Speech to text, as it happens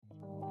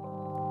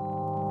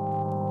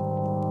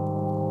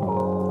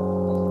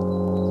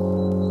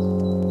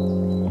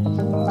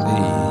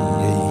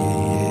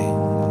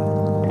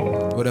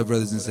Hello,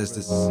 brothers and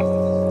sisters.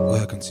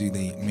 Welcome to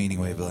the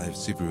Meaningwave Live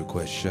Super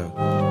Request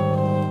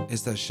Show.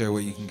 It's that show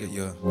where you can get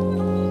your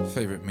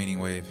favorite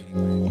Meaningwave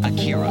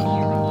Akira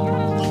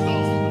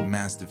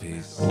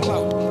masterpiece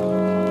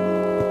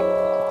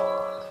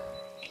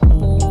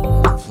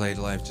played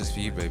live just for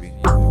you, baby.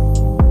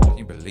 Can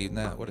you believe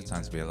that? What a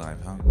time to be alive,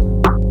 huh?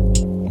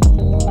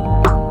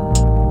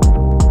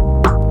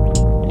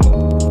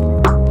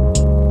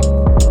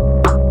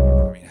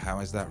 I mean,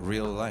 how is that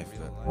real life?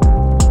 But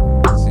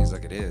it seems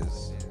like it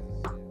is.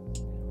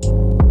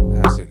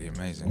 Absolutely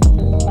amazing.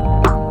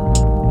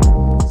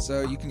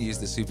 So you can use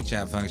the super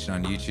chat function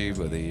on YouTube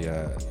or the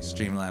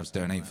Streamlabs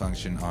donate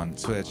function on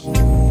Twitch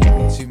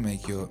to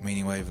make your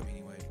Meaningwave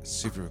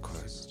super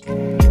request.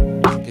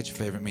 Get your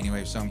favorite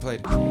Meaningwave song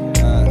played.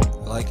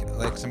 Like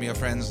some of your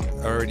friends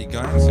are already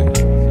going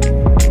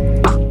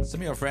to.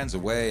 Some of your friends are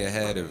way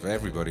ahead of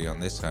everybody on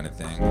this kind of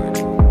thing. Like,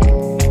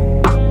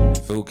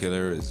 Fool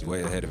Killer is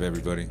way ahead of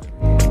everybody.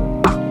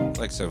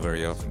 Like so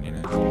very often, you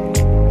know.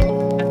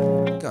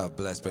 God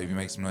bless, baby.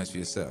 Make some noise for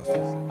yourself.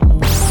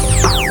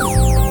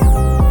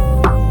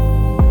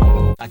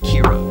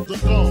 Akira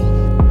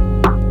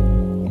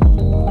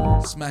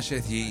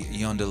Smasheth ye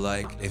yonder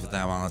like if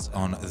thou art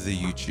on the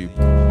YouTube.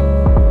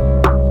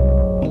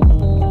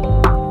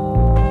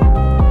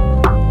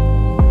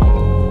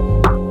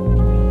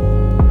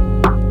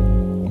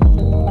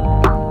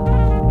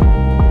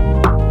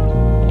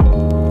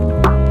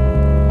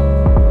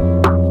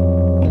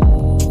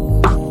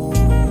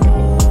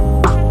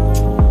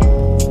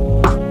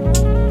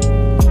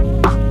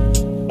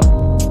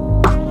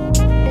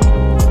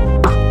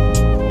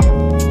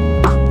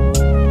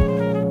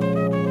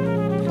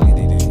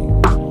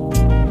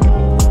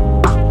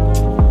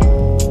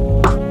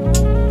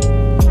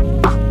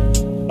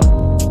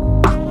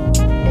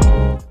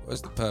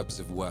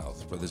 Of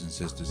wealth, brothers and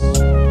sisters.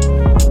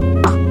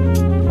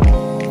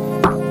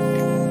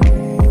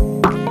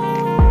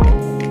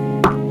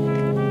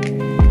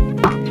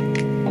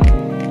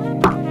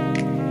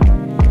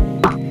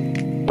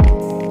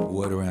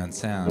 Word around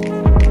town.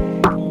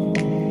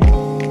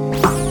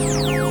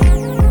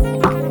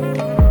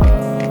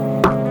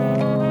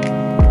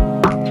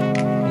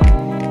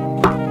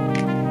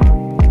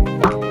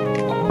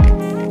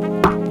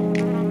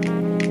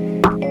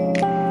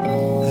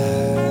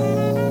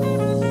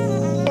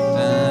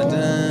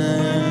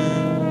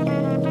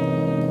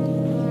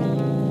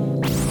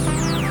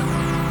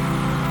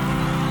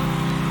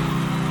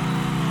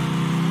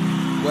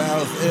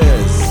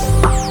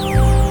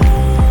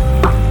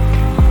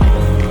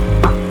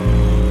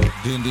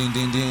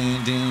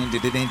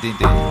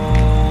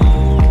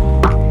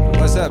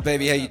 What's up,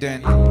 baby? How you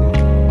doing?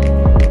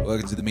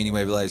 Welcome to the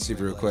Meaningwave Live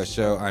Super Request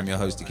Show. I'm your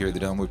host, Akira the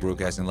Dome. We're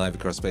broadcasting live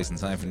across space and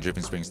time from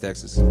Dripping Springs,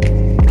 Texas.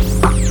 In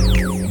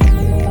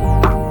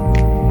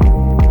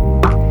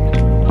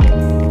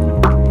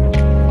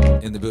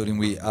the building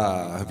we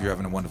are. I hope you're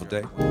having a wonderful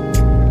day.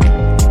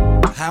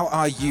 How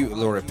are you,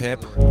 Laura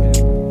Pip?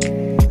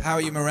 How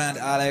are you,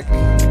 Miranda Alec?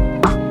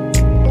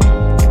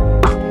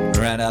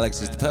 Miranda Alex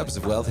says the purpose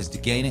of wealth is to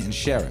gain it and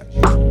share it.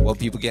 What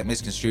people get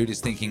misconstrued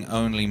is thinking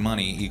only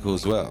money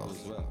equals wealth.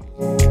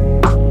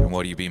 And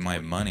what do you be my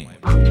money?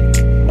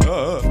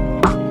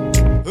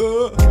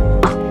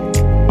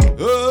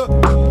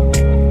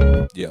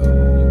 Yo.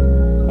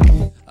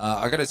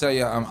 I gotta tell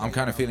you, I'm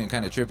kind of feeling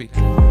kind of trippy.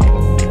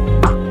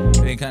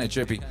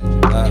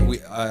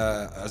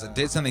 I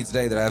did something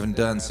today that I haven't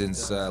done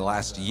since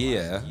last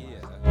year.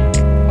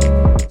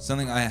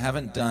 Something I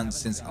haven't done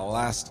since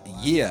last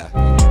year.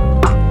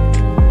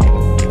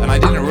 And I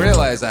didn't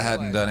realize I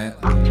hadn't done it.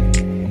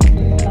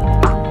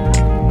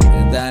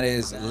 And that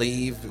is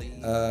leave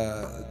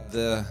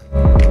the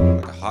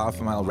like a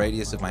half-mile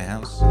radius of my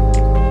house.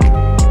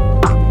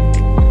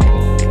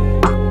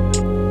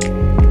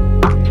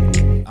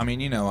 I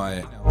mean,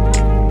 I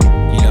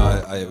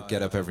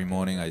get up every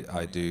morning.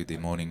 I do the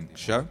morning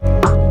show,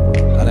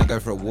 and I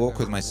go for a walk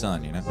with my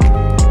son. You know,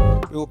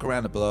 we walk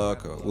around the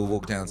block, or we'll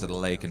walk down to the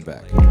lake and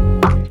back.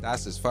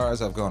 That's as far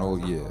as I've gone all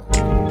year.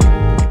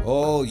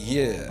 All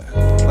year.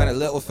 Went a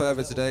little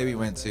further today. We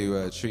went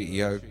to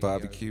Treaty Oak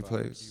barbecue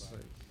place.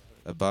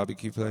 A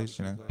barbecue place,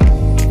 you know.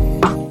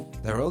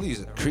 There are all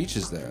these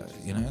creatures there,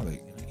 you know,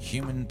 like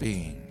human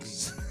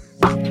beings.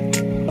 I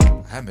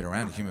haven't been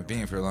around a human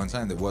being for a long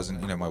time that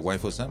wasn't, my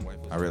wife or son.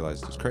 I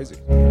realized it was crazy.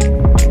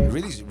 It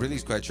really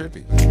is quite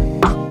trippy.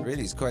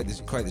 Really is quite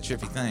the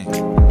trippy thing.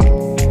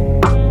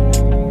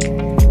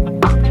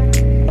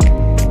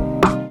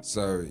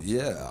 So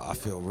yeah, I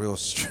feel real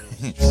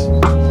strange.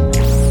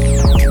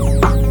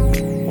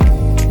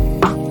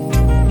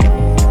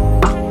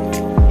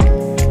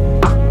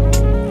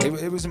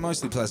 It was a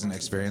mostly pleasant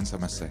experience, I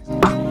must say.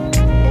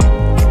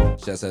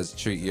 Just as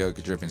Treat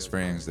Yoga Dripping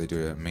Springs, they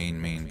do a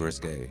mean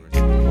brisket.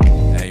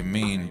 A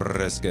mean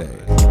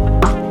brisket.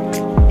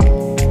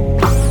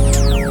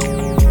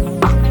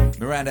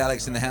 Miranda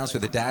Alex in the house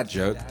with a dad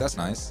joke. That's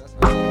nice.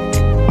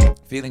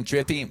 Feeling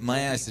trippy?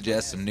 May I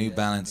suggest some New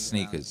Balance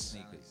sneakers?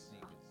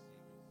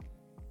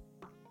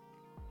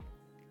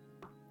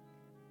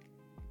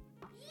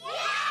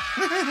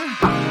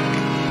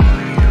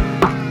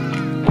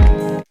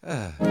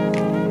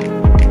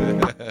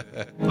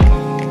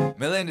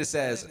 Melinda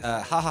says,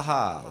 ha ha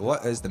ha,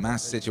 what is the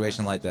mask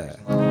situation like there?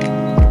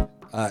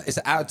 It's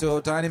an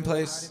outdoor dining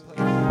place.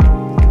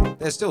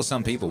 There's still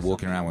some people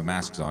walking around with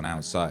masks on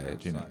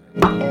outside, you know.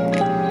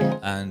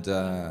 And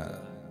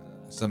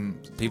some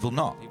people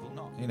not,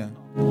 you know.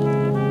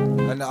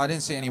 And I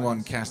didn't see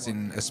anyone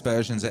casting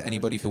aspersions at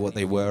anybody for what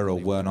they were or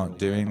were not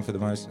doing for the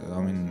most.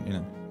 I mean, you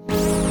know.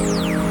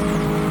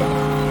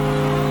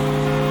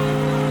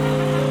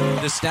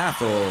 The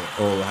staff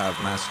all have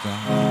masks on.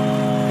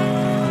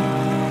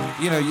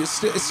 You know,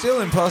 it's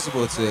still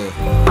impossible to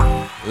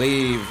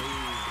leave.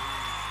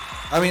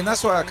 I mean,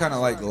 that's why I kind of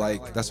like.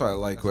 That's why I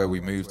like where we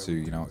moved to,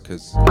 you know,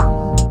 because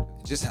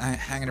just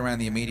hanging around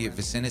the immediate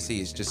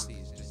vicinity is just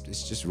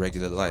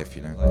regular life,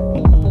 you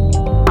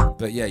know.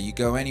 But yeah, you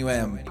go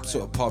anywhere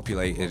sort of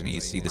populated, and you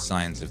see the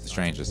signs of the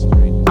strangers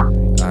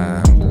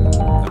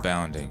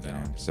abounding, you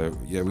know. So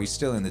yeah, we're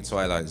still in the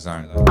twilight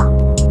zone.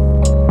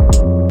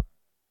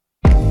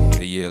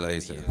 A year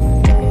later.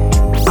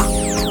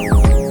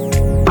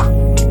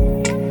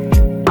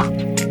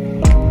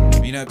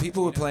 You know,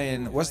 people were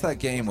playing. What's that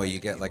game where you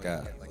get like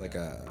a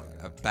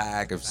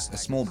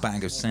small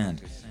bag of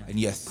sand, and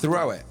you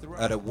throw it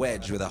at a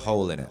wedge with a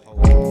hole in it?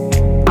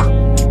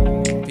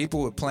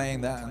 People were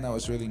playing that, and that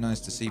was really nice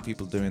to see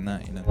people doing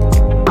that. You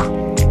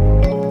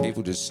know,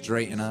 people just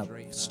straight up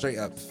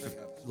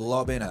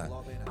lobbing a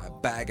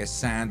bag of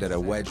sand at a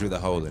wedge with a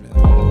hole in it.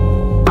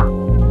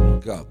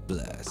 God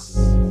bless.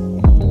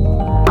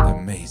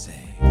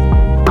 Amazing.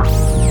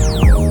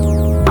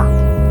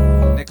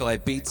 Nikolai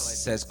Beats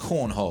says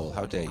cornhole.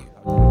 How dare you?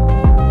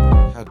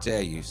 How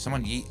dare you?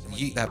 Someone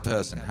yeet that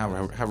person. How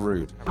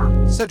rude.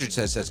 Cedric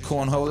says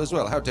cornhole as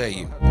well. How dare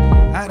you?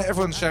 And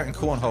everyone's shouting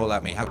cornhole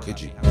at me. How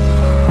could you?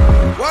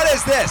 What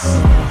is this?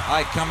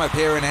 I come up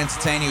here and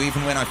entertain you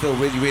even when I feel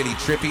really, really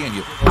trippy, and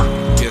you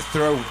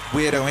throw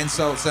weirdo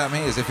insults at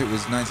me as if it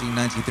was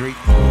 1993.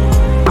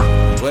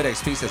 Word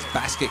XP says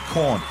basket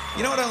corn.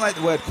 You know, I don't like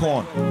the word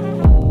corn.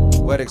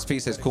 Word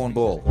XP says corn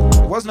ball.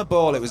 It wasn't a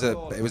ball, it was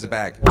a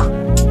bag.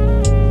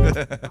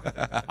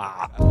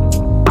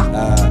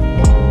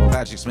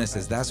 Patrick Smith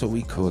says that's what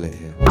we call it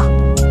here.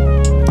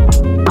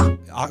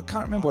 I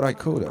can't remember what I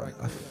called it.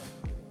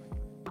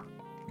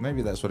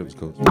 Maybe that's what it was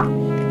called.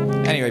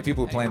 Anyway,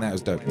 people were playing that. It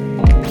was dope.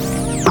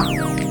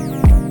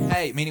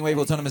 Hey, Meaningwave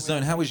Autonomous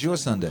Zone, how was your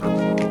Sunday?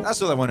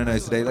 That's all I want to know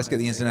today. Let's get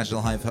the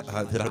international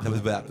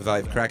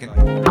vibe cracking.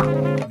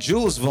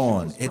 Jules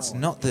Vaughn, it's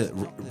not the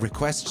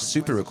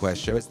super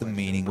request show, it's the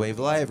Meaningwave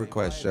Live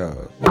request show,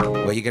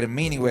 where you get a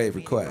Meaningwave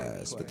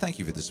request. But thank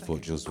you for the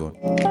support, Jules Vaughn.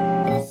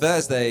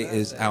 Thursday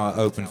is our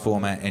open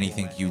format,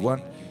 anything you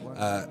want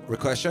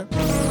request show.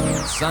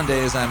 Sunday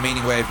is our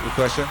Meaningwave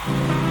request show.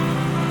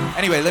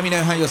 Anyway, let me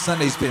know how your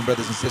Sunday's been,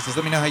 brothers and sisters.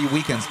 Let me know how your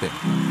weekend's been.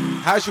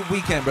 How's your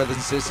weekend, brothers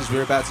and sisters?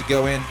 We're about to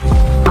go in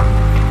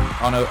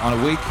on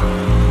a week.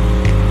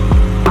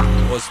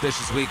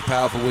 Auspicious week,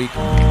 powerful week.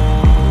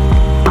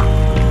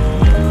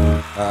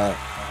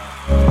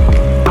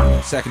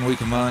 Second week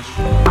of March,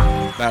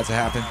 about to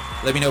happen.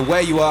 Let me know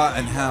where you are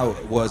and how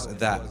was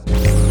that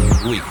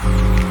week.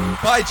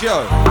 Bye,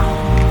 Joe.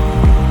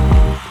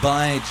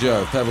 Bye,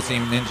 Joe. Purple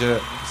Team Ninja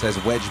says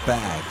wedge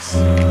bags.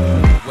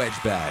 Wedge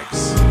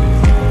bags.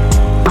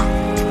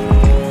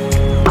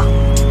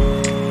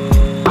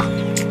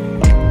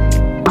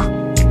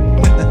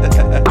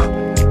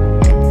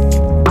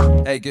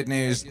 Hey, good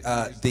news.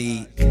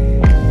 The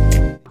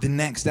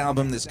next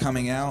album that's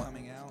coming out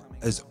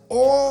is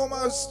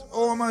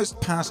almost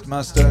past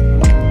muster.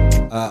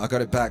 I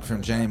got it back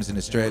from James in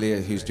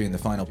Australia, who's doing the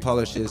final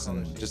polishes,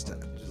 and just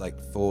like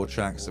 4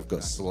 tracks have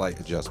got slight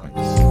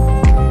adjustments.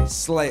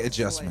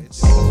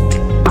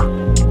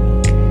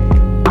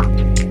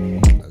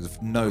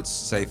 Notes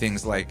say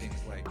things like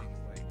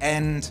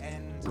end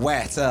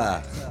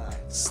wetter,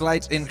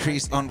 slight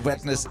increase on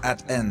wetness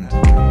at end.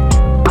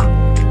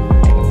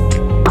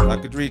 I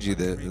could read you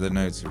the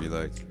notes if you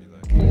like.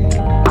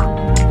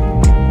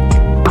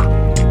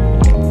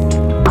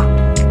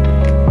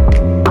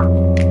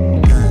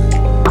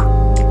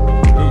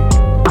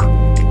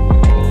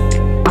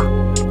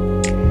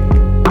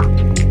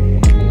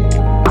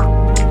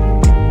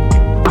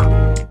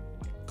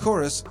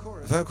 Chorus,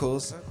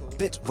 vocals,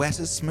 bit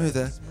wetter,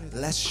 smoother,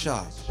 less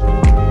sharp.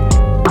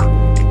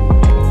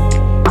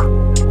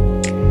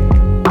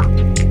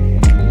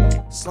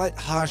 Slight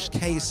harsh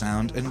K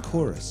sound in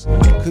chorus.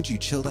 Could you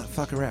chill that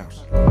fucker out?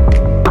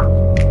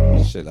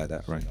 Shit like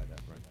that, right?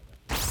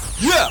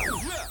 Yeah!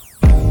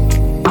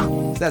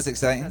 That's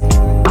exciting.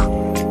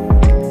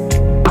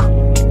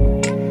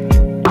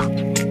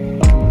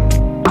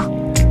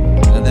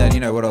 And then, you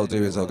know, what I'll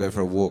do is I'll go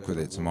for a walk with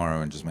it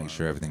tomorrow and just make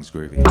sure everything's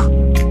groovy.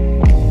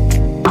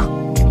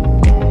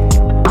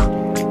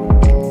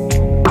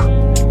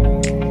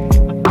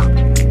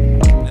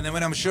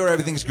 When I'm sure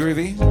everything's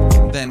groovy,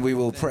 then we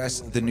will press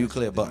the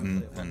nuclear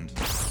button and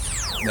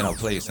then I'll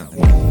play you something.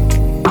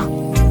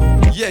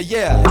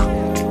 Yeah.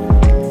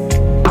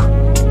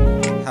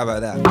 How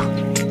about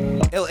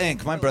that? Ill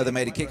Ink, my brother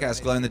made a kick-ass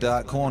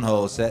glow-in-the-dark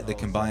cornhole set that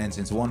combines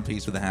into one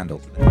piece with a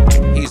handle.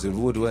 He's a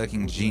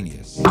woodworking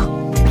genius.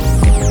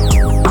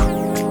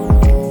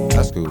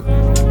 That's cool.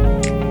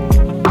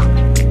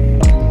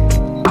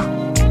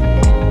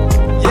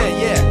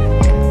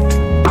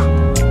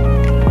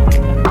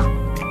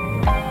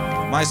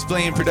 My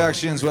Spleen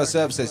Productions, what's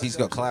up? Says he's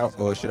got clout,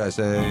 or should I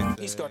say...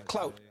 He's got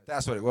clout.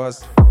 That's what it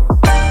was.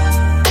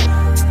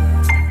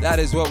 That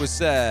is what was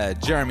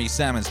said. Jeremy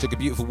Salmons took a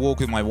beautiful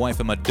walk with my wife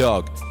and my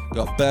dog.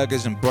 Got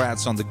burgers and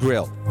brats on the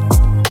grill.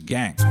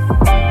 Gang.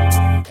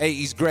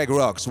 80s Greg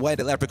rocks. Why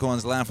do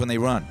leprechauns laugh when they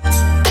run?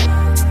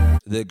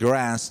 The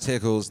grass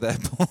tickles their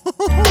balls.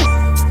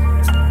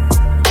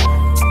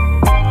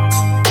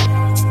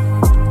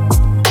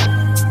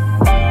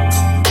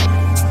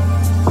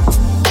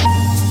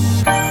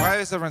 Why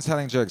is everyone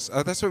telling jokes?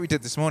 Oh, that's what we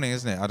did this morning,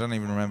 isn't it? I don't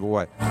even remember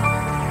why.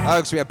 Oh,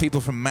 because we had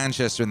people from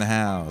Manchester in the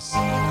house.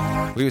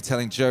 We were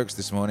telling jokes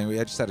this morning. We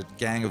just had a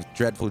gang of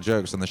dreadful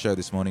jokes on the show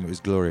this morning. It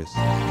was glorious.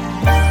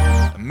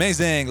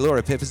 Amazing.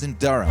 Laura Pip is in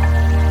Durham.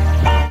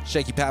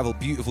 Shaky Pavel,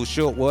 beautiful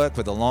short work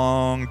with a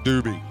long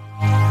doobie.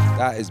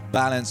 That is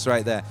balance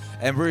right there.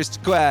 Embrace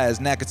Quaz,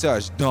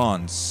 Nakatosh,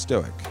 Don,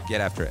 Stoic.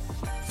 Get after it.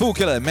 Fool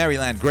Killer,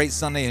 Maryland, great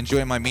Sunday.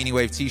 Enjoying my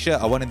Meaningwave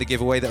t-shirt. I wanted the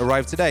giveaway that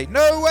arrived today.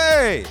 No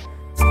way!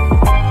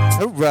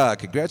 Hurrah,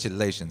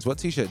 congratulations. What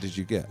t-shirt did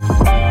you get?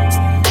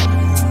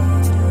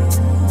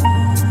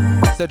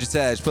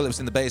 Sagittarius, Phillips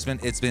in the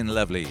basement. It's been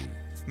lovely.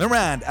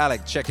 Mirand,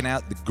 Alec, checking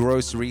out the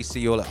grocery. See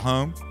you all at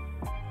home.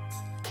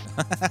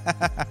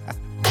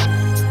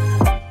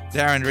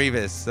 Darren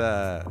Revis,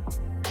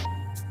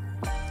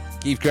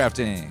 Keep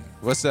Crafting.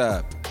 What's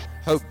up?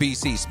 Hope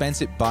BC,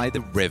 spent it by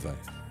the river.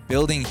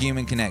 Building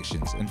human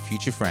connections and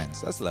future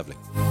friends. That's lovely.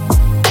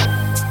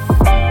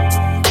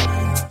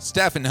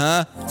 Stefan,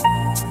 huh?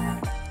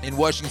 In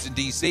Washington,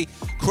 D.C.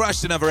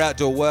 Crushed another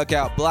outdoor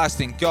workout,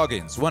 blasting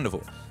Goggins.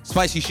 Wonderful.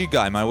 Spicy Shoe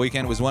Guy, my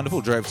weekend was wonderful.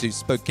 Drove to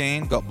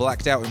Spokane, got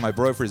blacked out with my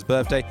bro for his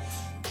birthday.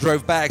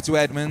 Drove back to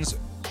Edmonds,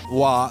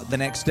 the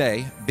next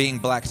day. Being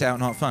blacked out,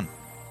 not fun.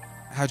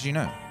 How do you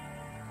know?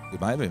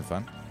 It might have been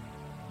fun.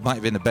 Might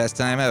have been the best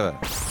time ever.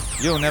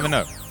 You'll never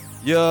know.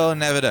 You'll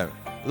never know.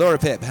 Laura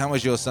Pip, how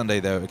was your Sunday,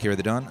 though, Akira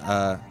the Don?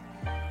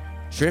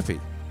 Trippy.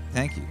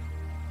 Thank you.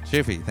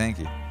 Trippy, thank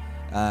you.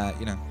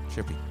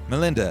 Trippy.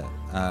 Melinda,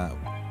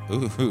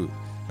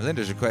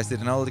 Melinda's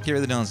requested an old Akira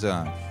the Don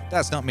song.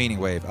 That's not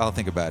Meaningwave. I'll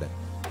think about it.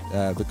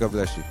 But God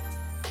bless you.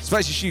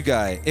 Spicy Shoe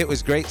Guy. It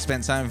was great.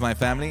 Spent time with my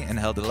family and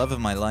held the love of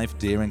my life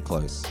dear and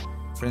close.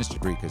 Prince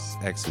Jabricus,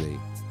 XV.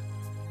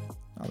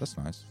 Oh, that's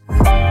nice.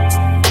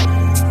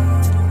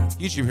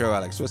 YouTube Hero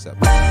Alex, what's up?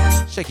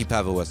 Shaky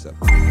Pavel, what's up?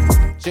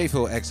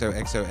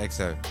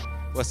 J4XOXOXO,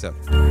 what's up?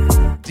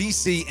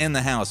 DC in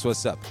the house,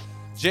 what's up?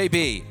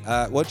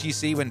 JB, what do you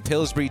see when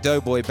Pillsbury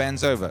Doughboy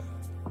bends over?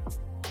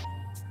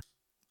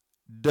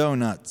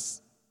 Donuts.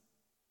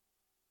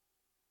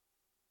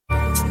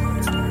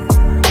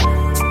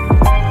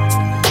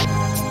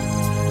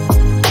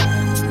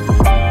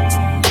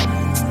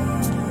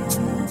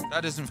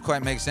 That doesn't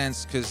quite make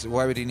sense, because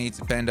why would he need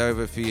to bend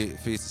over for you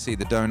to see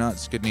the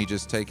donuts? Couldn't he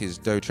just take his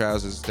dough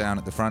trousers down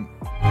at the front?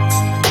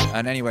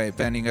 And anyway,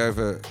 bending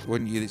over,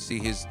 wouldn't you see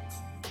his...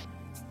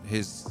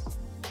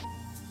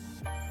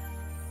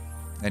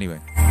 Anyway,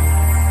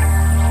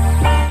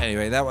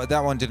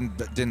 that one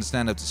didn't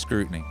stand up to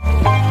scrutiny.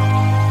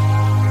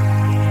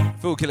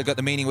 Fool Killer got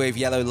the Meaningwave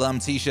yellow lum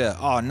t-shirt.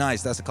 Oh,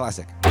 nice, that's a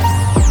classic.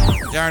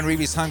 Darren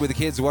Reeves hung with the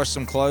kids, washed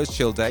some clothes,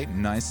 chill day,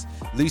 nice.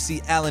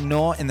 Lucy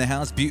Eleanor in the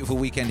house, beautiful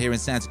weekend here in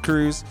Santa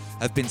Cruz.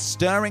 I've been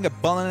stirring a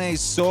bolognese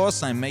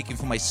sauce I'm making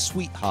for my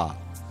sweetheart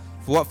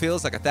for what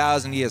feels like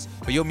 1,000 years,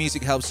 but your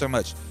music helps so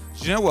much.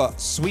 Do you know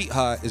what?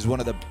 Sweetheart is one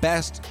of the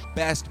best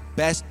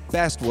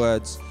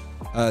words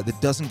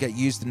that doesn't get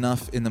used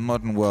enough in the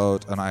modern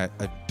world, and I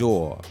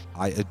adore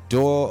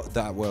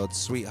that word,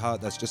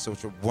 sweetheart. That's just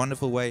such a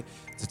wonderful way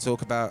to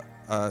talk about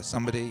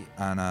somebody,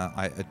 and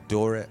I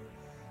adore it.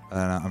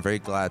 And I'm very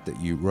glad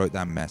that you wrote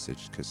that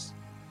message, because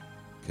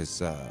it's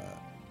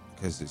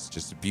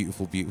just a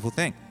beautiful, beautiful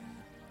thing.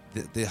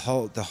 The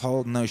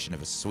whole notion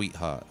of a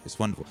sweetheart is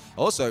wonderful.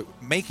 Also,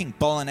 making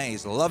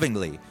bolognese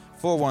lovingly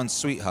for one's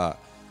sweetheart,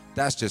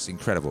 that's just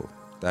incredible.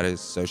 That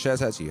is. So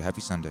shout out to you.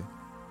 Happy Sunday.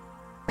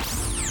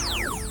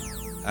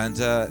 And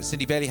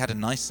Cindy Bailey had a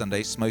nice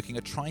Sunday smoking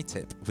a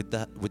tri-tip with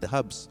the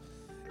hubs.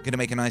 Gonna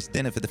make a nice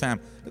dinner for the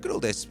fam. Look at all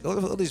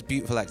these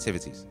beautiful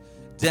activities.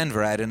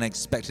 Denver had an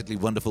unexpectedly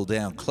wonderful day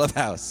on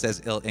Clubhouse,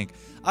 says Ill Inc.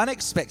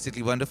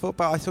 Unexpectedly wonderful,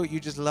 but I thought you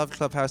just loved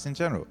Clubhouse in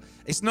general.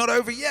 It's not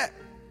over yet.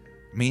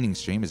 Meaning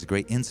Stream is a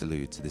great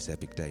interlude to this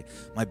epic day.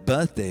 My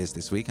birthday is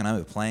this week, and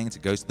I'm planning to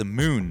go to the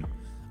moon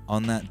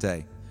on that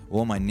day.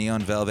 Wore my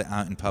neon velvet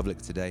out in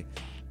public today.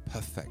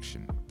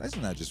 Perfection.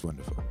 Isn't that just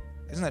wonderful?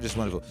 Isn't that just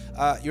wonderful?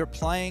 You're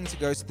applying to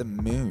go to the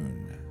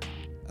moon.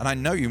 And I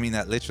know you mean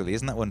that literally.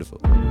 Isn't that wonderful?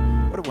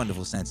 What a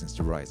wonderful sentence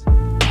to write.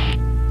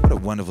 What a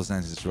wonderful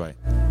sentence to write.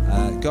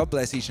 God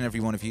bless each and every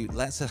one of you.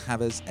 Let's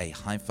have us a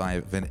high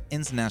five of an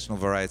international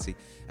variety,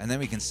 and then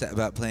we can set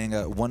about playing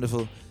a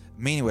wonderful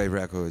Meaningwave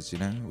Records, you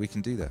know, we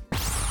can do that.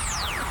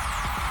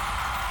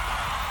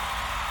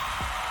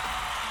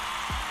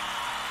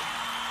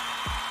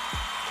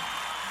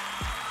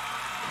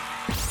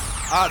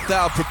 Art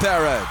thou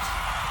prepared?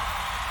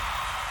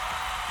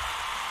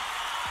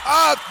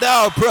 Art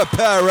thou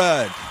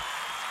prepared?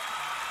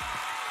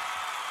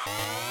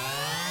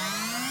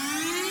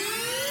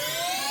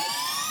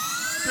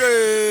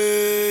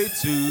 Three,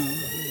 two,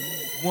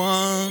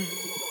 one.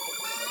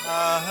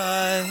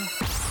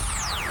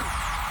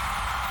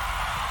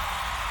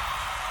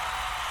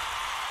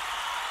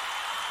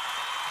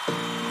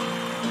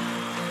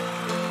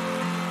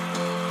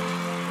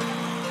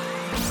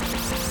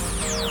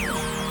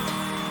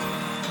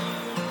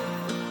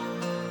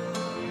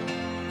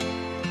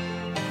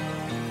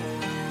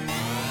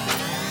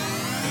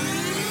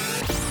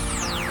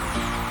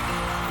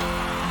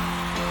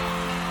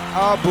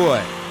 Oh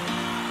boy.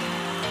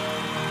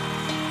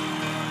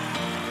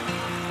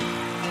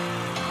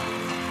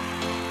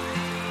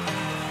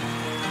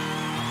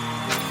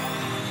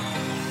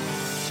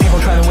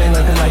 Trying to win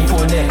like the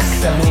 94 Knicks,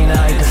 79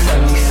 to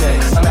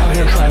 76. I'm out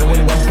here trying to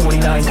win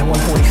 149 to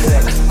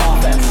 146.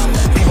 Offense.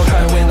 People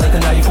trying to win like the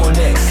 94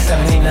 Knicks,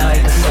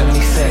 79 to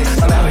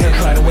 76. I'm out here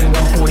trying to win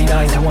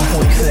 149 to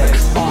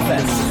 146.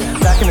 Offense.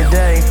 Back in the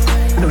day,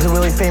 there was a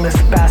really famous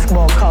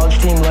basketball college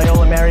team,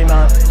 Loyola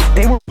Marymount.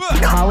 They were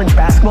college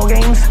basketball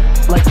games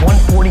like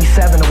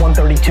 147 to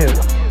 132.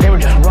 They were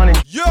just running.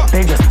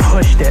 They just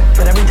pushed it.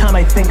 But every time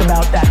I think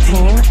about that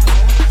team,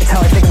 it's how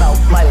I think about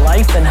my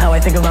life and how I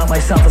think about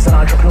myself as an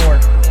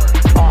entrepreneur.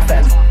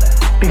 Offense.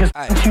 Because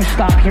once you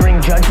stop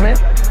hearing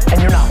judgment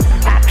and you're not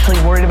actually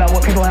worried about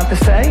what people have to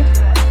say,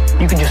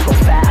 you can just go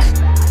fast.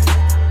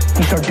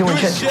 You start doing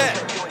shit.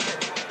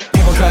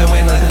 People try to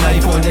win like the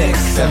 94 Knicks,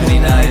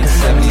 79 to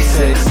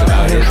 76. I'm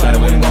out here trying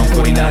to win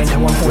 149 to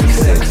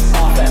 146.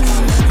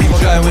 Offense. People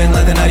try to win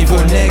like the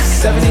 94 Knicks,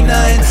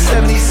 79 to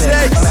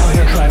 76. I'm out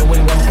here trying to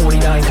win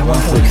 149 to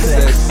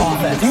 146.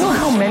 Offense. Do you know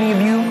how many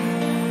of you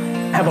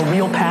have a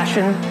real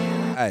passion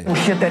for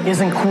shit that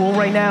isn't cool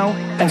right now,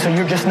 and so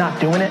you're just not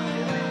doing it?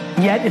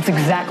 Yet it's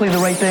exactly the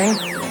right thing.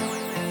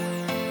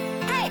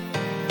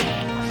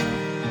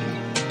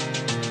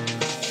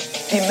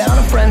 The amount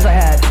of friends I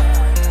had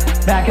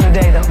back in the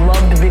day that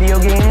loved video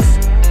games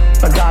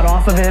but got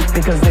off of it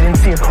because they didn't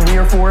see a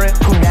career for it,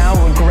 who now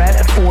regret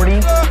at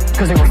 40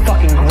 because they were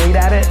fucking great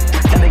at it,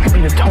 and they could be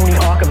the Tony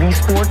Hawk of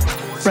esports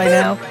right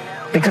now.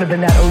 They could have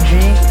been that OG,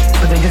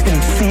 but they just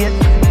didn't see it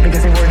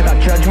because they worried about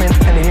judgment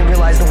and they didn't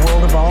realize the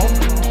world evolved.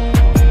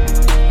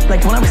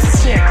 Like when I was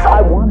 6,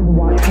 I wanted to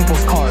watch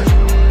people's cars.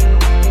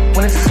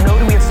 When it snowed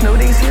and we had snow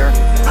days here,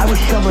 I was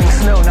shoveling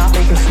snow, not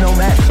making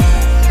snowmen.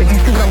 If you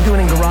see what I'm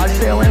doing in garage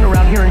sailing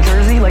around here in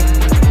Jersey, like,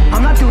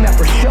 I'm not doing that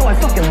for show, I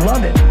fucking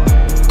love it.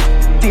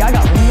 See, I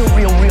got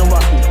real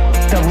lucky.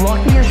 The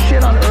luckiest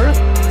shit on earth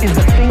is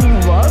the thing you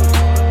love,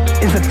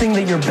 is the thing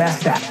that you're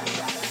best at.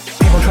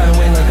 People trying to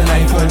win like the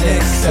 94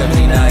 Knicks,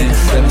 79 to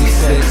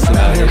 76. I'm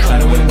out here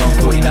trying to win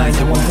 149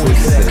 to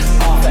 146.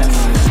 Offense.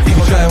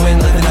 People trying to win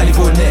like the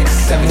 94 Knicks,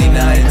 79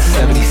 to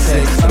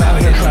 76. I'm out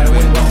here trying to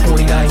win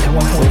 149 to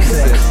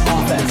 146.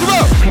 Offense.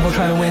 People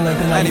trying to win like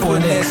the 94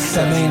 Knicks,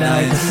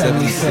 79 to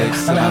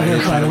 76. I'm out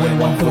here trying to win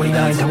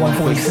 149 to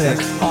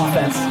 146.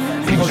 Offense.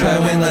 People trying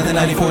to win like the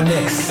 94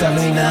 Knicks,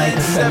 79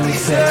 to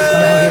 76.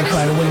 I'm out here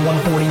trying to win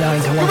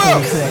 149 to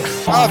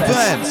 146.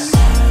 Offense.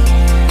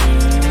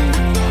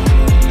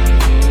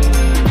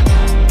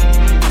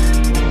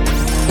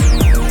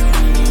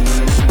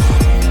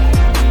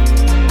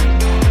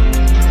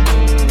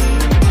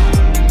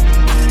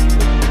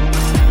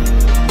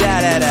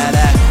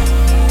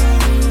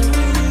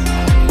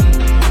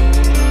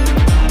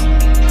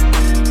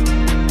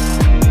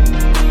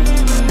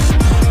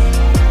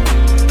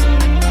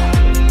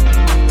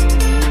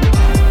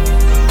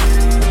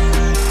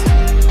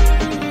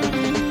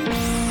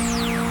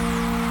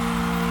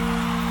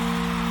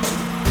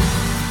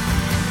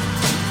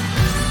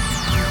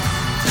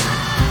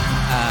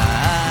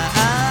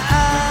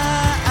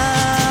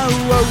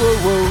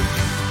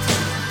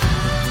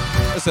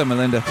 What's up,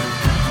 Melinda?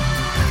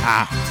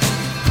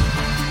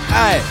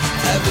 Hey.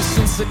 Ever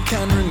since I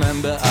can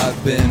remember,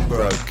 I've been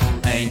broke.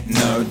 Ain't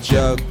no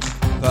joke.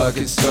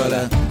 Pockets full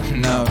of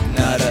no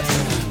nada.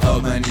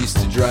 Old man used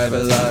to drive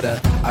a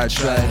loader. I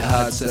tried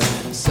hard to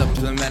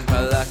supplement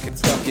my lack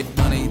of pocket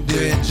money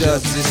doing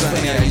jobs. It's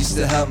funny, I used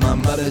to help my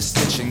mother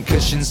stitching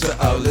cushions for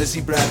old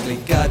Lizzie Bradley,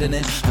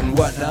 gardening and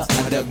whatnot.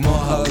 I dug more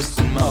holes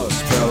than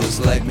most bros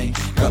like me.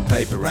 Got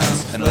paper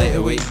rounds, and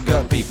later we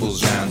got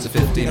people's rounds. A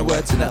 15 a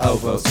word to the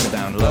O-votes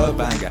down. Low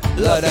banger,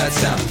 low that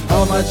sound.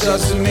 All my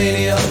jobs were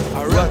menial.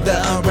 I rocked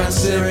that own brand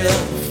cereal.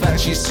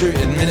 Factories through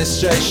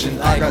administration.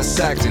 I got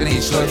sacked in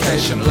each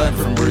location. Learned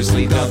from Bruce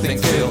Lee, don't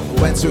think feel.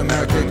 Went to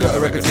America, got a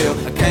record deal.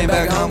 I came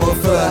back home all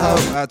full of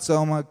hope. I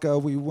told my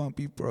girl we won't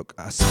be broke.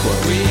 I swear.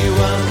 We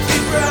won't be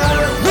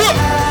broke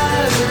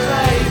as a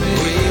baby.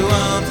 We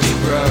won't be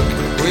broke.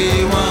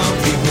 We won't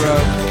be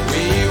broke.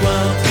 We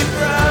won't be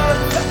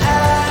broke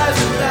as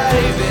a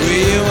baby.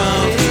 We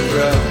won't be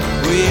broke.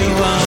 We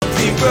won't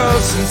be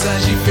broke.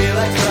 Sometimes you feel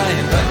like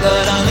crying, but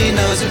Lord only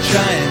knows you're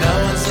trying.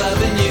 No one's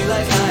loving you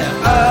like I am.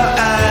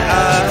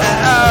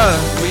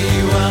 We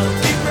won't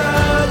be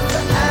broke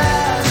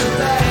forever,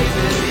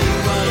 baby. We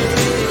won't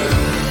be broke.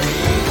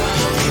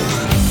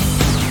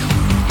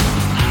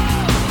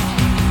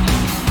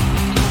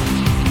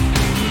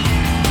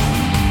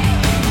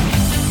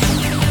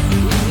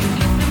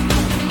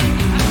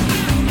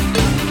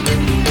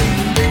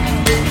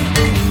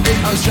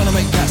 I was trying to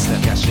make pasta,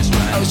 gas just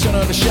run out. I was trying to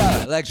have a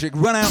shower, electric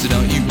run out. So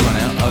don't you run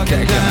out,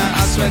 okay, come out.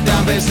 I swear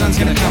down, babe, sun's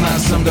gonna come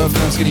out. Some go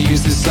film's gonna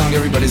use this song.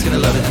 Everybody's gonna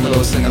love it and we'll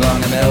all sing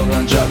along. And they'll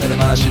run, drop, let a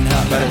Martian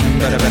hop.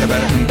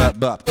 Better,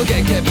 bop. We'll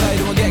get paid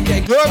and we'll get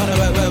good. On a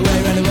way,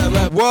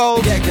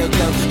 Whoa. Get go.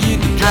 You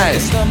can get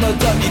this number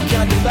up, you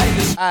can't debate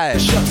this. The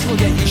shops will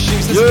get you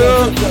shoes, let's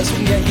go. The bus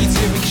can get you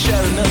two, we can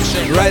share a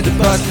milkshake. Ride the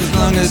bus as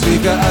long as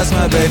we've got us,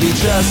 my baby.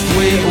 Trust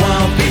we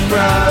won't be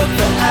proud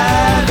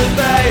forever,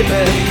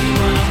 baby.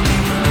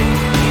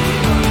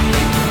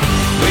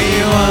 We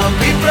won't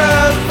be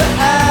broke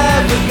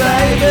forever,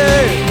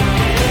 baby.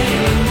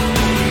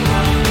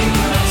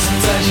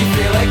 Sometimes you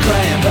feel like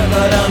crying, but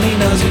Lord only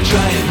knows you're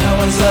trying. No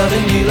one's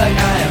loving you like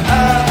I am.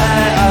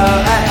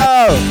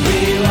 Oh. We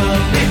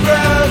won't be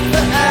broke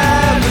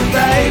forever,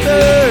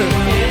 baby.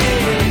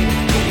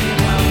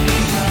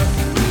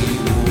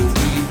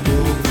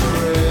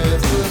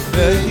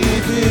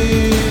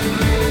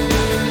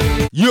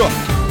 Yeah.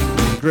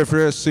 Griff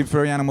Reyes, Super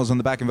Furry Animals on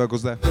the backing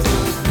vocals there.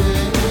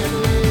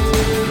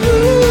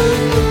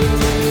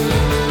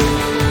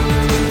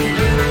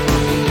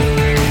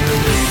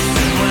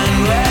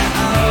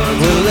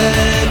 We'll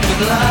live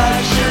with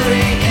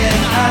luxury in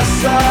our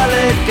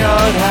solid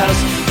gold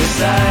house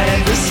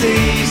beside the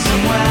sea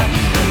somewhere,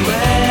 and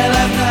we'll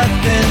have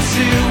nothing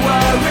to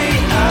worry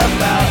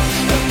about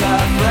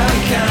apart from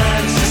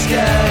cancer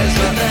scares.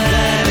 But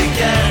then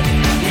again,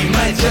 we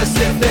might just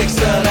get fixed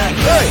so that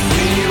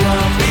we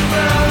won't be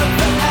broke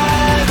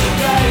forever,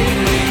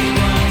 baby.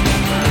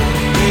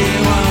 We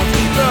won't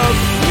be broke.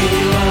 We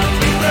won't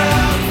be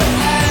broke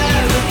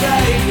forever,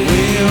 baby.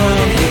 We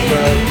won't be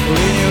broke.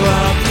 We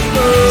won't be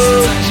broke.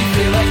 Sometimes you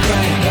feel like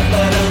crying, but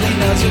Lord only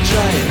knows you're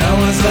trying. No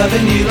one's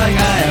loving you like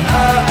I am. Oh.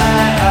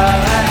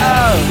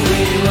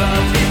 We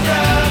won't be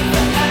broke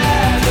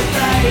forever,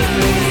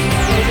 baby.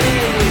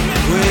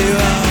 We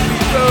won't be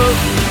broke.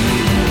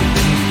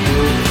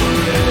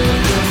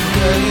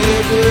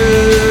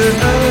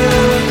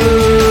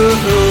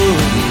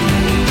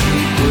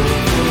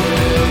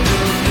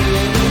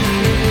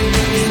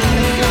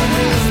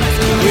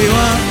 We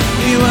won't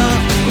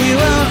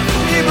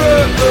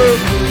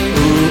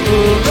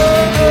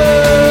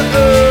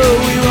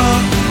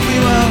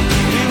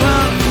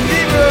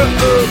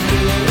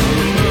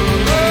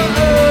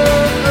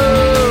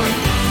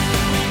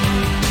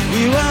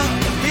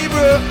be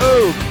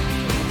broke.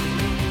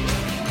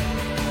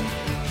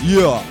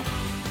 Yeah.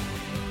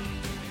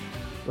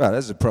 Wow,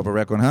 that's a proper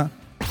record, huh?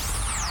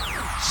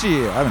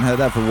 Shit, I haven't heard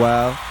that for a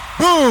while.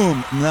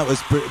 Boom! And that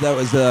was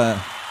a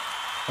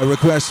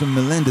request from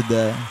Melinda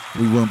there.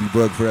 We won't be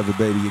broke forever,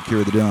 baby.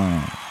 Akira the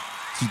Dawn.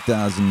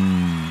 2000.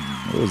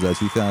 What was that?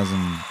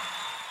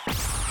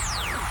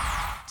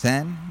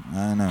 2010? I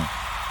don't know.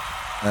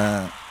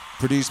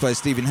 Produced by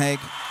Stephen Hague.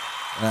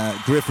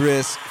 Griff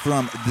Reyes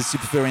from the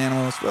Super Furry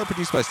Animals. Well,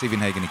 produced by Stephen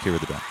Hague and Akira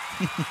the Dawn.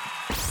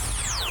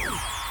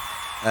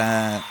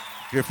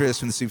 Griff Reyes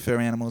from the Super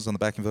Furry Animals on the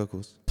backing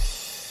vocals.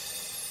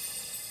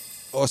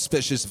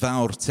 Auspicious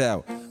vowel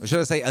tau. Or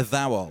should I say a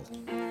vowel?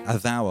 A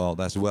vowel,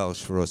 that's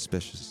Welsh for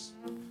auspicious.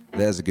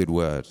 There's a good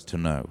word to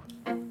know.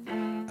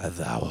 A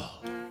vowel.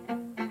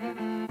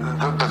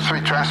 The three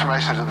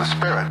transformations of the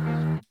spirit.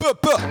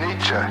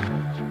 Nietzsche.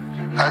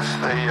 That's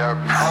the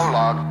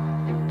prologue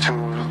to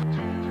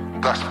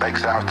Thus Spake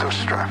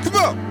Zarathustra.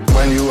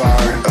 When you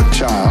are a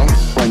child,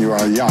 when you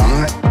are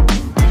young,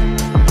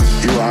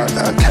 you are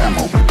a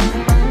camel.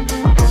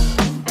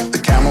 The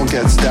camel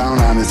gets down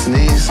on its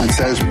knees and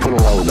says, put a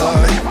load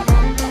on me.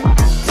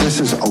 This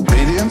is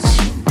obedience.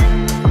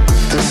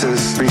 This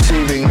is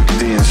receiving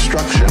the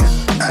instruction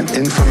and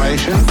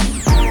information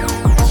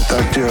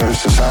that your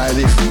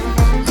society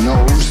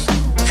knows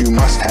you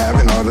must have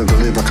in order to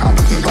live a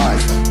competent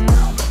life.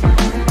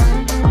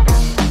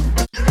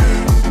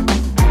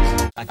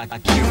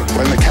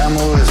 When the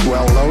camel is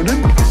well loaded,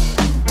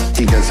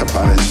 he gets up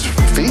on his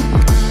feet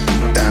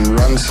and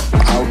runs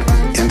out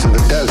into the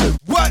desert,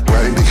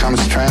 where he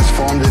becomes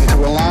transformed into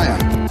a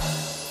lion.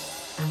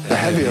 The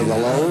heavier the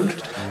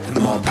load, the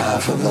more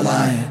powerful the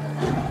lion.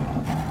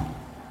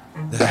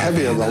 The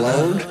heavier the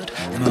load,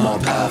 the more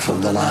powerful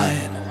the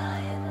lion.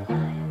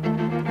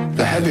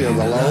 The heavier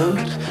the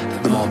load,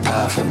 the more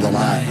powerful the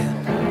lion.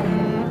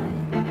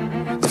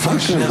 The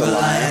function of the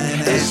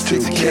lion is to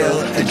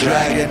kill a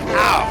dragon.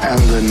 And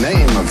the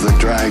name of the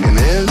dragon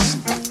is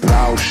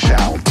Thou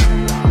Shalt.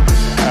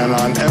 And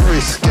on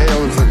every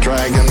scale of the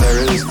dragon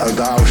there is a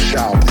Thou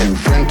Shalt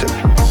imprinted.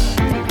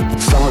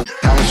 Some of it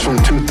comes from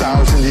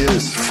 2,000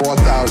 years,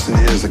 4,000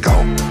 years ago.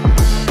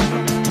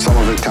 Some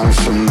of it comes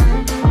from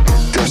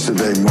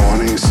yesterday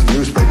morning's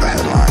newspaper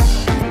headline.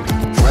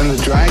 When the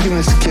dragon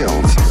is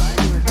killed,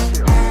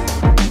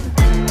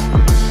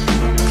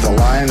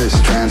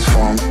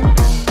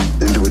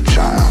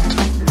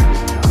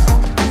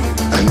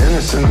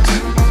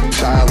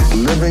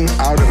 living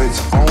out of its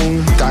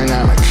own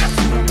dynamics.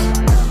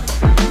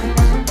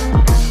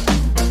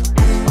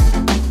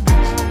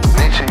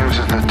 Nietzsche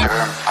uses the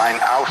term ein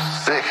aus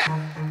sich.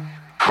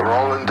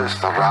 Rollend is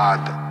the rod,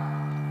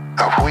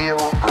 a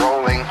wheel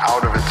rolling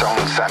out of its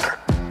own center.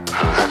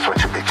 That's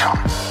what you become.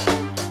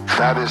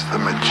 That is the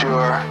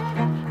mature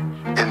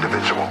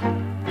individual.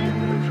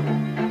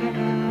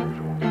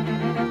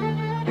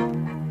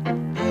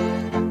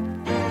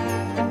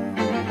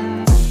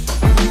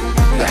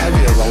 The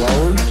heavier the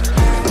load,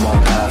 the more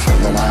powerful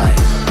the line.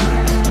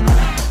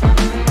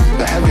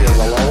 The heavier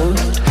the load,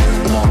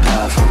 the more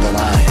powerful the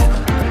line.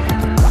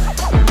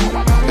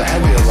 The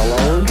heavier the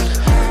load,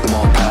 the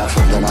more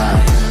powerful the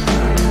line.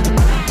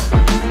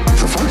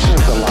 The function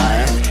of the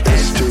lion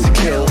is to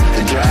kill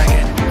the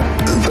dragon.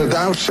 The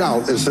thou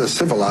shalt is a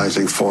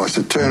civilizing force.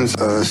 It turns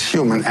a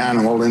human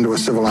animal into a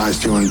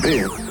civilized human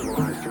being.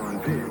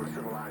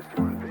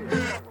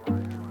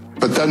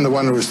 But then the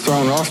one who is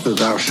thrown off the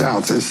thou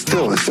shalt is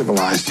still a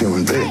civilized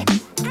human being.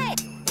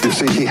 You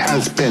see, he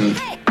has been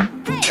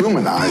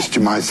humanized,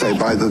 you might say,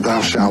 by the thou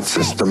shalt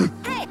system.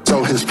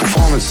 So his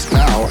performance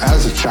now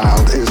as a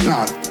child is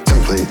not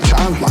simply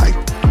childlike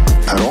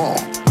at all.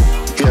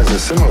 He has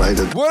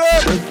assimilated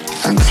it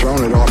and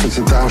thrown it off as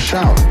a thou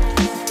shalt.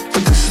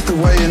 But this is the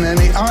way in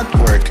any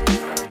artwork.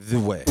 The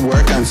way.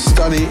 Work and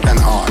study and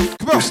art.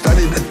 You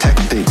study the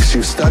techniques,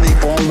 you study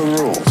all the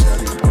rules.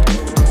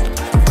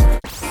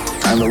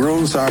 And the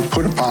rules are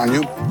put upon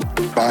you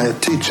by a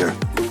teacher.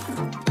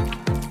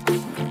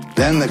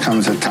 Then there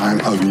comes a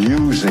time of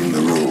using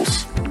the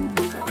rules,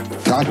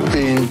 not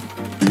being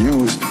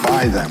used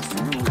by them.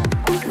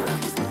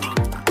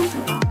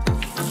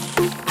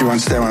 Do you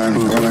understand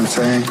what I'm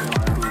saying?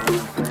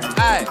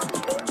 Aye.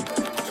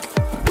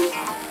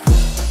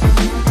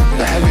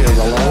 The heavier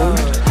the load,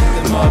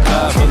 the more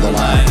powerful the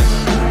line.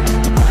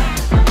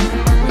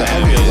 The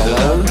heavier the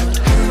load,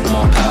 the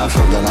more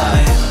powerful the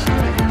line.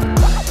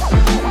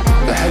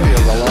 The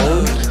heavier the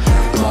load,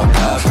 the more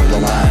powerful the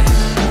line.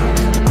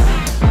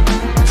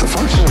 The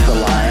function of the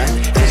lion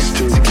is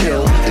to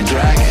kill the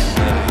dragon.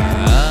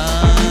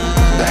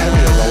 The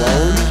heavier the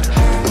load,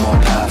 the more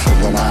powerful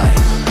the line.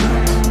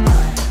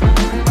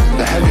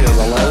 The heavier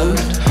the load,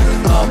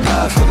 the more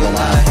powerful the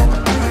line.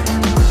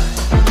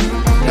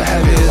 The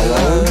heavier the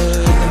load, the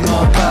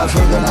more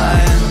powerful the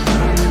line.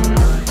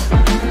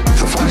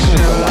 The function of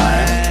the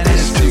lion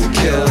is to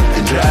kill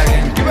the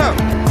dragon. Come out.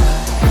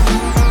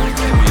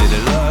 Heavier the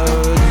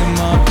load, the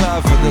more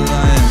powerful the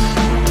lion.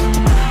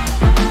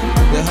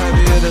 The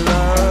heavier the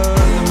load,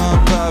 the more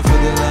powerful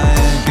the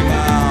lion. Come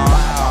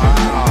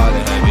on.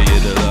 The heavier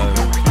the load,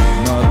 the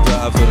more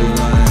powerful the lion.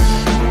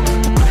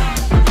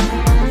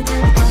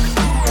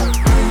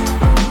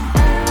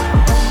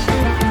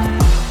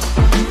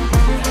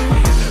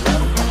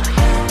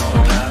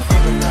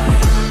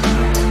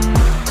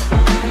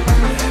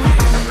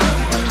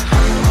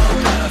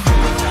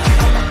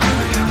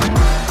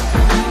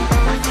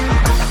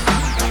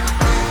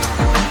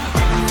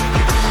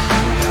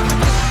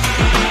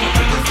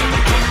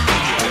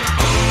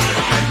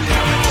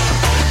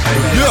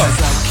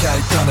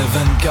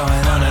 Going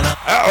on and on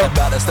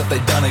about the stuff they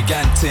done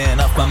again, tearing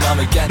off my mum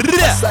again.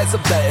 My sights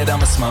updated,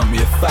 I'ma smoke me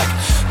a fuck.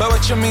 But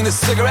what you mean a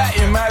cigarette,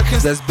 you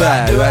Americans? That's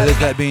bad. Do I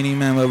look like Beanie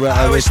Man? Well,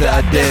 I wish that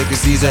I did.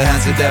 Cause he's a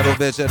handsome devil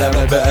bitch that I'm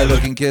a better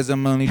looking kids.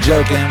 I'm only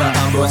joking, my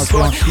unborn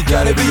spawn. You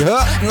gotta be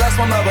hurt. Unless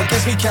my mother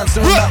gives me cancer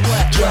and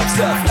drug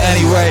stuff.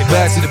 Anyway,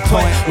 back to the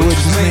point, which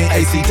is me,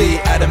 ACD,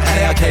 Adam,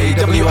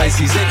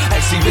 NARKWACZ,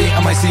 XCV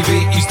on my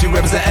CV. Used to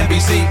represent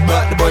NBC,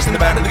 but the boys in the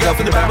band and the girl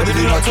from the band, but they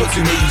do not talk to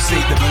me. You see,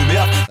 they blew me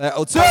up.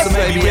 So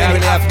maybe I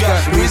really have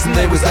forgot. The reason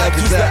they was up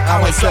is that I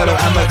went solo.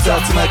 I'm up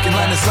to make a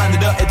line and signed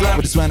it up.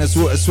 With this one, I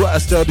swore I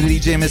stole the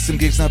DJ, missed some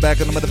gigs, now back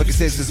on the motherfucking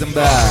stage, cause I'm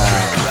back.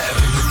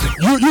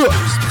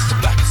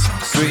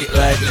 Sweet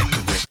like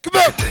licorice.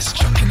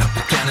 Come on.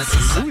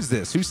 Who is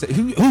this? Who said?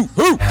 Who?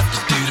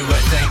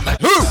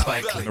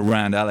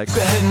 Around Alex.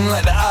 Hidden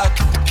like the Ark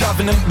of the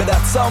Covenant, but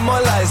that's all more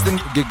lies than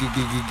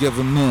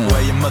government.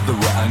 Where your mother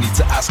at? I need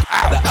to ask the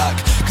Ark,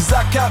 cause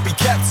I can't be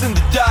kept in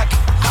the dark.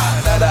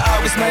 Now that I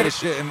was made of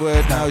shit and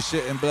wood, now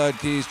shit and blood,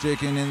 keys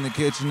drinking in the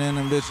kitchen and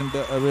I'm bitching,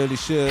 but I really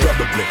should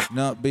probably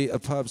not be a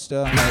pop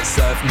star. Might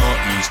serve more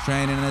use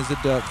training as a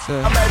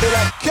doctor. I made it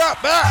like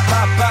cut back.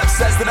 My pop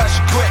says that I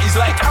should quit. He's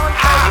like, and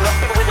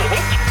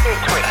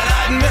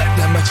I admit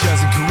that my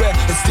chosen career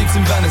is steeped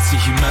in vanity.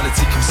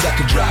 Humanity comes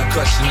second, dry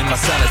questioning my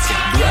sanity.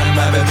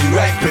 Grandma made me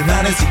rape with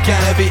vanity,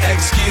 can't be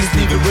excused.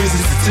 Neither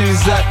reasons to choose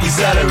that. He's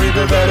salary,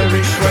 but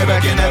battery. Way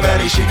back in the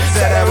valley, she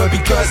said I would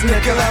be causing a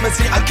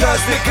calamity. I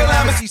caused the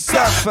calamity.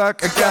 Suck,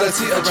 fuck,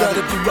 equality. I try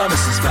to be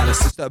Ramesses,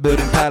 palaces. Start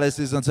building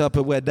palaces on top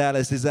of where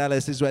Dallas is.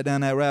 Alice is right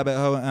down that rabbit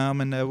hole. I'm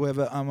in the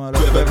river, I'm on the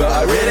river, but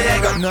I really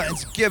ain't got nothing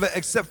to give it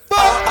except for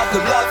all of the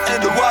love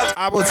and the world.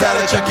 I will tell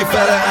her, check your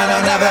fella, and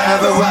I'll never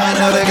ever want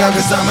another girl,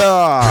 cause I'm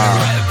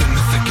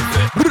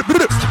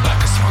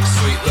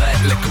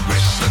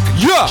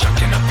yeah,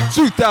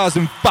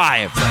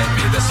 2005.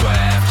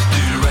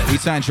 We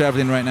time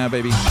traveling right now,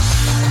 baby.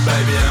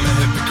 Baby, I'm a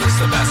hypocrite,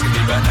 stop asking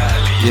me about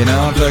Natalie. You know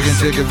I'm fucking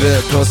sick of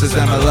it. Process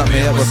them, lock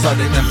me up, or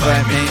something, then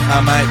fight me. I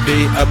might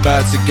be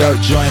about to go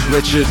join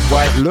Richard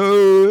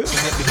Whiteley.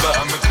 At the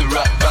bottom of the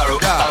rap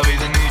barrel, I'll be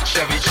the new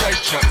Chevy Chase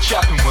truck,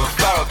 chopping with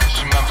barrel. Cause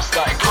your man for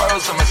starting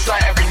quarrels on my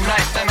site every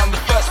night. Then I'm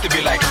the first to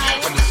be like,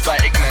 when the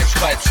spite ignites,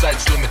 fight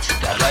sights limited.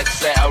 I'd like to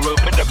say I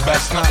wrote, but the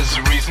best not is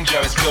the reason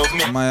Joe has killed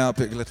me. My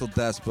outpick, little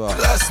dash bar.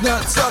 Let's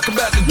not talk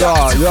about the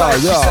fight.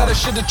 She said I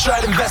should have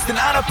tried investing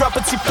out of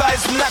property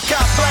price. And I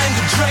can't find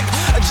a drink,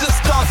 I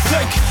just don't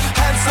think.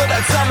 Hands so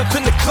that time up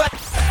in the clip.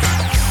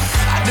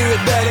 I do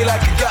it daily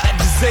like I got a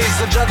disease.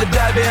 I'd rather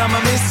die behind my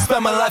means than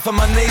spend my life on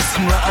my knees.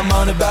 I'm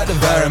on about the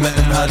environment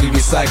and hardly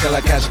recycle.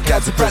 I catch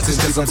cats to practice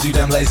cause I'm too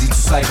damn lazy to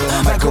cycle.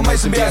 I might call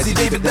Mason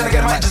BICD, but then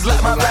again I might just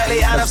let my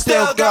Riley. And I've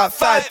still got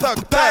 5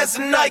 pairs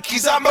of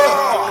Nikes. I'm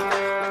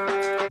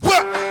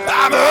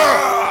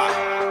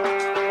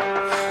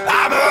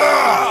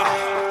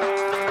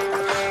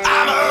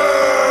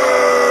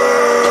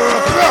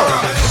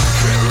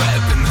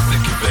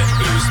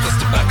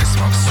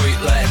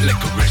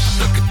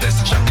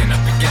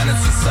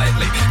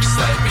just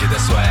like me,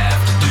 that's why I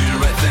have to do the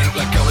right thing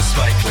like I was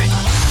Spike Lee.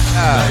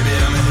 Baby,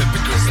 I'm a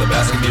hypocrite, stop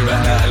asking me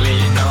about Natalie.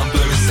 You know I'm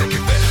blue sick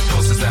of it.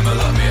 Forces them a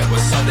lot me up, was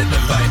something to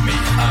fight me.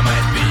 I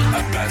might be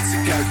about to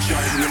go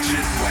join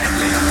Richard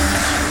Whiteley.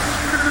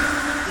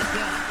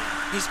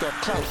 He's got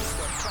close.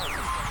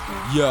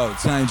 Yo,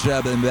 time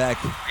traveling back.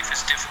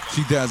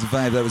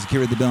 2005, that was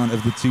Kira the Dawn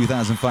of the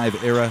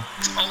 2005 era.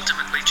 It's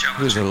ultimately challenging.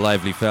 He was a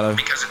lively fellow.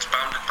 Because it's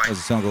bounded by There's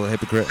a song called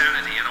Hypocrite.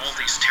 insanity and all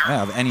these I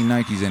don't have any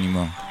Nikes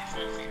anymore.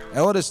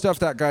 All the stuff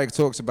that guy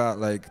talks about,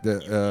 like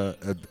the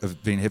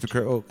of being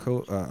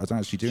hypocritical, I don't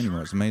actually do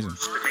anymore. It's amazing.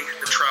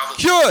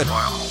 Cured!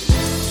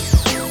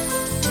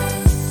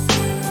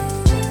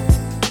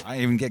 I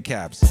even get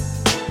cabs.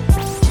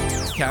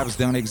 Cabs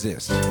don't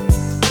exist.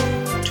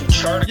 To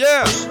chart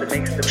that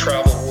makes the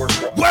travel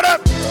worthwhile. What up?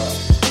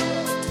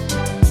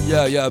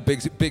 Yeah,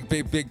 big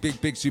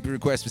super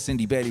request for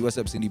Cindy Bailey. What's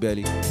up, Cindy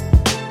Bailey?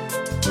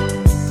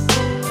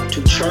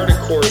 To chart a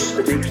course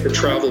that makes the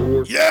travel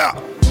worthwhile. Yeah!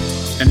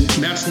 And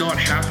that's not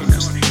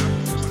happiness.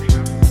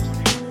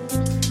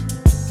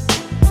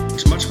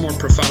 It's a much more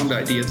profound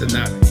idea than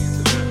that.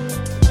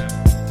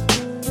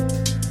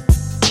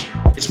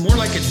 It's more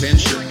like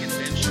adventure,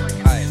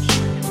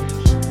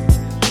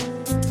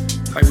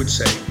 I would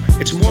say.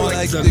 It's more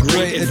like the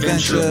great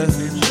adventure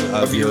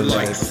of your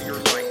life.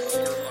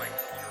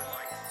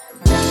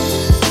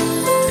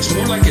 It's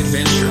more like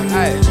adventure.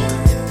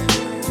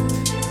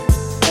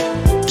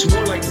 It's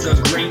more like the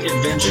great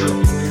adventure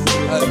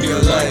of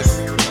your life.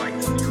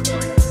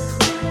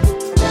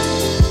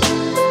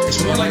 It's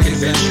more like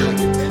adventure.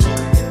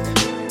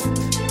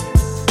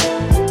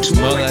 It's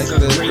more like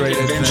the great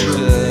adventure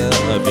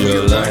of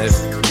your life.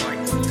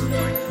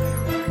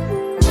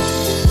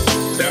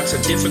 That's a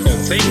difficult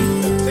thing.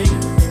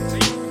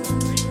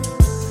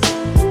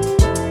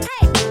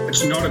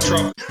 It's not a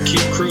trop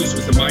cute cruise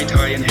with the Mai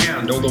Tai in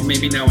hand, although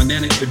maybe now and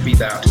then it could be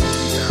that.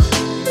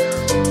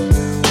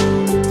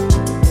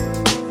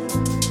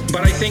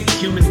 But I think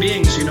human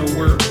beings, you know,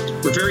 we're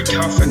very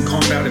tough and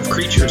combative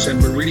creatures,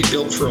 and we're really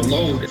built for a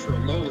load.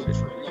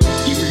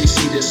 You really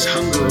see this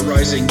hunger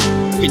arising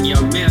in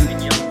young men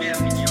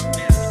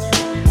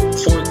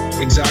for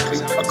exactly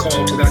a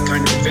call to that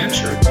kind of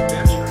adventure.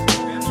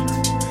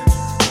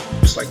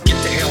 It's like,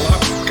 get the hell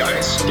up,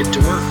 guys, get to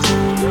work.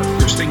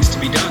 There's things to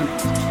be done.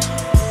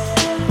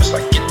 It's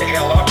like, get the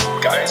hell up,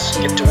 guys,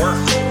 get to work.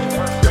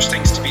 There's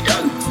things to be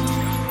done.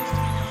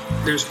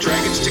 There's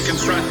dragons to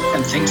confront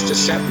and things to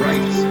set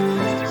right.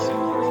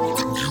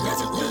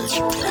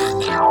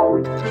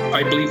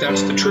 I believe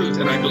that's the truth,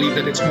 and I believe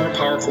that it's more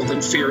powerful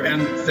than fear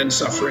and than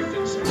suffering.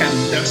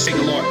 And that's saying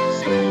a lot,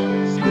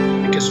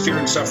 because fear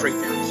and suffering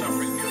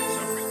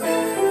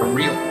are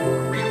real.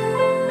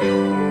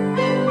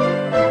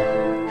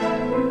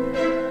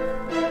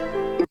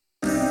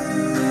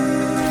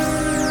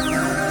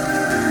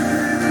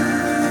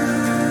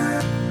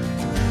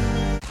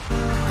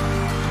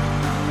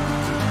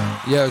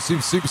 Yo,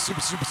 super.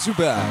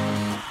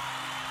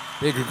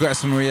 Big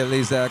request from Maria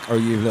Lezak, or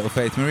you little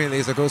faith. Maria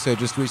Lezak also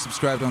just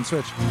resubscribed on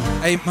Twitch.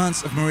 8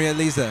 months of Maria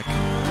Lezak.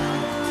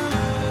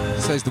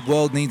 Says the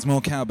world needs more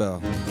cowbell.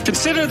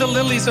 Consider the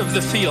lilies of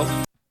the field.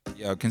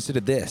 Yo, consider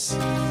this.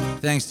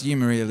 Thanks to you,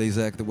 Maria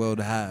Lezak, the world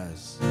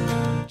has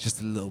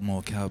just a little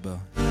more cowbell.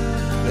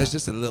 There's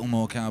just a little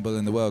more cowbell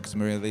in the world because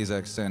Maria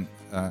Lezak sent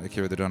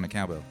Akira the Don a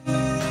cowbell. You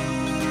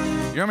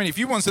know what I mean? If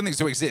you want something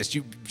to exist,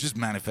 you just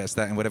manifest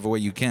that in whatever way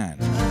you can.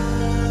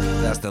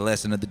 That's the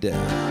lesson of the day.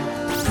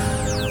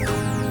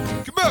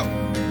 Come on!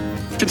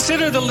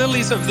 Consider the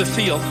lilies of the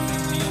field,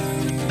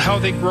 how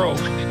they grow.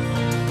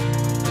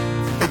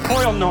 They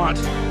toil not,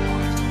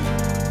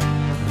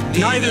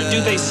 neither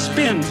do they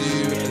spin.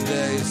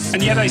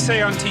 And yet I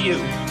say unto you,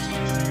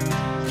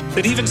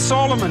 that even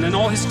Solomon in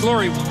all his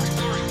glory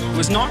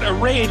was not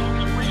arrayed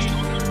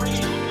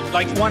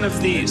like one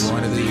of these.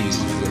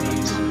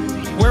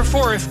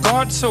 Wherefore, if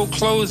God so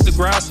clothes the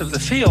grass of the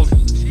field,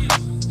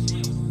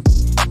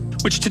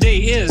 which today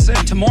is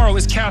and tomorrow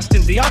is cast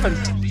into the oven,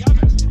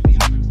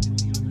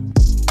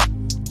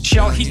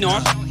 shall he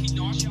not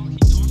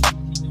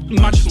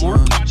much more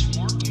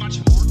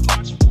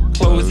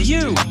clothe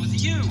you?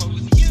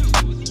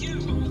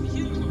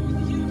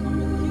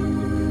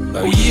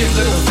 Oh, ye of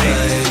little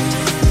faith.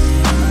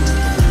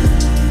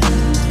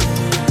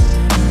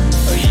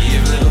 Oh, ye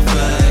of little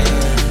faith.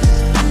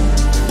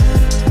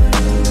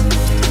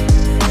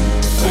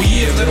 Oh,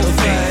 ye of little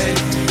faith.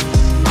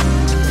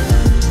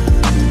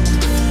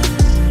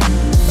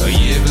 Oh,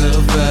 ye of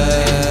little faith.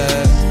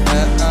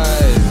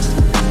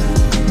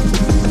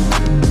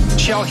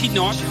 Shall he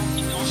not?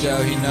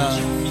 Shall he not?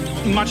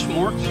 Much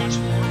more.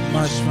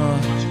 Much more.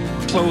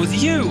 Clothe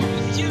you.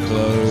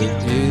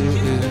 Clothe you.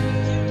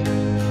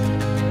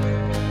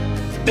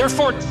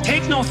 Therefore,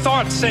 take no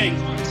thought, saying,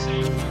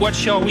 what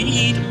shall we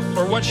eat,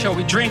 or what shall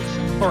we drink,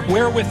 or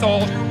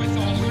wherewithal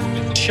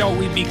shall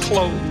we be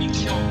clothed?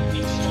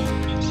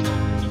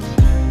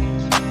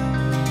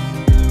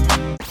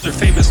 They're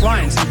famous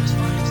lines.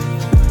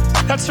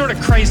 That's sort of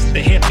Christ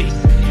the hippie,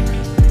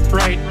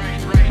 right?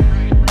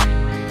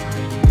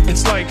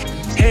 It's like,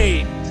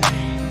 hey,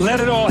 let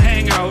it all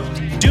hang out,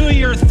 do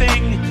your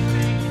thing,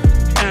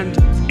 and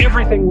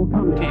everything will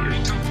come to you.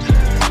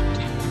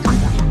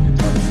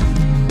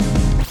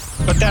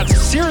 But that's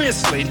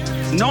seriously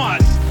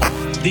not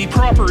the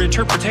proper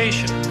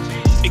interpretation,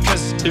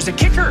 because there's a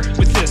kicker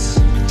with this.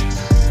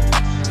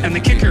 And the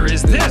kicker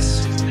is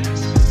this: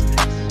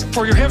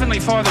 for your heavenly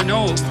Father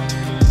knows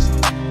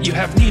you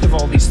have need of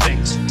all these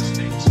things.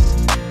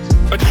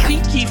 But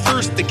seek ye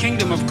first the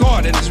kingdom of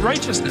God and his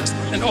righteousness,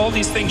 and all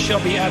these things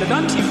shall be added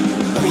unto you.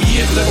 O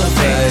ye of little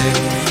faith.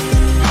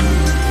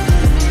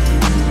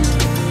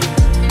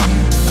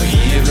 O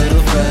ye of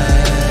little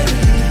faith.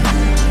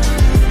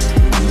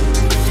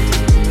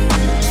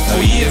 Oh,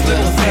 ye of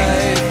little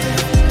faith.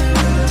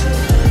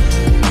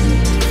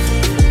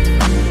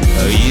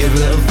 Oh, ye of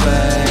little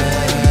faith.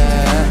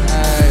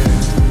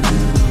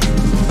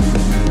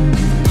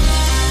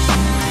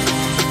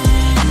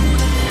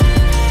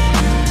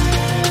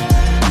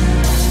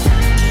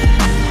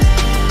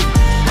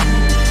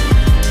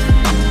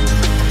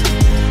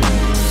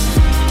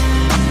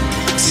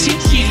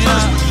 Seek ye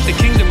first the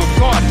kingdom of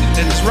God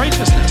and his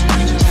righteousness,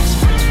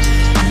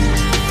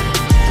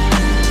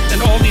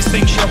 and all these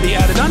things shall be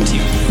added unto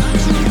you.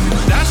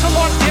 That's a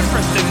lot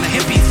different than the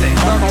hippie thing.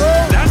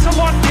 That's a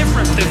lot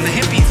different than the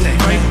hippie thing,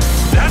 right?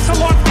 That's a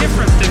lot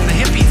different than the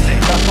hippie thing.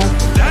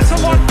 That's a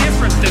lot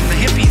different than the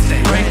hippie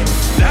thing, right?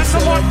 That's a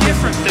lot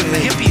different than the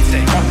hippie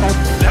thing.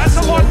 That's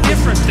a lot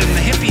different than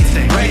the hippie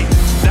thing, right?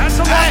 That's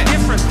a lot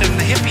different than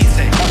the hippie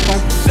thing.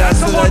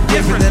 That's a lot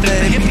different than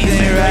the hippie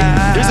thing,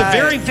 right? There's a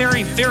very,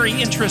 very, very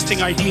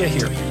interesting idea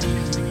here.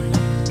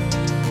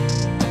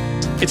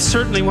 It's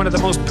certainly one of the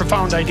most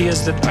profound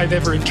ideas that I've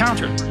ever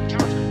encountered.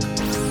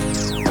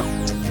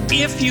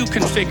 If you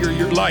configure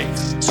your life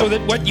so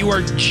that what you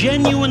are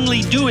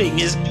genuinely doing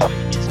is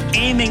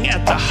aiming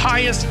at the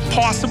highest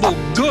possible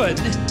good,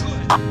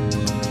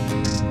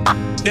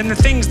 then the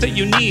things that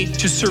you need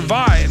to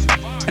survive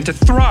and to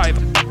thrive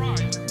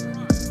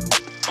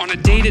on a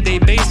day-to-day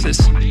basis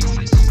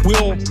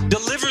will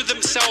deliver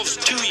themselves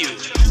to you.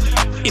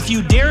 If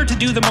you dare to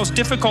do the most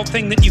difficult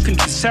thing that you can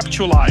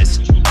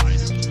conceptualize,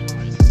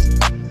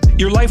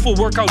 your life will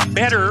work out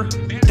better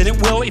than it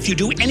will if you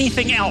do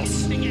anything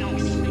else.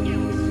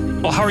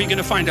 Well, how are you going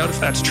to find out if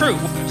that's true?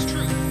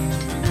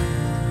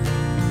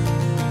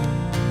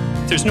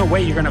 There's no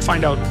way you're going to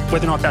find out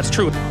whether or not that's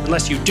true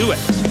unless you do it.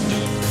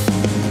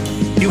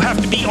 You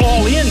have to be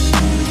all in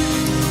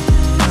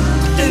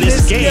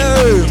this game.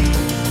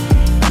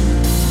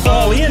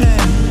 All in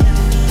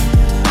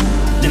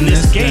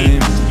this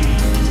game.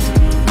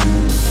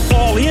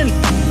 All in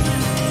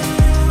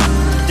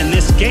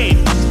this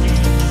game.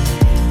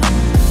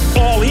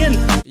 All in.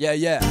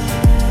 Yeah.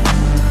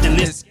 In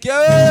this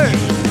game.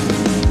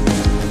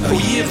 Oh,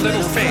 ye of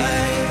little faith.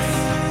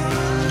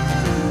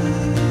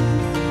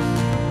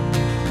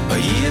 Oh,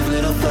 ye of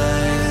little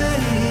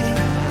faith.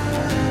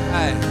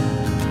 Aye.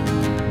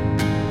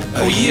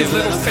 Oh, ye of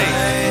little faith.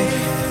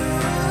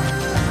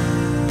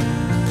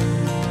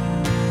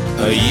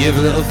 Oh, ye of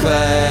little faith.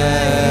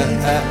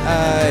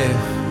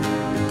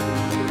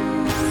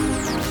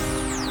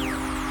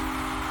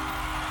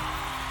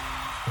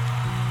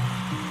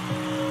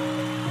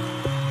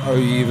 Oh,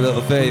 ye of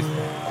little faith.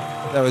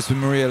 That was for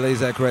Maria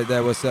Lazak right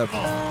there. What's up?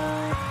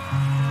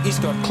 He's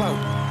got clout.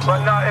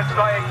 But no, it's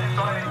like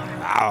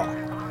Ow.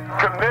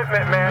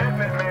 commitment, man.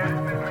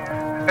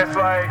 It's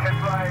like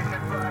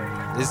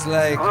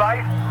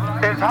life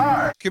is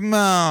hard. Come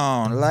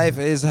on, life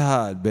is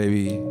hard,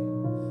 baby.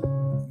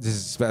 This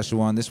is a special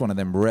one. This one of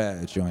them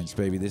rare joints,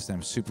 baby. This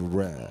time super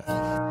rare.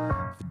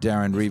 For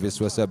Darren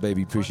Reeves, what's up,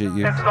 baby? Appreciate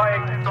you. It's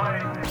like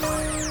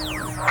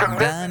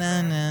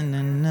commitment.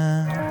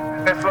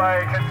 It's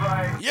like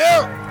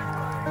Yo!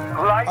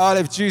 life,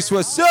 Olive Juice,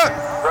 what's up?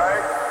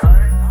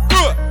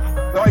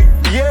 right? Like,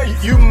 yeah,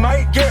 you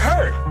might get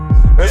hurt.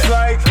 It's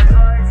like,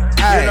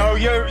 Aye. you know,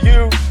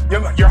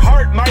 your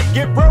heart might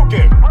get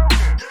broken.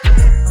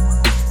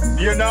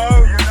 You know,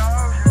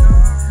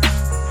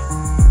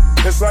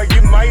 It's like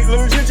you might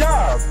lose your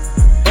job,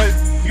 but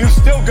you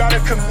still gotta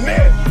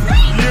commit,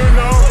 you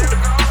know?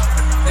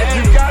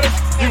 You gotta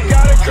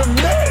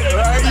commit,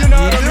 right? You know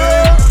what I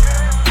mean?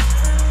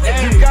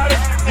 You gotta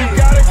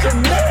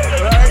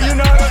commit, right? You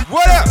know what I mean?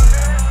 What up?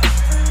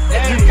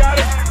 You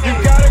gotta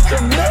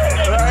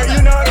commit, right?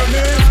 You know what I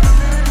mean?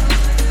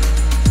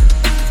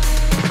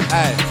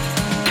 Hey.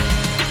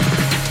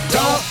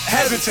 Don't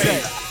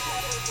hesitate.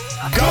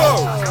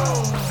 Go.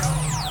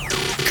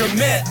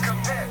 Commit.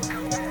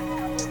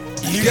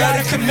 You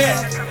gotta commit.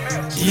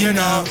 You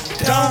know,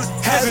 don't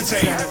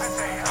hesitate.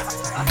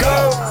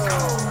 Go.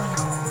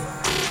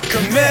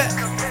 Commit.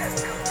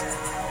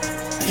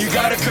 You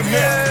gotta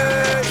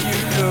commit. You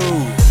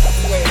know.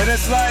 And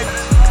it's like,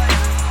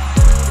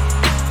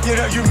 you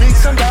know, you meet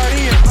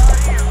somebody and,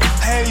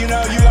 hey, you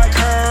know, you like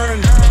her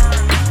and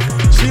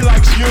she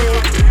likes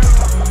you,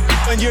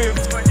 and you're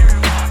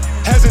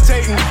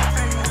hesitating.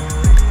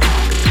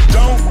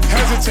 Don't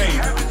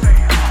hesitate.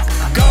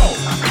 Go.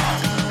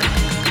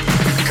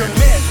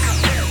 Commit.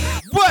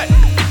 What?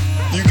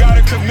 You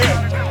gotta commit.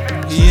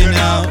 You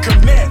know.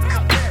 Commit.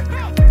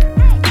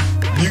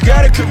 You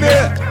gotta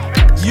commit.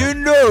 You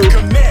know.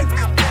 Commit.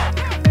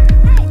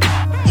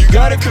 You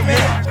gotta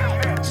commit.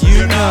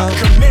 You know.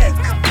 Commit.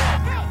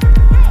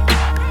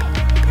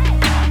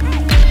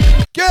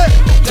 Good.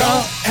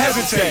 Don't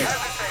hesitate.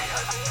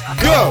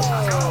 Go.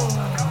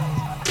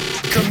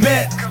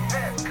 Commit.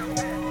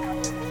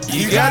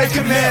 You gotta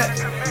commit.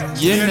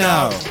 You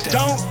know.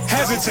 Don't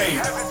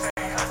hesitate.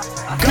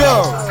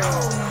 Go.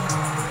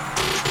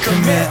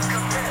 Commit.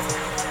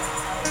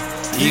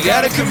 You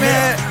gotta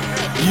commit.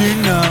 You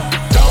know.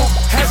 Don't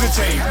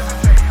hesitate.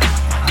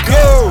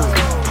 Go.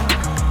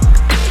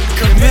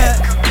 Commit.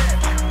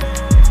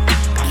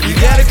 You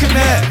gotta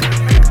commit.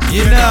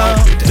 You know.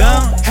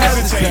 Don't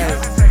hesitate.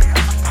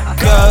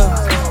 Go.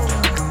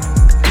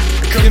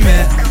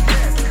 Commit.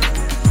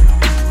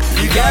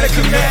 You gotta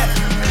commit.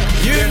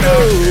 You know.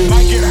 You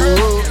might get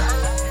hurt.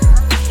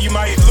 You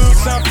might lose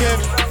something.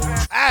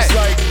 It's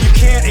like you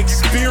can't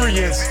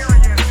experience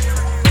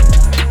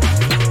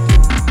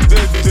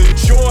the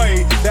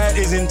joy that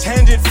is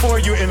intended for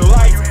you in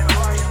life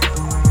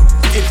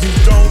if you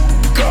don't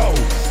go.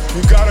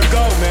 You gotta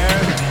go,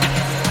 man.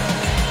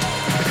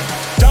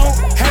 Don't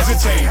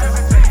hesitate.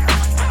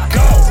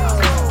 Go.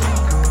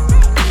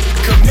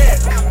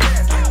 Commit.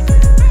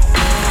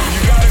 You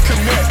gotta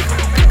commit.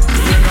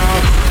 You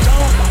know,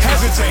 don't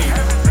hesitate.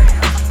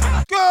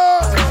 Go.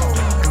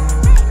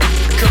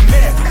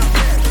 Commit.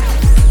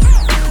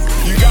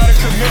 You gotta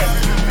commit.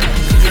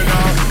 You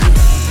know.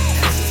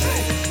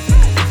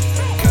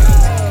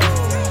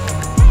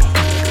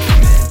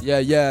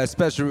 Yeah,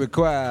 special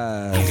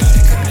request.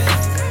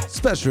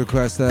 Special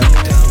request there.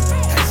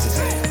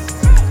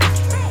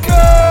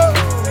 Go!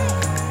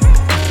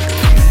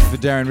 For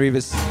Darren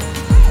Rivas,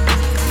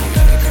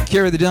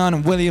 Kira the Don,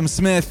 and William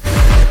Smith.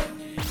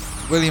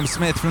 William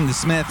Smith from the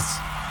Smiths.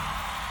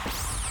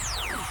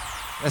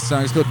 That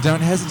song is called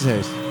Don't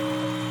Hesitate.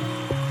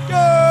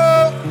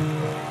 Go!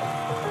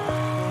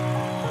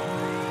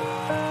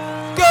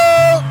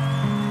 Go!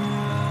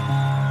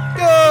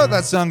 Go!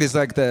 That song is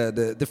like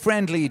the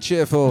friendly,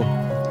 cheerful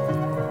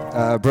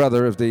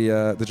brother of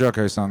the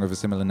Jocko song of a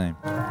similar name.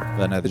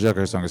 But no, the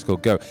Jocko song is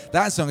called Go.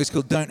 That song is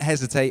called Don't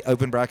Hesitate,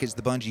 open brackets,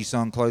 the Bungie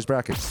song, close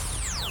brackets.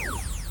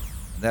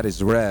 That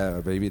is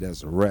rare, baby,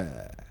 that's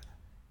rare.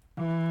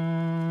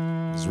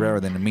 It's rarer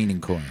than the meaning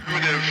coin.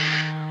 And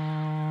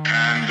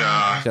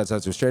Shouts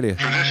out to Australia.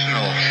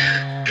 traditional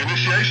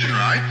initiation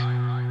rites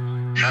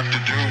have to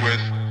do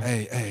with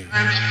Hey.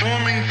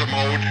 transforming the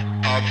mode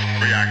of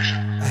reaction.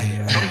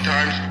 Hey.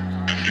 Sometimes,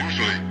 and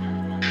usually,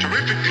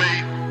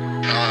 terrifically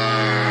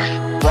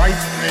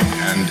frightening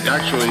and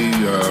actually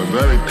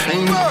very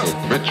painful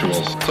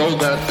rituals, so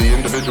that the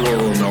individual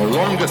will no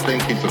longer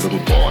think he's a little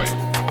boy.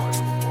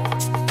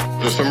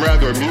 There's some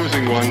rather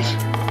amusing ones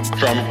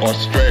from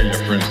Australia,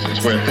 for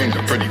instance, where things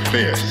are pretty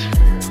fierce.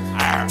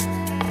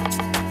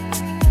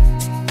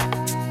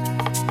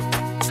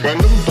 When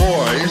little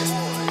boys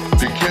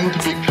begin to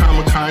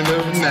become kind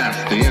of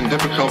nasty and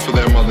difficult for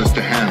their mothers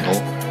to handle,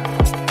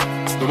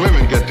 the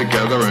women get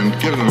together and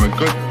give them a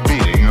good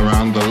beating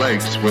around the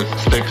legs with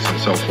sticks and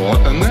so forth,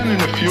 and then in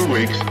a few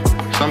weeks,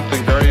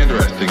 something very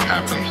interesting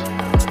happens.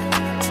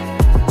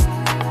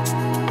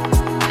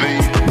 The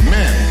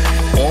men,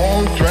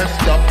 all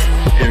dressed up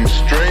in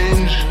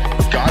strange,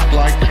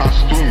 godlike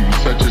costumes,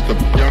 such as the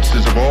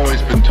youngsters have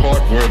always been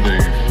taught were the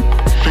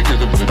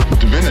figures of the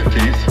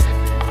divinities,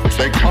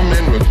 they come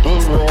in with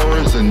bull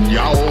roars and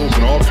yowls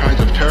and all kinds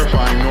of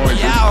terrifying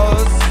noises.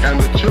 And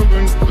the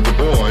children, the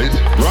boys,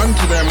 run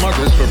to their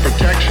mothers for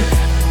protection.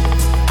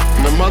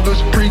 And the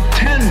mothers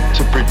pretend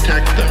to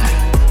protect them.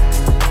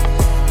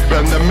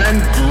 Then the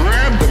men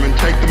grab them and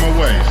take them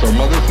away, so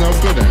mother's no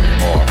good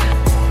anymore.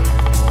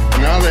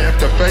 And now they have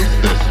to face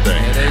this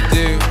thing. Yeah, they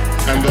do.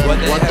 And then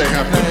what they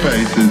have to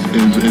face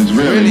is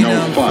really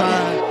no fun.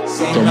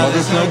 So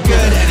mother's no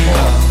good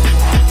anymore.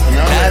 And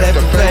now they have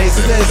to face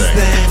this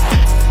thing.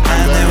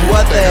 And then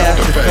what they have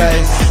to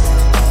face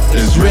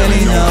is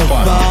really no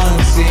fun.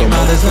 See,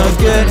 mother's no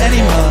good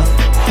anymore.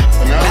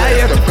 Now you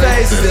have to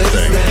face this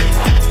thing.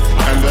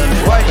 And then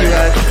what you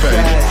have to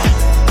face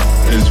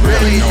is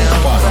really no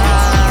fun.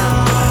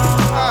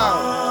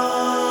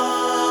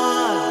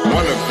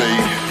 One of the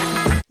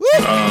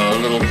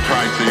little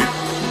crises,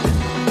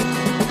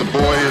 the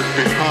boy is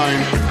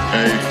behind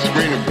a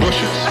screen of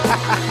bushes.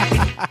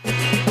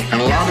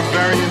 And a lot of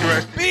very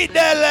interesting... Beat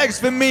their legs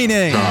for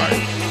meaning! Sorry.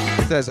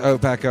 Says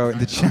Opaco in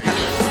the chat.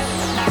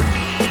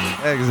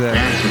 Exactly.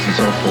 Answers and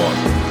so forth.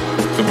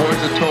 The boys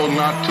are told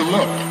not to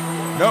look.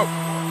 Nope.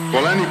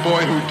 Well, any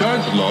boy who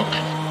does look,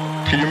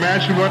 can you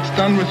imagine what's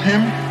done with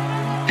him?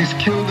 He's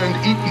killed and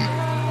eaten.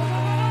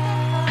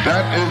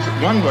 That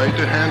is one way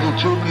to handle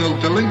juvenile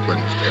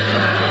delinquents.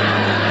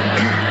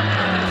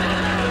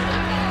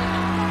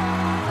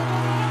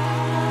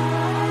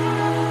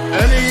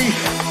 Any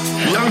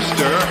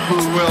youngster who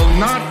will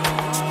not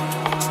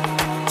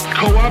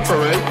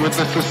cooperate with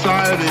the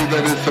society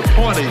that is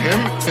supporting him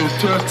is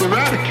just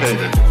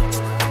eradicated.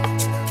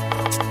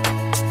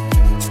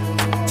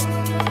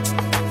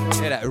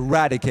 Yeah,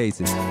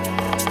 eradicated.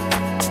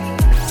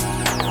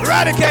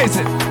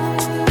 Eradicated!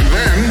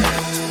 Then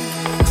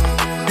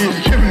he's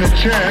given a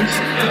chance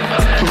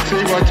to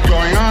see what's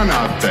going on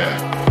out there.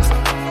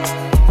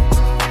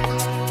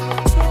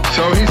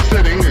 So he's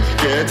sitting, a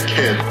scared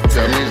kid.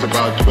 I mean, he's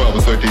about 12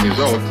 or 13 years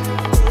old.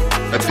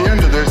 At the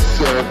end of this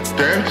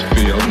dance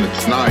field, and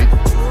it's night,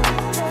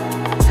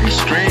 a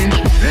strange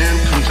man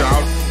comes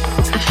out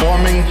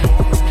performing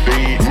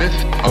the myth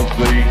of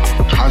the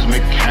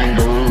cosmic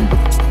kangaroo.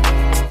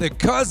 The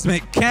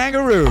cosmic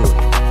kangaroo.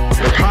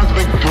 The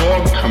cosmic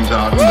dog comes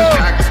out and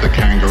attacks the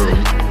kangaroo.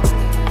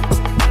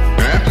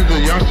 And after the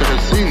youngster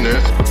has seen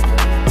this,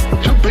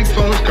 two big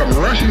fellas come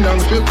rushing down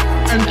the field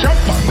and jump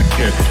on the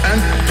kid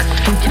and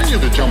continue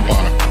to jump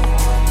on him.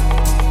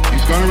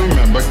 He's going to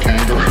remember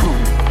kangaroo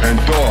and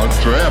dog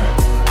forever.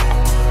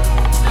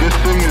 This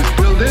thing is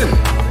built in.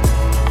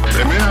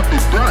 They may not be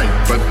bright,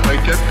 but they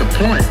get the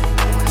point.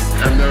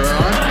 And there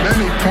aren't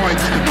many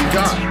points to be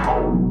got.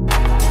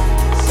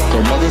 So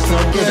mother's no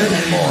good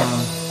anymore.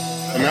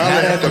 And now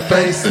they have to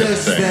face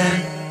this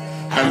thing.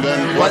 And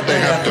then what they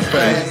have to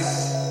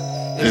face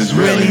is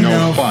really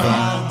no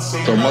fun.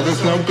 So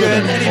mother's no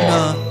good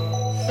anymore.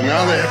 And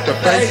now they have to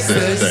face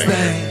this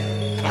thing.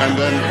 And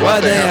then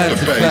what they have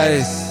to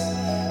face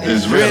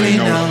is really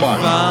no fun.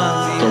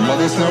 So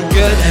mother's no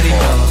good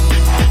anymore.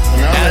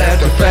 Now they have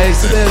to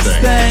face this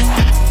thing.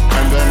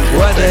 And then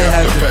what they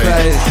have to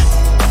face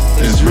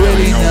is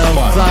really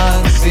no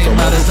fun. See,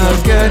 mother's no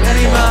good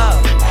anymore.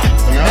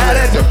 Now they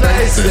have to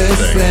face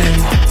this thing.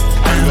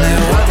 And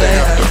then what they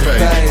have to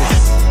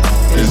face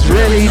is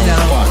really no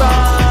fun.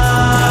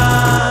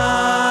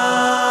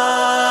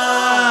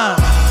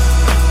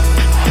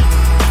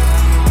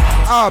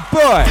 Oh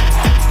boy!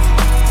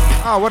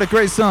 Oh, what a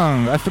great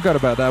song. I forgot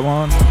about that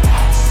one.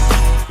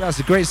 That's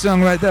a great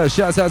song right there.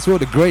 Shouts out to all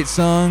the great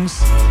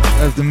songs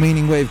of the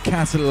Meaningwave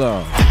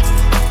catalog.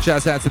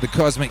 Shouts out to the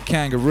Cosmic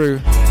Kangaroo,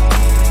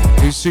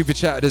 who super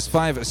chatted us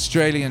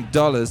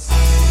 $5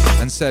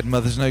 and said,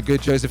 "Mother's no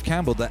good, Joseph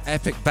Campbell." The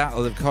epic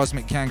battle of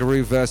Cosmic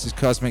Kangaroo versus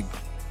Cosmic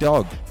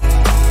Dog.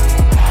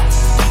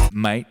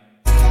 Mate.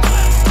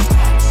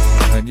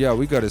 And yeah,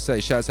 we gotta say,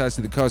 shouts out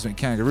to the Cosmic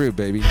Kangaroo,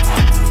 baby.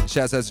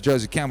 Shouts out to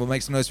Joseph Campbell.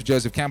 Make some noise for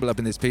Joseph Campbell up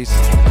in this piece.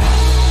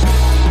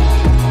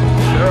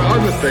 There are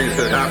other things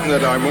that happen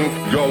that I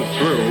won't go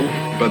through,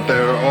 but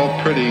they're all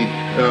pretty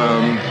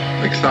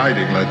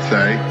exciting, let's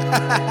say.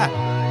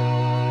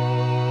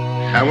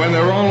 And when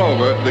they're all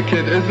over, the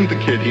kid isn't the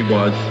kid he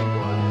was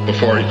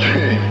before he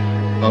came.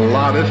 A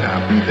lot has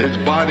happened. His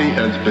body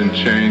has been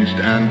changed,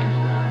 and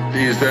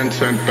he's then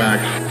sent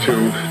back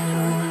to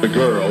the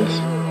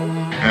girls.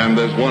 And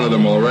there's one of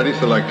them already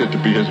selected to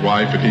be his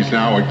wife, and he's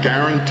now a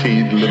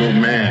guaranteed little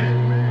man.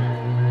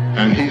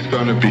 And he's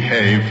going to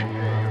behave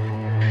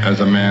as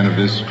a man of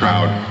this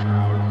crowd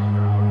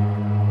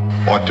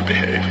ought to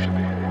behave.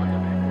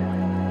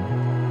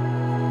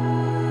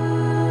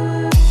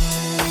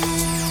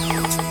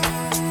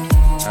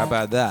 How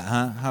about that,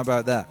 huh? How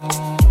about that?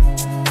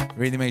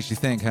 Really makes you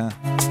think, huh?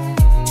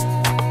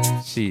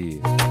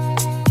 Shit.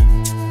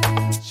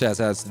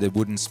 Shouts out to the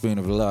wooden spoon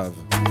of love.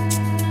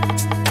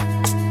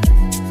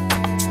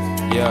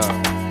 Yo.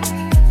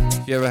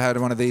 If you ever had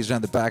one of these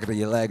around the back of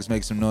your legs,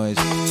 make some noise.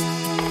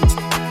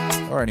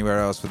 Or anywhere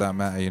else for that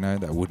matter, you know,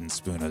 that wooden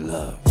spoon of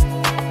love.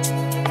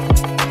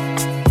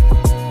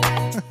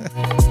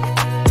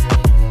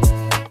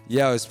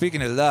 Yo,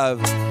 speaking of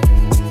love,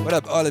 what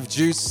up, Olive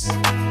Juice?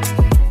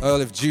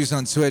 Olive Juice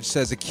on Twitch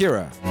says,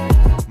 Akira,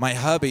 my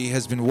hubby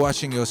has been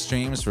watching your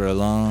streams for a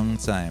long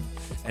time,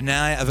 and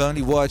now I've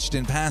only watched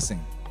in passing.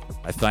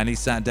 I finally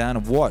sat down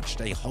and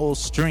watched a whole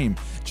stream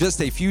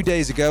just a few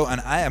days ago,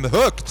 and I am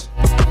hooked.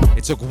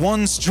 It took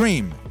one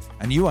stream,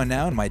 and you are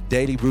now in my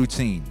daily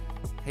routine.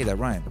 Hey, that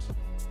rhymes.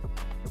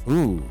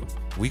 Ooh,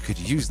 we could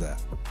use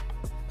that.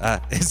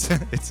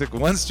 It took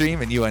one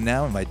stream, and you are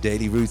now in my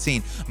daily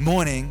routine,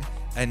 morning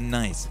and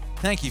night.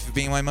 Thank you for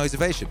being my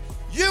motivation.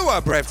 You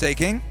are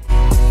breathtaking.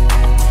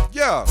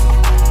 Yo.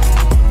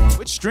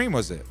 Which stream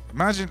was it?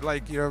 Imagine,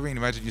 like, you know what I mean?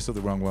 Imagine you saw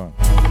the wrong one.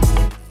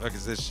 Fuck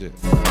is this shit?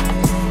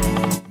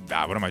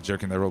 Nah, what am I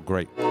joking? They're all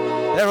great.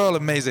 They're all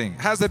amazing.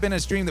 Has there been a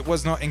stream that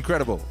was not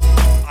incredible?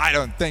 I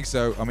don't think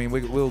so. I mean,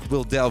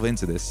 we'll delve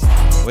into this.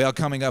 We are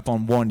coming up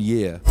on 1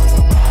 year.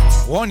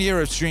 1 year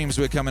of streams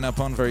we're coming up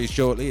on very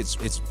shortly.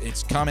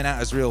 It's coming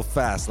at us real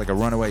fast, like a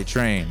runaway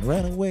train.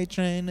 Runaway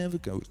train never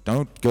goes.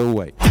 Don't go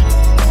away.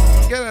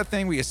 You get that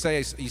thing where you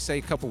say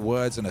a couple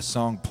words and a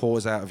song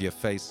pours out of your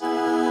face?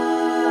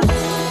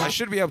 I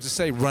should be able to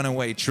say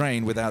runaway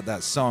train without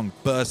that song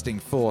bursting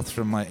forth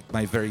from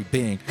my very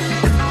being.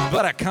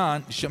 But I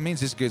can't. It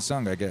means it's a good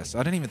song, I guess.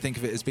 I don't even think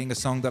of it as being a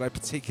song that I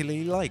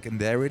particularly like, and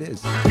there it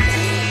is.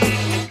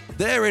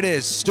 There it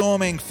is,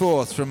 storming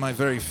forth from my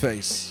very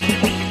face.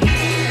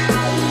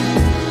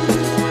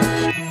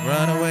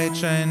 Runaway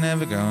train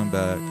never going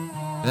back.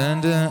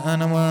 Dun dun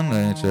on a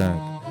one-way track.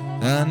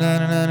 Dun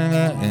dun dun dun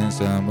dun in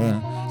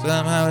somewhere.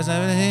 Somehow it's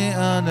never here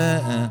on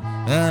the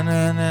dun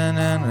dun dun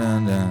dun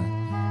dun dun.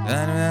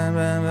 Dun dun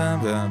dun dun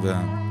dun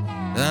dun.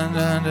 Dun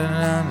dun dun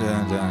dun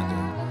dun dun.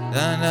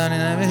 Dun dun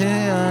never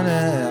here on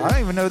the. I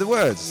don't even know the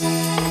words.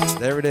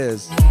 There it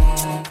is.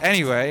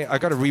 Anyway, I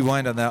got to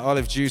rewind on that.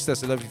 Olive juice,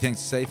 that's a lovely thing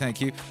to say, thank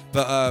you.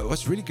 But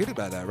what's really good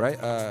about that, right?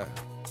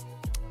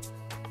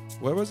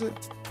 Where was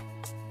it?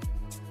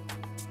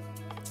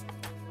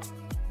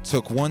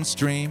 Took one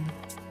stream,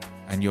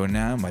 and you're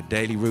now my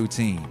daily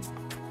routine.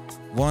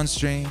 One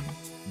stream,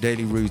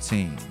 daily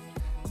routine.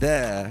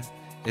 There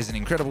is an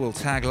incredible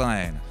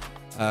tagline.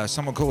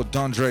 Someone called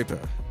Don Draper.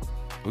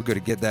 We've got to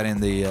get that in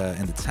the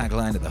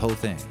tagline of the whole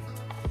thing.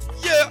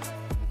 Yeah!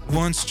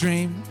 One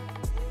stream,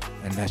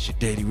 and that's your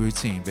daily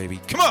routine,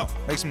 baby. Come on,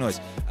 make some noise.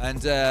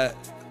 And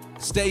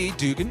Stay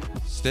Dugan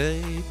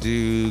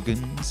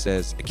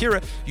says,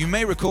 Akira, you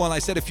may recall I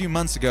said a few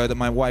months ago that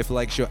my wife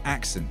likes your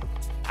accent.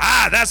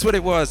 Ah, that's what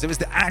it was. It was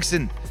the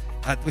accent.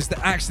 It was the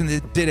accent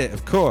that did it,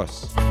 of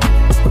course.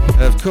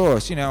 Of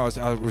course. You know,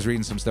 I was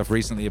reading some stuff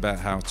recently about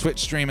how Twitch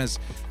streamers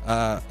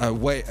are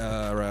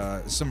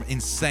some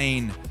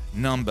insane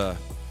number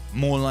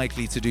more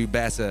likely to do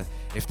better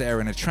if they're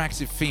an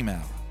attractive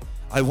female.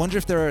 I wonder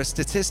if there are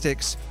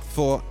statistics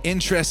for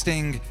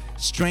interesting,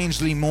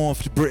 strangely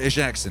morphed British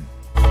accent.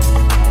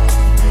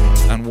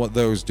 And what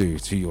those do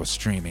to your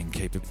streaming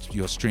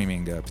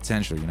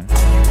potential, you know.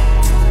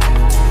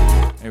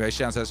 Anyway,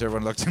 shout out to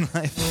everyone locked in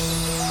live.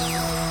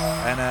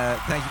 And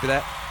thank you for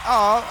that.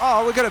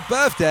 Oh, we got a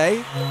birthday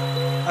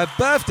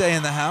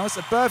in the house.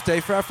 A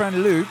birthday for our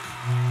friend Luke.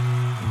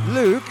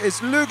 Luke,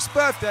 it's Luke's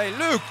birthday.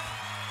 Luke,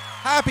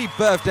 happy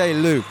birthday,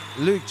 Luke.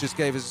 Luke just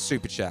gave us a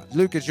super chat.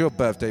 Luke, it's your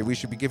birthday. We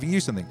should be giving you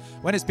something.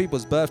 When it's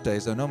people's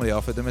birthdays, I normally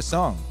offer them a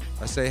song.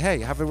 I say, hey,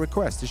 have a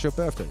request. It's your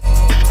birthday.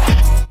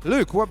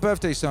 Luke, what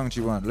birthday song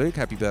do you want? Luke,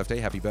 happy birthday,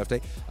 happy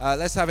birthday.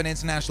 Let's have an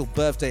international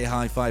birthday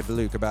high five for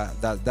Luke about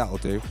that. That'll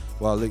do.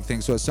 While Luke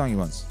thinks what song he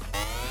wants.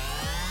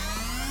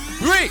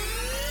 3,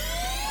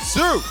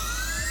 2,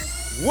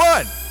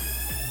 1.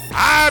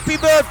 Happy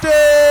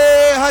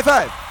birthday! High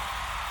five.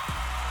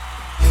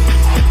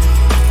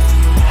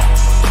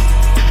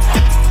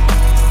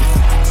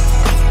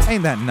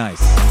 Ain't that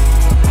nice?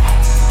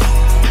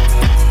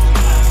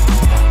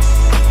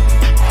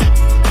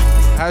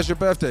 How's your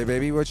birthday,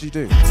 baby? What'd you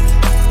do?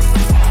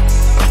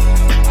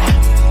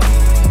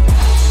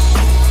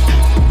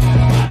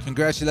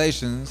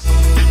 Congratulations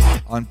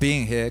on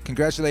being here.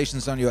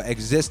 Congratulations on your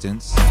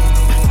existence.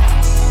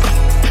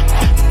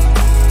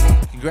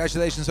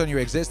 Congratulations on your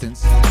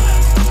existence.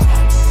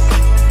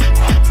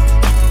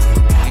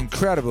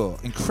 Incredible,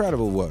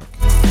 incredible work.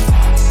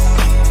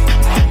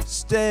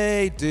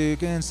 Stay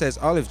Dugan says,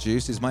 Olive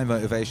juice is my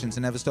motivation to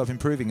never stop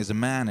improving as a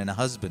man and a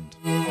husband.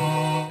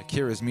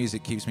 Akira's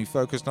music keeps me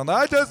focused on that.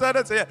 I just had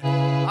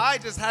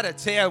a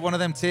tear. One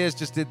of them tears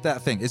just did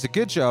that thing. It's a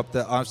good job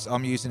that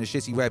I'm using a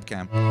shitty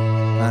webcam.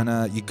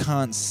 And you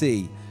can't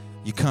see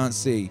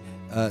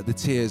the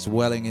tears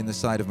welling in the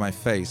side of my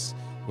face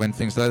when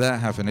things like that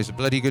happen. It's a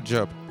bloody good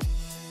job.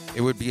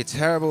 It would be a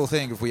terrible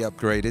thing if we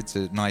upgraded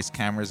to nice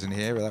cameras in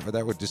here.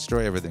 That would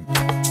destroy everything.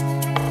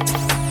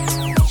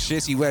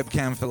 Shitty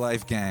webcam for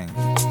life, gang.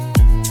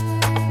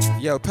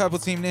 Yo, Purple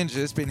Team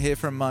Ninja's been here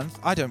for a month.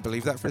 I don't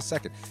believe that for a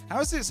second. How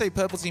does it say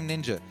Purple Team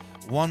Ninja?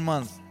 1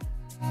 month.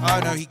 Oh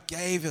no, he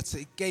gave us,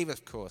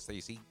 of course.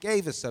 He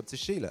gave a sub to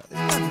Sheila.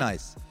 Isn't that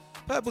nice?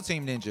 Purple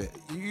Team Ninja,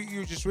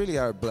 you just really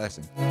are a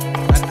blessing.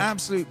 An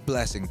absolute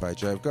blessing, by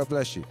Jove. God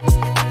bless you.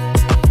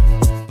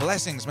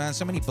 Blessings, man.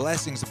 So many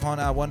blessings upon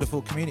our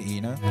wonderful community,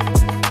 you know?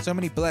 So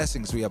many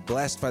blessings. We are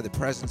blessed by the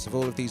presence of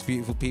all of these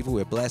beautiful people.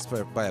 We're blessed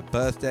by a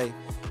birthday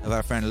of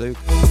our friend Luke.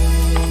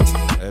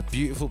 A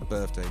beautiful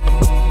birthday.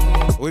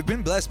 We've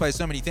been blessed by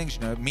so many things,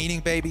 you know?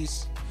 Meaning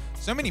babies.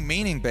 So many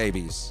meaning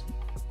babies.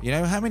 You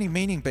know, how many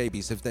meaning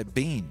babies have there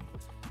been?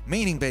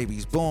 Meaning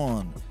babies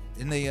born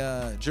in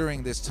the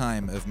during this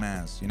time of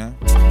Maz, you know?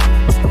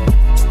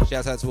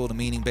 Shout out to all the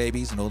meaning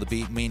babies and all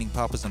the meaning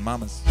papas and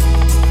mamas.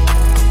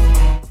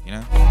 You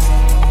know?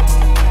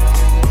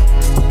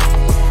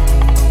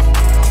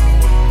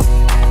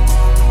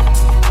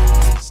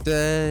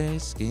 Stay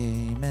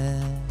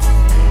scheming.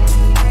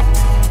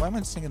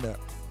 singing that?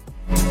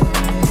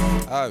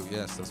 Oh,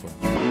 yes, that's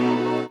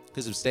one.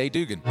 Because of Stay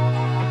Dugan.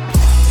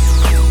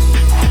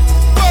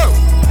 Whoa!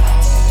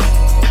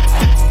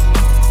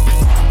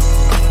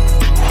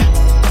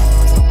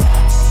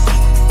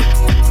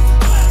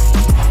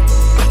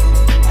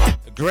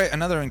 Great,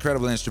 another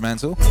incredible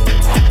instrumental.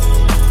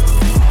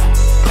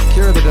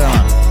 Cure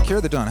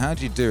the Dawn, how'd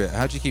you do it?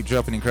 How'd you keep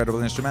dropping incredible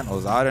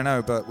instrumentals? I don't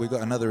know, but we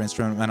got another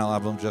instrumental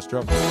album just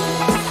dropped.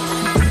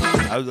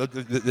 I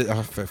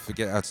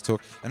forget how to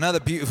talk. Another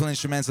beautiful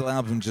instrumental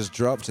album just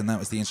dropped, and that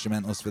was the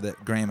instrumentals for the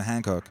Graham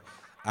Hancock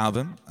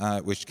album,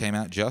 which came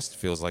out just,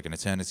 feels like an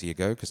eternity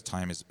ago, because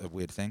time is a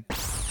weird thing.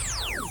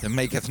 That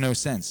maketh no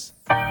sense.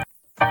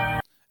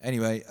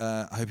 Anyway,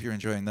 I hope you're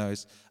enjoying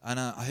those. And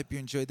I hope you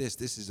enjoyed this.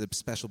 This is a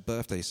special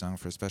birthday song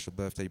for a special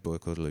birthday boy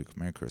called Luke.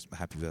 Merry Christmas.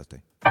 Happy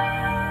birthday.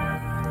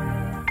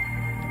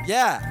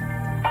 Yeah!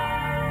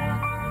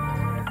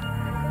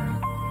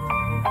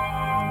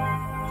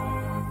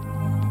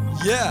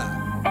 Yeah!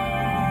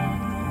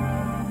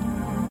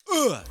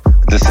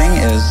 The thing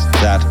is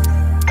that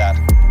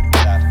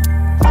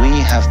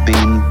we have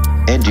been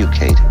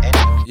educated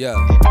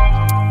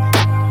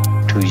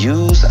to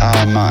use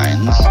our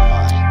minds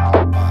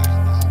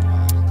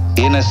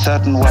in a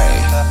certain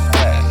way,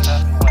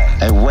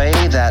 a way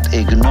that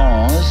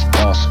ignores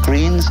or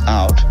screens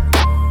out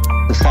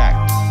the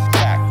fact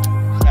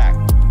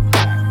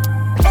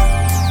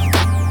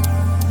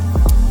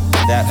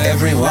that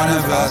every one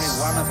of us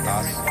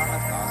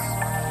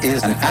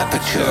is an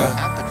aperture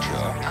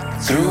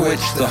through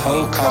which the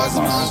whole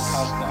cosmos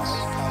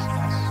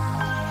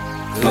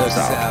looks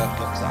out.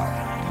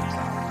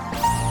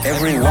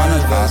 Every one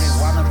of us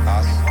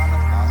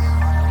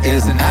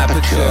is an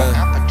aperture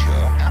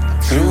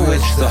through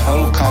which the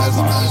whole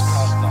cosmos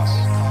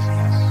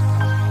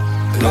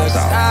looks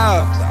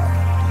out.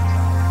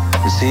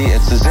 You see,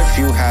 it's as if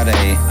you had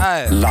a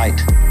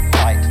light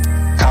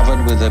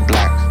covered with a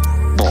black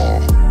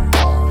ball.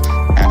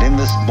 And in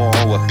this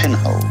ball were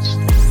pinholes.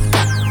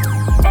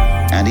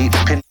 And each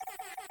pin,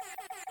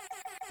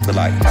 the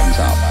light comes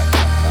out.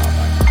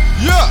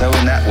 Yeah. So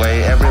in that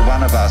way, every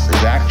one of us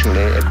is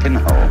actually a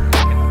pinhole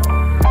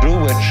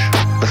through which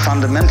the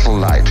fundamental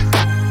light,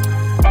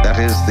 that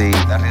is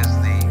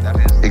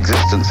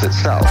existence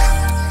itself,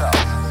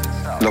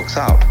 looks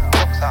out.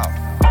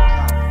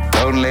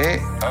 Only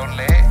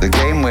the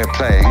game we're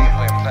playing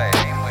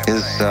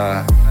is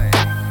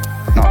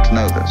not to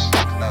know this.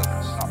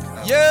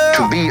 Yeah.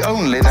 To be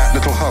only that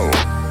little hole,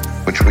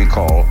 which we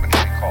call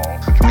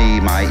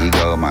me, my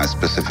ego, my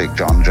specific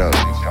John Jones,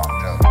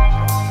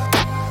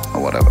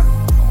 or whatever.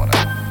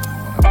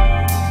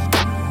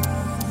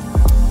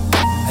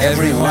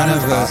 Every one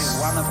of us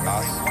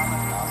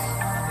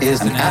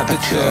is an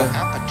aperture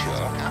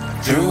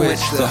through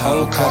which the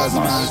whole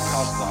cosmos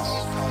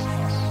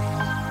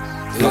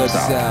looks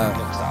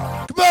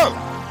out. Come on!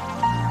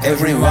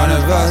 Every one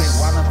of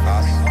us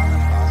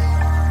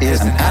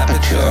is an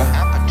aperture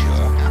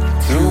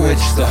through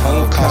which the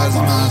whole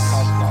cosmos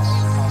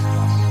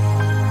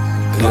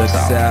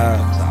looks out.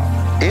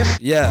 If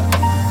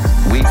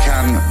we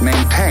can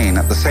maintain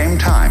at the same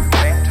time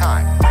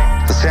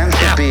the sense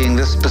of being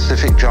this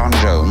specific John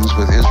Jones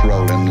with his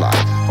role in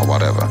life or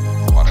whatever,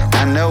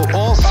 and know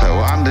also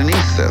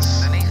underneath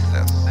this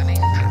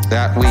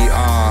that we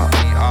are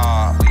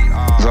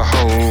the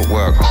whole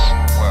works,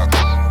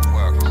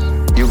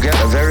 you get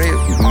a very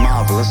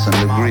marvelous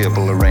and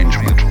agreeable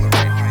arrangement.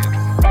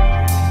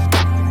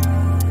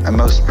 A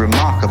most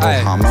remarkable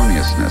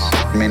harmoniousness.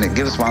 I mean, it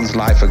gives one's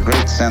life a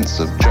great sense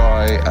of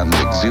joy and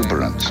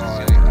exuberance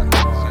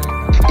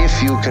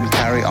if you can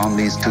carry on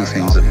these two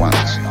things at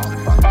once.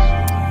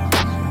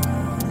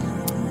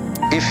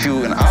 If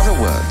you, in other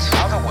words,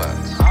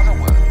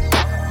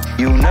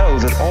 you know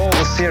that all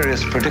the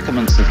serious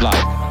predicaments of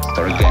life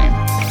are a game.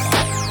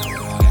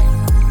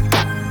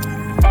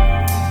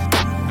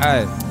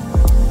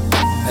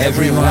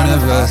 Every one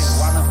of us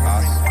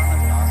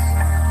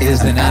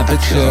is an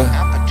aperture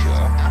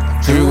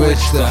through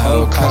which the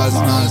whole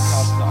cosmos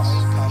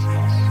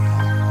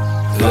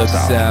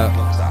looks out.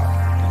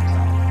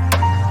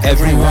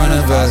 Every one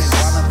of us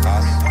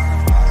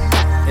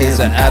is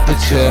an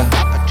aperture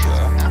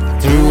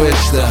through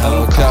which the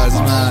whole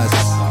cosmos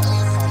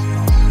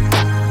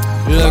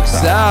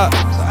looks out.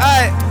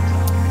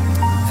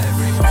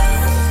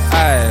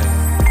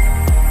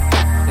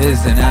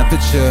 Is an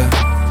aperture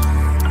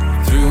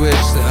through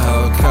which the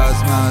whole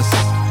cosmos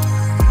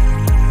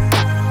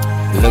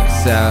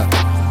looks out.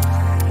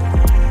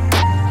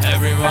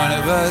 Every one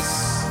of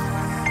us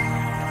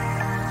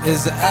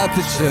is an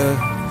aperture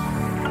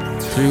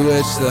through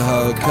which the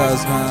whole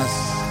cosmos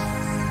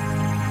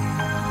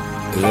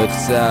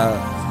looks out.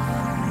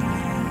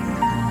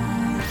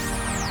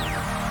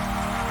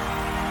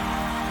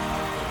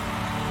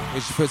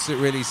 Which puts it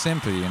really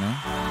simply, you know?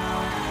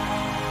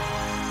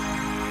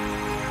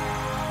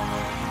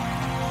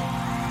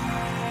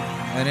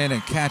 And in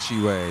a catchy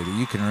way that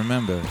you can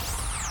remember.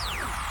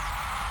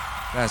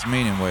 That's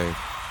Meaningwave.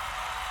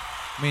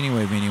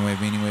 Meaningwave, Meaningwave,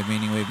 Meaningwave,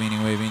 Meaningwave,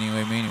 Meaningwave,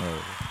 Meaningwave,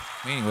 Meaningwave.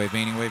 Meaningwave,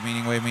 Meaningwave,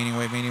 Meaningwave,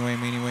 Meaningwave, Meaningwave,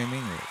 Meaningwave,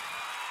 Meaningwave.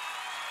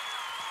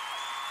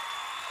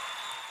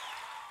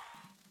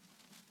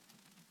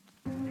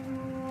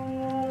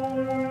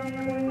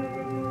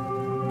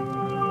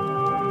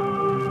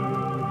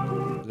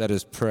 Let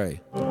us pray.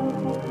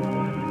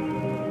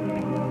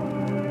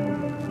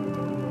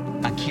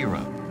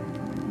 Akira.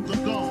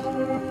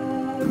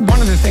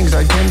 One of the things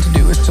I tend to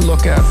do is to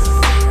look at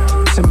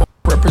symbol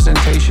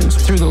representations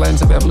through the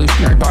lens of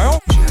evolutionary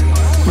biology,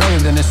 rather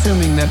than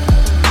assuming that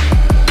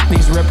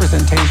these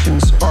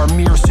representations are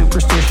mere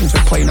superstitions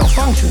or play no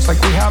functions.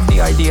 Like we have the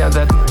idea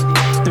that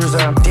there's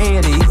a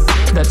deity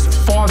that's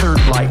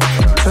fathered-like.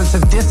 So it's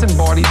a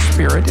disembodied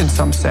spirit in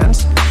some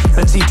sense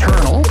that's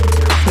eternal,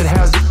 that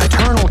has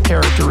eternal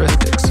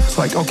characteristics. It's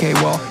like, okay,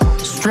 well,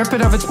 strip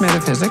it of its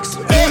metaphysics.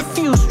 If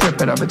you strip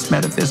it of its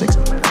metaphysics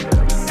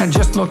and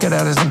just look at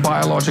it as a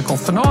biological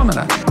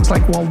phenomena, it's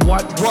like, well,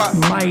 what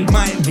might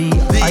the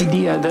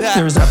idea that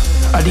there's an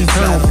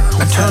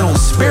eternal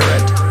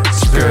spirit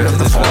of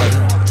the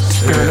Father,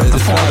 Spirit of the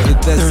Father.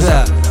 There's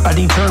an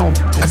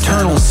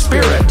eternal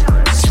spirit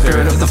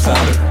of the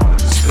Father,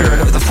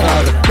 Spirit of the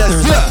Father.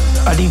 There's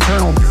an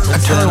eternal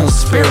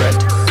spirit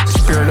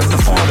of the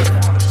Father,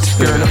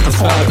 Spirit of the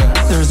Father.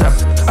 There's an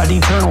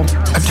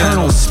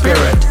eternal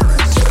spirit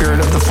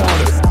of the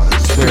Father,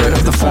 Spirit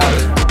of the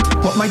Father.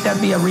 What might that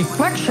be a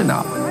reflection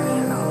of?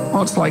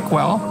 Well, it's like,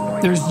 well,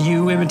 there's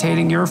you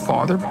imitating your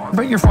father,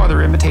 but your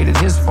father imitated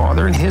his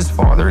father, and his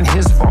father, and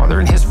his father,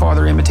 and his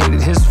father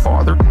imitated his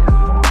father.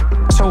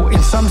 So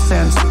in some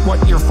sense,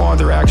 what your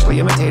father actually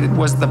imitated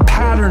was the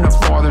pattern of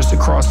fathers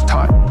across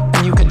time.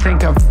 And you could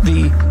think of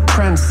the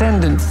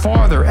transcendent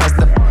father as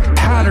the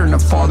pattern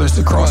of fathers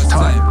across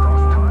time.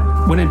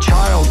 When a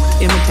child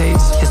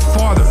imitates his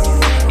father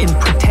in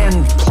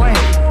pretend play,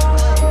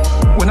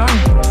 when I'm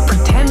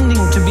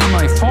pretending to be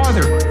my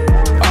father,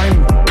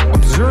 I'm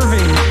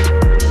observing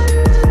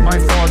my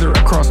father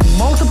across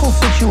multiple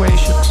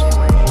situations.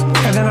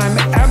 And then I'm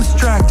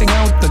abstracting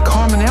out the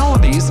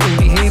commonalities in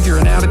behavior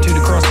and attitude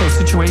across those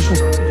situations.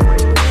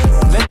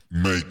 Then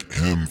make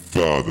him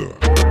father.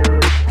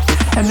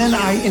 And then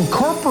I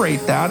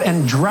incorporate that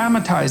and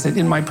dramatize it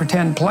in my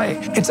pretend play.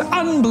 It's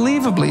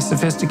unbelievably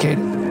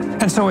sophisticated.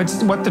 And so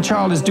it's what the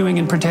child is doing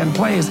in pretend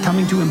play is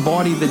coming to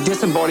embody the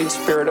disembodied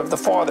spirit of the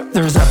Father.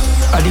 There's an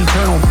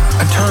eternal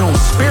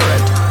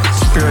spirit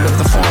of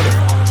the Father,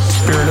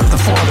 Spirit of the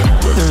Father.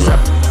 There's an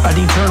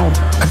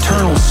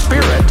eternal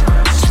spirit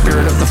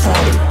of the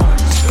Father,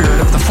 Spirit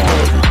of the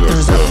Father.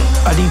 There's an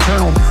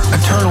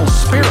eternal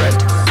spirit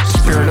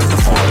of the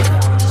Father,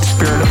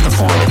 Spirit of the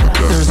Father.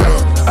 There's an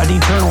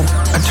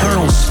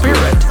eternal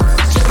spirit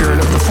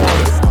of the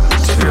Father,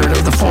 Spirit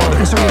of the Father.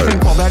 And so you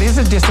think, well, that is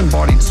a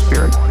disembodied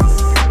spirit.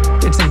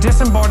 It's a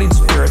disembodied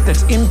spirit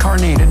that's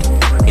incarnated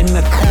in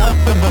the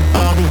collective of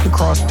bodies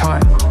across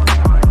time.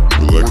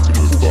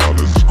 Collective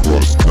bodies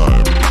across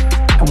time.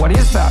 And what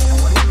is that?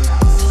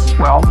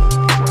 Well,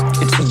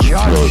 it's a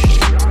judge.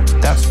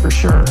 That's for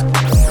sure.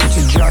 It's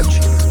a judge.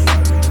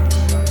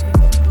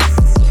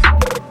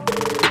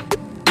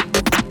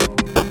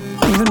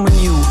 Even when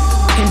you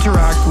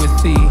interact with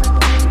the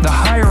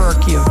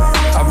hierarchy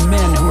of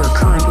men who are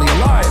currently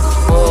alive,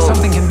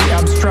 something can be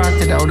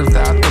abstracted out of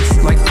that.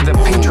 It's like the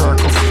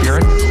patriarchal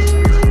spirit.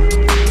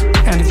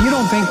 And if you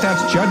don't think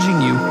that's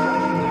judging you,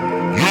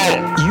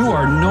 you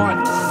are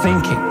not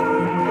thinking.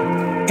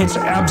 It's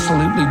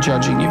absolutely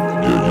judging you.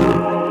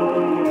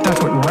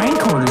 That's what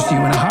rank orders you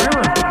in a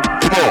hierarchy.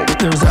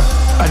 There's an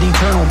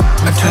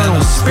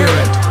eternal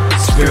spirit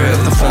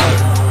of the Father,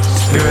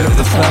 Spirit of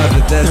the Father.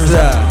 There's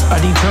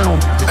an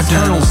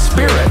eternal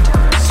spirit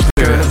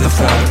of the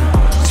Father,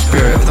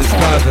 Spirit of the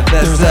Father.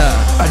 There's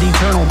an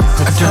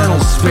eternal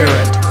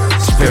spirit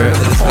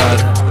of the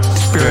Father,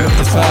 Spirit of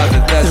the Father.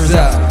 There's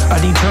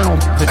an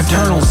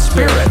eternal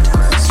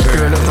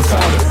spirit of the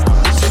Father,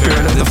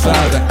 Spirit of the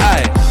Father.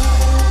 Aye.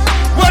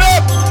 What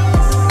up?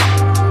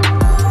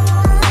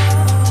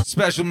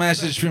 Special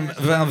message from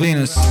Val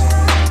Venus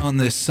on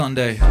this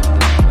Sunday,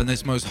 on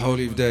this most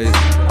holy of days.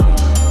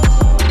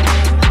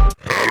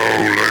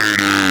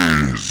 Hello,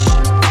 ladies.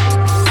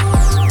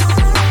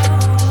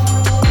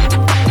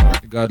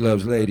 God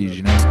loves ladies,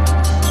 you know.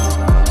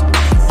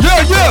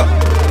 Yeah.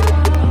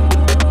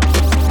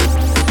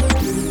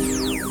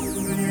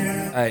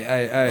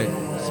 Hey.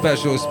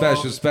 Special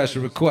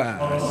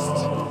request.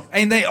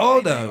 Ain't they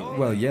all though?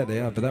 Well, yeah, they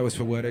are, but that was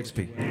for Word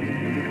XP.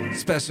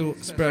 Special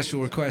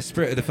request.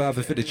 Spirit of the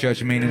Father for the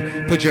Church of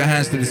Meaning. Put your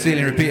hands to the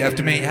ceiling, repeat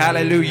after me.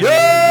 Hallelujah!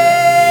 Yeah!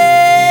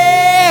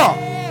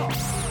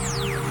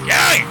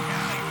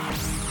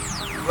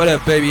 What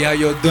up, baby? How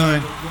y'all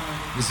doing?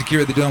 This is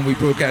Akira the Dawn. We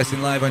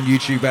broadcasting live on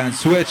YouTube and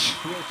Twitch.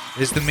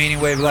 It's the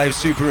Meaningwave Live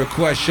Super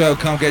Request Show.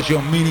 Come get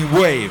your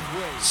Meaningwave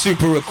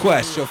Super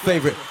Request, your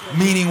favorite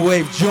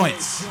Meaningwave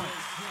joints.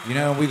 You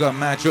know, we got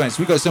mad joints.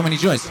 We got so many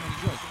joints.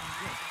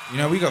 You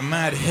know, we got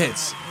mad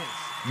hits.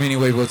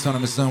 Meaningwave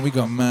Autonomous Zone, we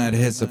got mad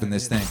hits up in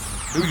this thing.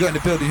 Who we got in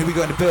the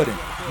building?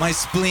 My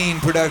Spleen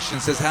Production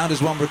says, how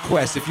does one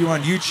request? If you're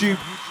on YouTube,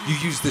 you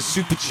use the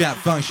Super Chat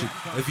function.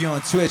 If you're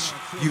on Twitch,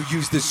 you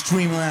use the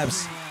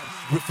Streamlabs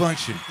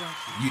function.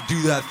 You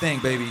do that thing,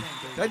 baby.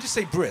 Did I just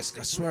say brisk?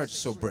 I swear I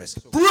just saw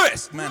brisk.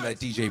 Brisk! Man, that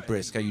DJ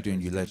Brisk. How you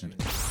doing, you legend?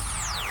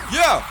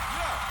 Yo!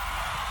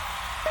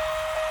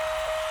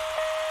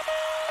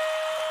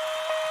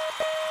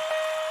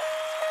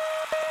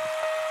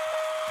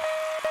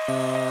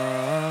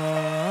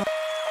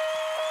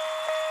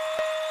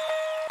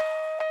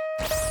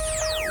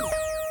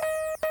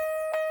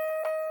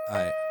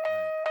 Alright.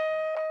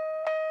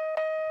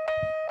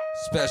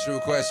 Special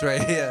request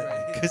right here.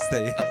 Cause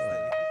they, you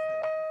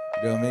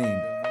know what I mean?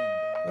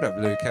 What up,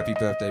 Luke? Happy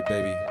birthday,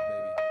 baby.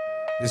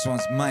 This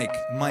one's Mike.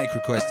 Mike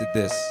requested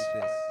this.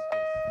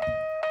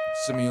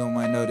 Some of you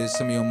might know this,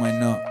 some of you might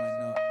not.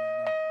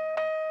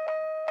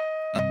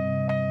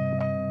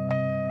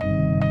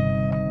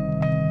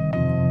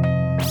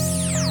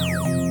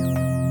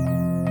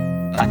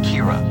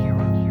 Akira.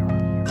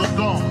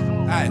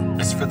 Alright.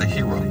 It's for the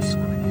heroes.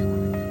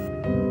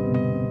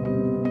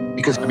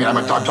 Because, I mean,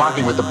 I'm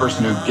talking with the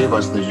person who gave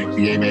us the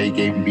AMA,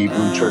 gave me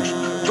Blue Church,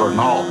 Jordan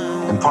Hall.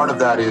 And part of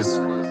that is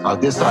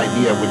this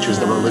idea, which is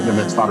the religion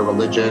that's not a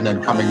religion,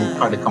 and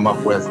trying to come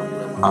up with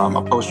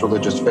a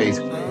post-religious faith.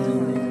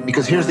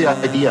 Because here's the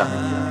idea.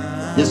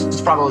 This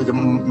is probably,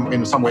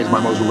 in some ways, my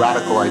most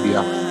radical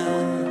idea.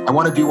 I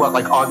want to do what,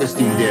 like,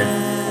 Augustine did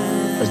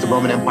as the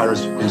Roman Empire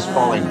is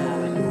falling.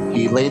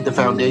 He laid the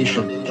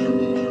foundation.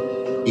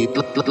 He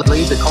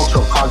laid the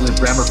cultural cognitive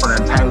grammar for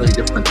an entirely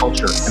different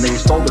culture. And they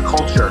stole the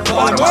culture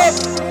bottom up.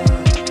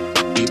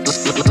 He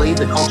laid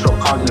the cultural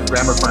cognitive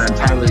grammar for an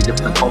entirely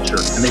different culture.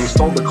 And they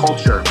stole the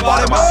culture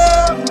bottom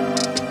up.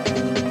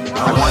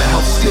 I want to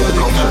help steal the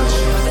culture.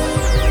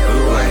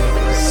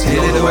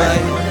 Steal it away,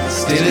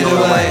 steal it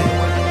away.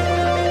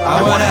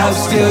 I wanna help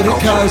steal the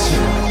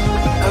culture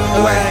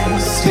away,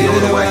 steal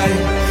it away,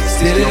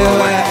 steal it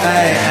away.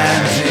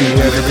 And do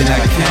everything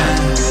I can,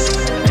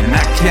 and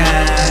I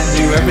can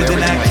do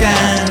everything I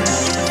can,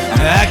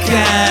 and I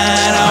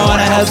can. I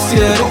wanna help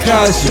steal the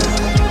culture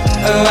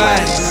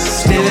away,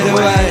 steal it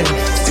away,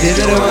 steal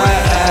it away.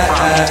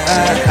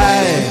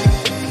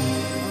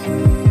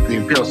 The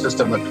imperial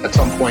system at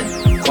some point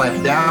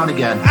clamped down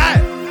again,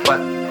 but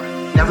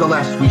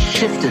nevertheless we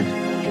shifted.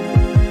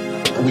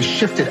 We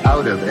shifted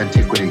out of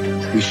antiquity.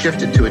 We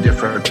shifted to a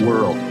different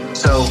world.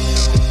 So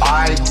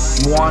I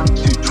want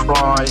to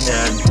try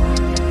and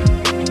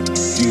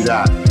do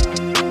that.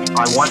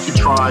 I want to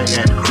try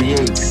and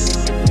create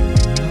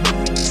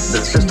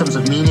the systems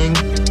of meaning,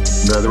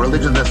 the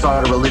religion that's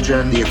not a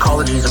religion, the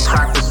ecologies of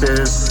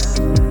practices,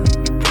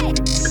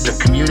 the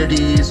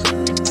communities,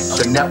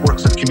 the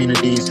networks of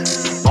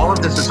communities. All of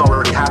this is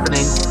already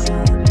happening.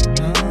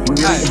 We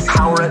really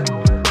empower it,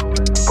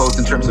 both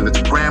in terms of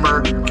its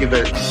grammar, give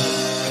it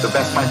the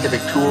best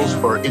scientific tools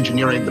for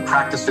engineering the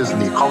practices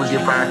and the ecology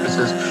of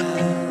practices.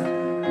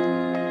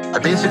 I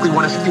basically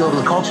want to steal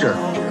the culture.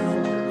 I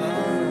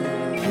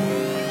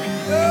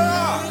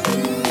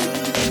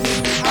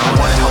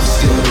want to help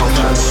steal the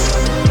culture.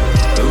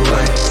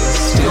 Away,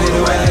 steal it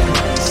away,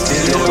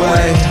 steal it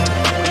away.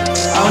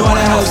 I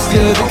wanna help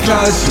steal the culture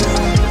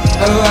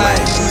away,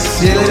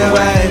 steal it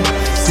away,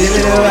 steal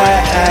it away.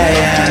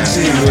 And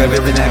do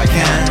everything I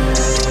can,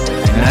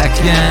 and I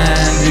can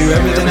do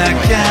everything I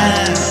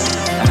can.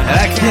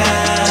 I can,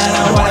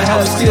 I wanna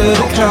help steal the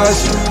culture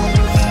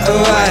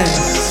away,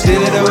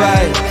 steal it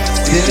away,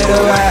 steal it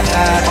away.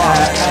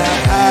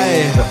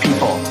 The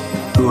people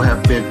who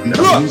have been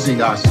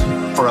abusing us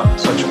for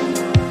such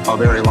a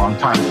very long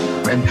time.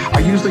 And I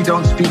usually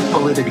don't speak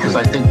politically because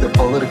I think the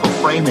political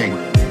framing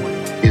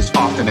is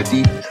often a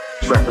deep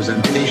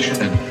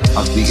representation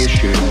of the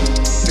issue,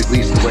 at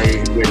least the way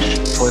in which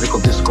political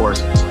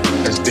discourse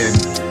has been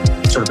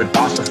sort of been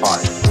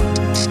ossified.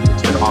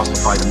 It's been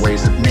ossified in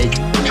ways that make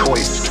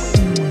choice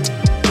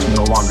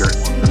no longer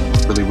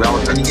really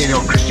relevant. I mean, you know,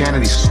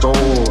 Christianity stole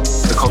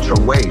the culture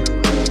away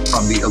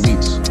from the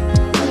elites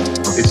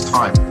of its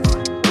time.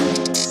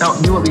 Now,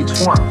 new elites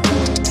form.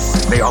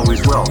 They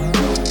always will.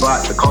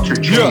 But the culture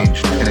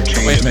changed, and it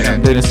changed in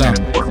an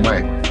important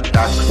way.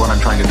 That's what I'm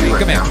trying to do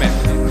right now.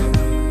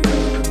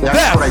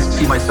 That's what I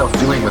see myself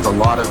doing with a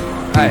lot of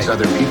these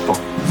other people.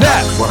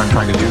 That's what I'm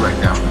trying to do right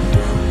now.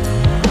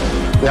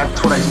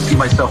 That's what I see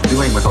myself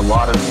doing with a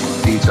lot of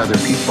these other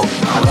people.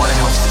 I want to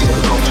help steal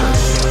the culture.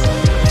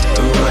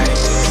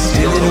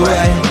 Steal it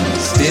away,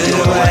 steal it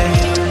away.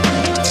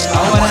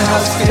 I wanna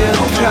help steal the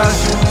culture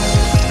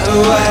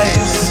away,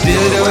 steal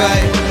it away,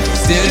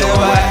 steal it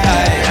away.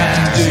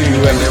 And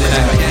do everything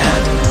I can,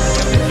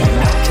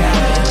 and I can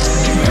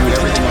do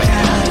everything I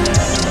can,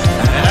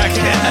 and I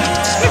can.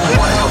 I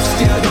wanna help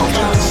steal the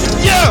culture.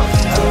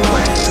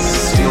 Away,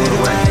 steal it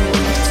away,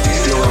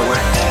 steal it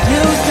away.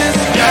 Use this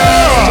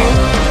girl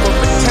for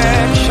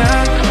protection.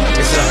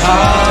 It's a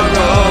hard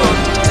road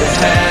to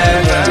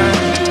heaven.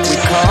 We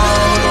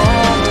call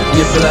on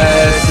your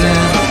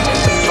blessing,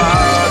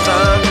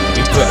 Father.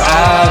 We put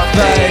our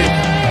faith.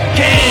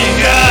 King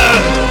of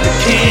the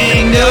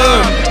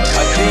kingdom,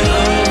 our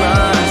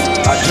demons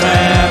are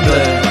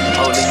trembling.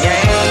 Holy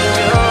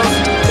angels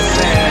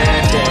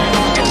defending.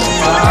 In the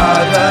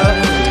Father,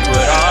 we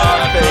put our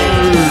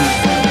faith.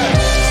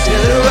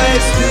 Steal it away,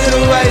 steal it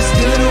away.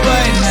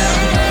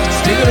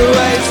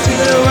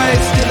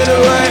 steal it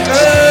away.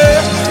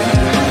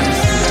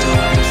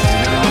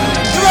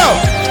 Come on!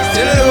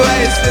 Steal it away,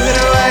 steal it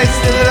away,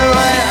 steal it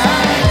away.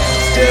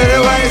 Steal it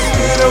away,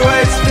 steal it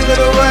away, steal it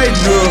away.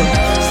 No.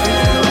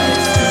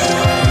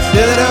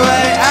 Steal it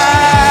away.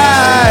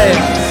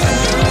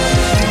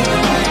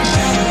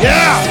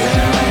 Yeah!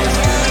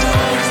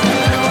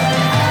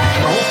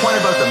 The whole point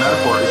about the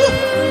metaphor is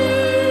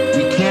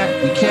you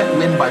can't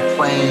win by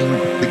playing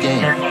the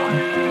game.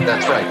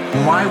 That's right.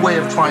 My way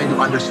of trying to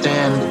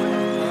understand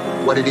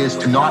what it is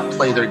to not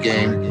play their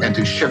game and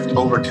to shift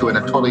over to a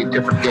totally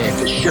different game,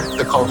 to shift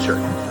the culture,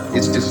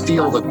 is to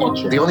steal the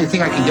culture. The only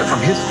thing I can get from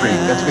history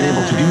that's been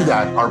able to do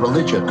that are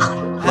religion.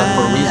 But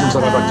for reasons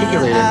that I've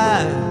articulated,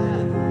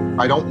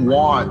 I don't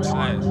want,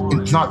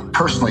 not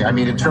personally, I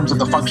mean in terms of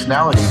the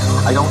functionality,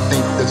 I don't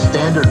think the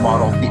standard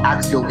model, the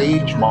axial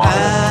age model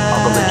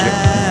of religion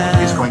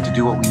is going to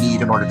do what we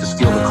need in order to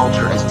steal the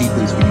culture as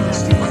deeply as we need to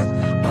steal it.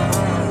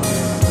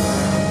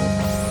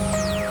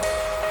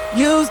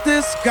 Use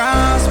this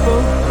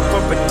gospel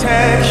for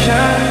protection.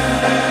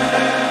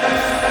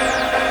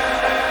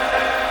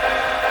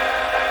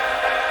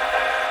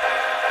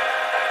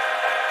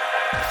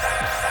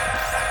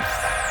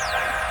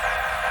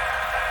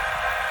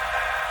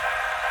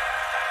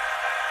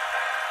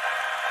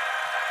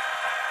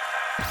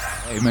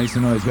 Hey, make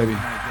some noise, baby.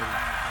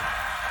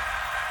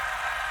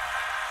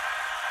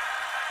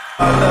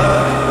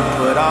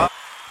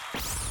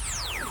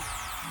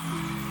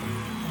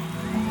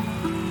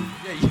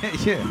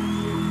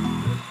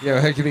 Yeah,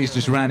 Hercules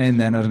just ran in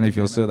then. I don't know if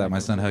you all saw that. My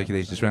son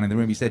Hercules just ran in the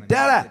room. He said,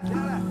 Dada,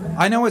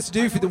 I know what to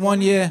do for the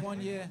 1 year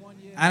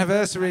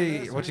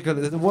anniversary, what you call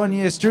it, the 1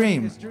 year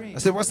stream. I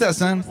said, what's that,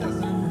 son?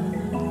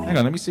 Hang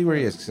on, let me see where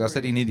he is, because I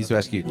said he needed to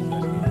ask you.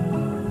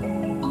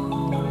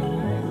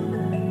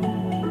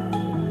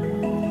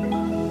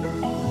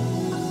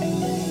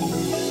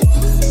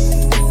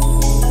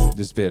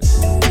 Disappeared.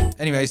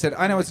 Anyway, he said,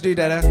 I know what to do,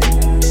 Dada.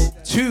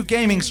 2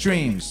 gaming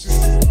streams.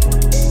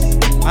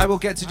 I will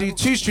get to do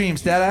 2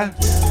 streams, Dada.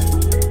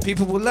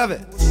 People will love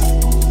it.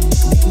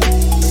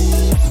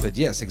 But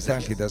yes,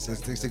 exactly. That's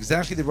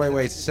exactly the right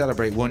way to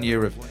celebrate 1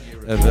 year of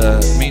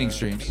meaning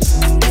streams.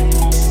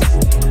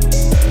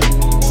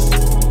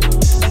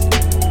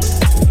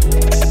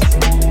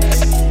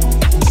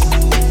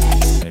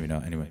 Maybe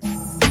not. Anyway.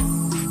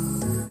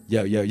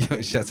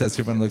 Yo. Shouts out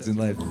to everyone looked in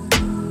live.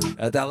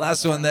 That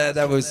last one there,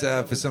 that was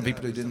for some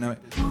people who didn't know it.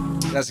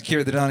 That's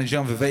Akira the Don and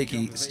John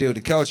Viveki, Steal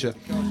the Culture.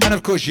 And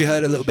of course you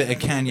heard a little bit of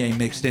Kanye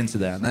mixed into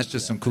that, and that's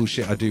just some cool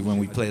shit I do when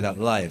we play that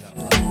live.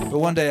 But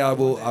one day I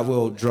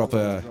will drop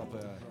an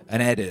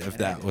edit of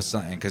that or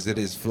something, because it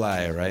is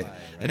fly, right?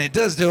 And it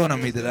does dawn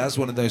on me that that's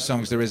one of those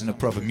songs there isn't a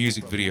proper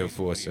music video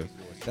for, so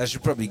that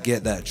should probably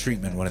get that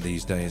treatment one of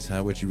these days,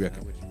 huh? What you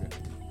reckon?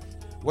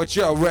 What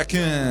y'all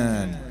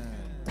reckon?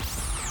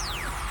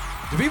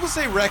 Do people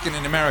say reckon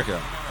in America?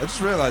 I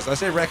just realized I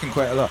say reckon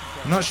quite a lot.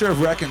 I'm not sure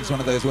if reckon's one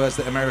of those words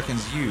that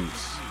Americans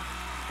use.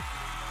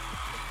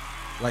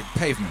 Like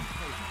pavement.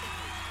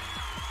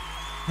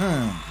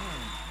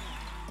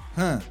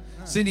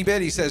 Cindy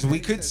Betty says,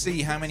 we could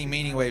see how many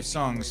Meaningwave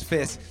songs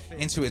fit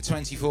into a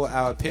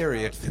 24-hour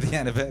period for the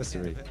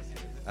anniversary.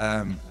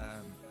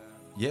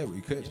 Yeah,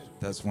 we could.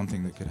 That's one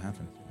thing that could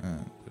happen.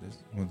 That is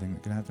one thing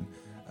that could happen.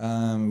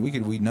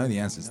 We know the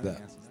answer to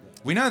that.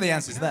 We know the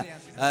answer to that.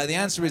 The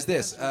answer is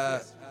this.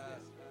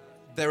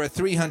 There are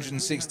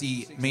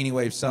 360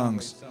 Meaningwave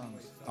songs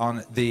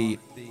on the...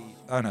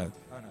 Oh no,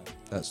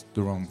 that's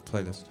the wrong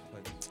playlist.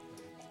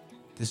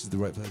 This is the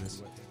right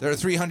playlist. There are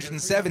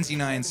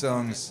 379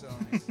 songs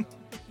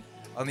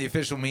on the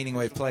official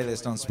Meaningwave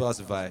playlist on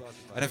Spotify.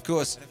 And of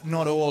course,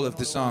 not all of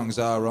the songs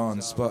are on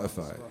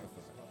Spotify.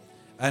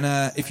 And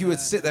if you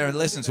would sit there and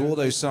listen to all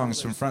those songs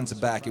from front to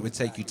back, it would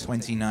take you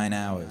 29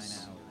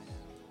 hours.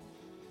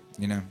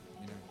 You know?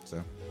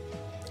 So,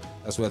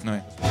 that's worth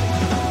knowing.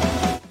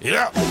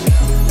 Yeah!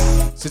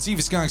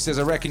 Sativa Skunk says,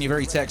 I reckon you're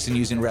very Texan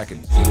using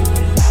reckon.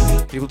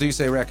 People do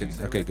say reckon.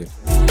 Okay, good.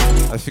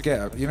 I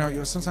forget. You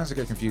know, sometimes I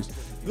get confused.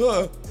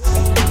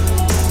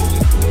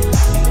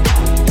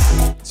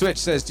 Switch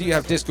says, do you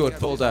have Discord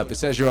pulled up? It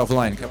says you're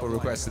offline. A couple of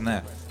requests in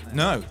there.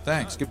 No,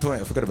 thanks. Good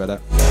point. I forgot about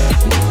that.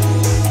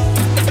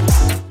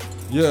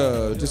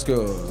 Yo,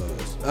 Discord.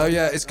 Oh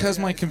yeah, it's because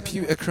my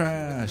computer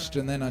crashed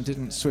and then I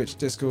didn't switch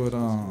Discord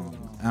on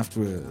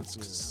afterwards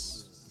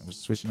because I was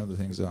switching other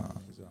things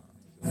on.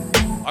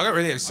 I got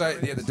really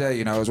excited the other day,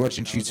 you know, I was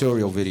watching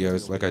tutorial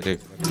videos like I do.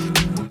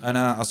 And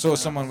I saw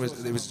someone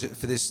it was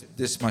for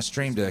this my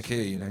stream deck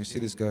here, you know, you see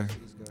this guy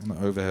on the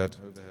overhead.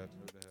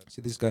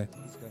 See this guy?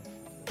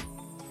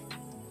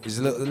 He's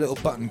a little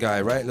button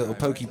guy, right? Little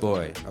pokey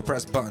boy. I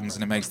press buttons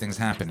and it makes things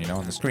happen, you know,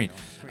 on the screen.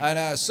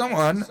 And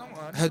someone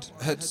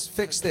had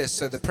fixed this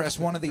so they press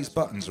one of these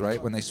buttons,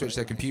 right, when they switch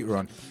their computer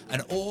on,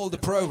 and all the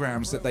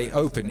programs that they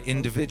open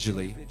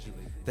individually,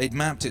 they'd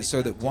mapped it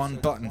so that one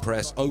button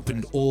press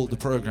opened all the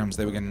programs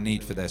they were going to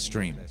need for their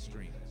stream.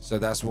 So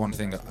that's one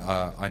thing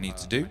I need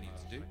to do.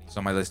 It's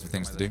on my list of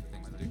things to do.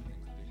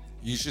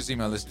 You should see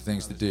my list of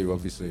things to do,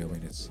 obviously. I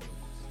mean,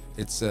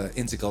 It's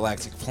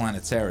intergalactic,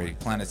 planetary,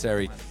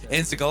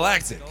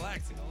 intergalactic.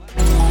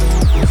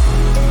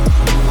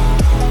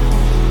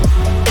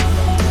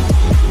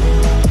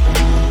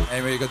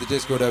 Anyway, you got the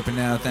Discord open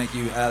now. Thank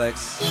you,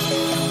 Alex.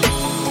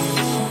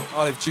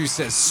 Olive Juice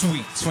says,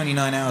 sweet,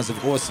 29 hours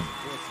of awesome.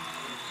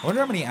 I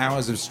wonder how many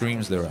hours of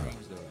streams there are.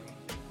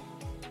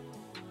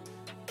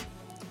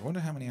 I wonder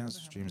how many hours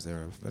of streams there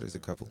are. That is a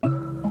couple.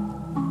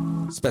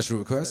 Special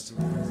request.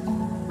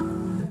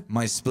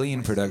 My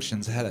Spleen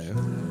Productions, hello.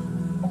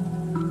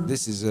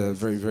 This is a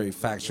very, very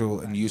factual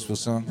and useful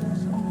song.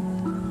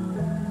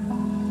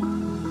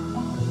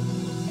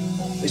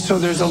 So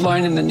there's a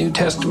line in the New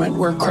Testament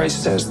where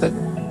Christ says that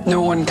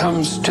no one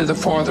comes to the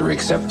Father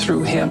except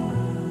through him,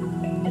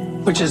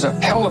 which is a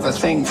hell of a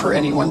thing for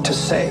anyone to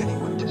say.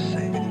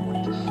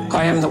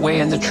 I am the way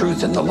and the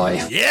truth and the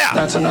life. Yeah!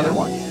 That's another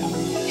one.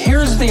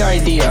 Here's the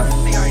idea.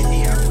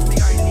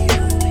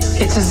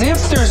 It's as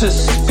if there's a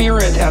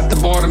spirit at the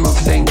bottom of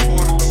things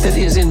that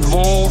is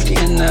involved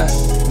in the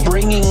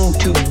bringing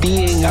to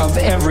being of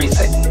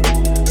everything.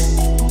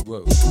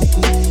 Whoa.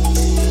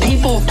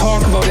 People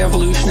talk about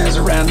evolution as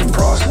a random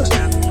process,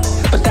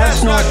 but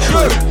that's not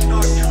true.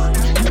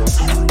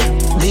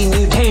 The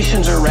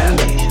mutations are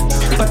random,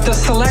 but the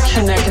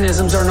selection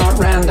mechanisms are not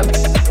random.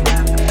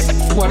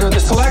 What are the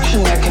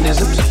selection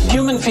mechanisms?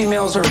 Human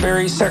females are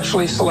very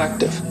sexually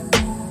selective.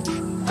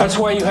 That's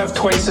why you have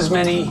twice as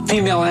many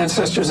female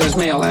ancestors as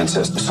male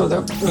ancestors. So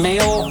the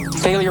male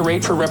failure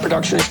rate for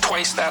reproduction is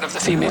twice that of the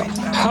female.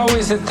 How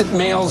is it that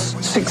males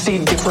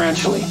succeed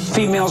differentially?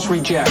 Females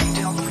reject.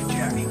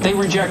 They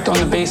reject on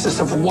the basis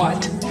of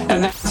what?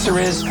 And the answer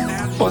is,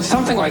 well, it's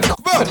something like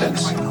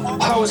competence.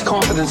 How is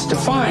competence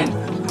defined?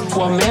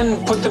 Well,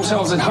 men put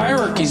themselves in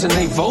hierarchies and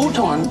they vote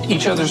on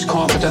each other's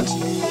competence.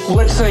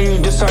 Let's say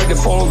you decide to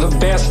follow the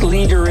best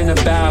leader in a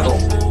battle.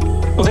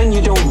 Well, then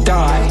you don't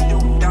die.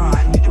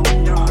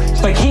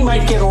 Like, he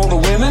might get all the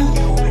women,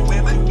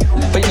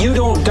 but you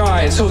don't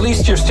die, so at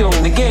least you're still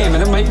in the game.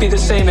 And it might be the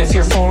same if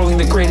you're following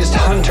the greatest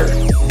hunter.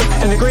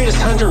 And the greatest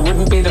hunter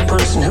wouldn't be the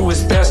person who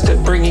was best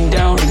at bringing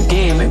down the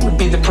game. It would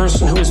be the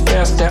person who was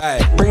best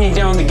at bringing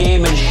down the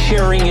game and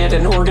sharing it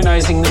and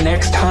organizing the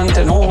next hunt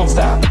and all of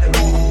that.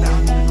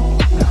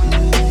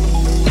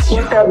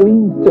 What that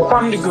means to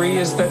some degree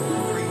is that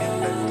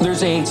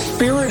there's a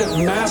spirit of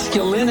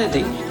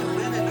masculinity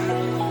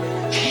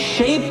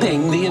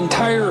shaping the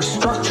entire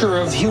structure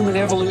of human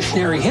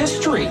evolutionary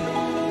history.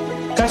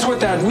 That's what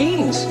that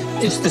means.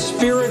 It's the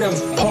spirit of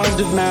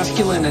positive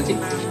masculinity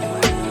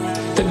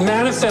that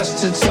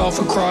manifests itself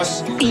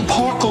across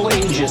epochal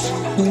ages,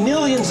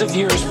 millions of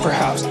years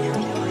perhaps.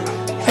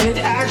 And it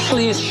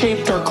actually has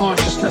shaped our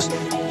consciousness.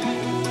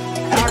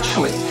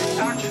 Actually.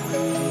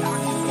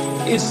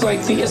 It's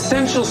like the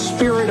essential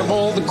spirit of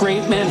all the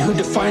great men who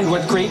defined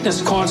what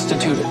greatness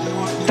constituted.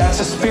 That's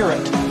a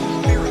spirit.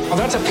 Well,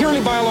 that's a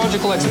purely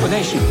biological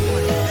explanation.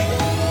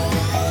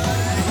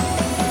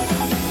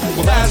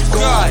 Well, that's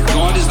God.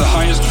 God is the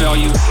highest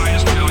value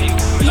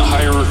in the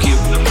hierarchy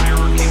of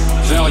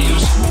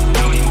values.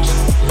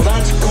 Well,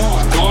 that's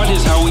God. God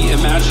is how we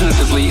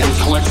imaginatively and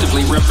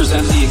collectively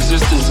represent the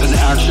existence and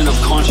action of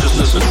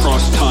consciousness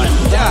across time.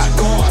 That's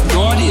God.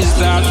 God is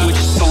that which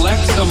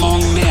selects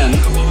among men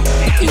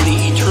in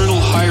the eternal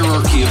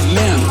hierarchy of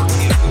men.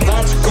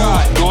 That's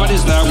God. God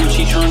is that which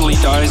eternally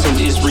dies and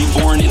is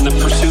reborn in the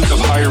pursuit of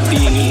higher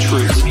being and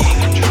truth.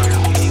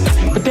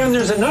 But then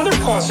there's another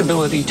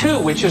possibility too,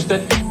 which is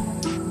that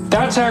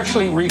that's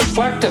actually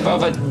reflective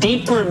of a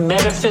deeper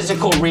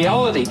metaphysical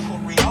reality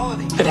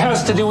that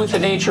has to do with the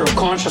nature of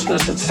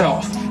consciousness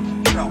itself.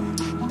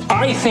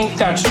 I think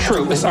that's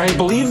true, because I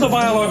believe the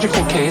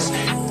biological case,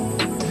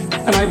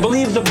 and I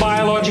believe the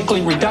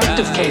biologically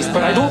reductive case,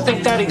 but I don't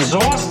think that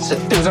exhausts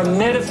it. There's a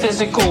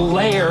metaphysical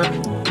layer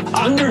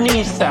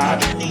underneath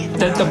that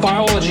the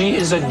biology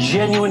is a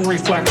genuine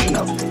reflection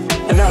of.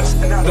 And that's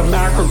the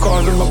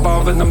macrocosm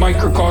above and the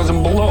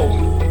microcosm below.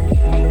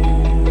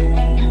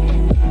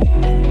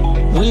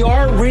 We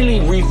are really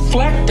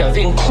reflective,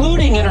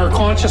 including in our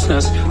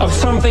consciousness, of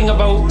something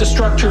about the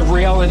structure of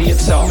reality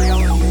itself.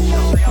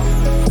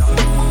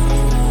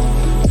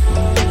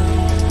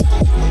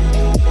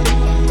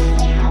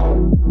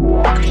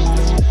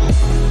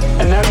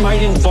 And that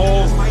might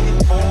involve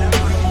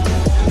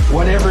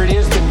whatever it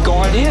is that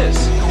God is.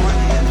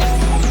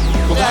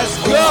 Well, that's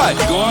God.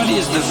 God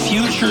is the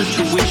future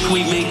to which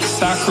we make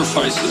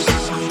sacrifices.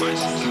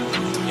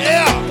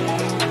 Yeah!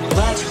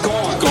 That's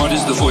God. God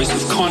is the voice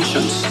of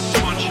conscience.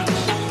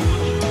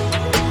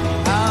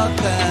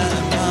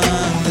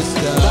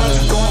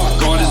 That's God.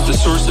 God is the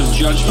source of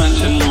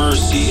judgment and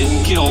mercy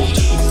and guilt.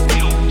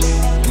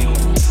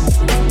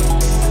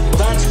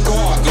 That's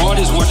God. God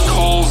is what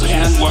calls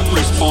and what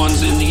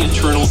responds in the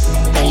eternal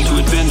call to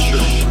adventure.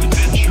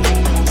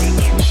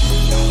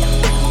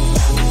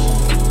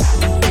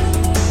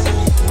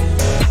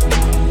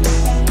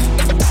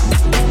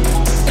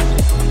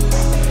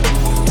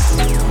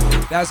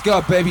 That's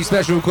God, baby.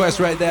 Special request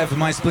right there for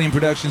My Spleen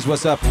Productions.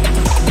 What's up?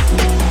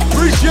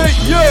 Appreciate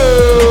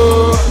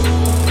you!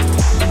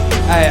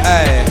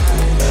 Hey.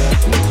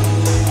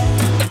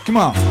 Come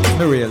on.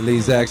 Maria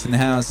Lezak's in the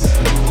house.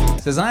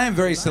 Says, I am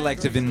very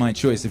selective in my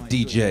choice of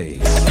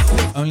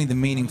DJs. Only the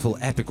meaningful,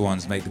 epic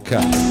ones make the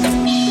cut.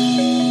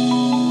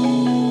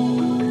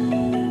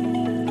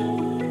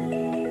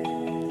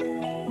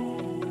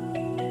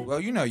 Well,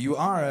 you know, you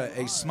are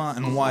a smart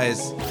and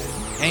wise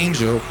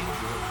angel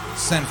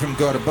sent from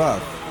God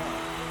above.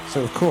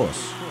 So, of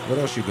course, what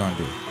else you gonna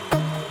do?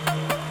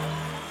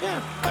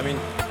 Yeah, I mean,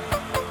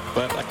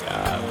 but like,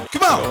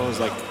 come on!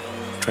 Always like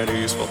try to do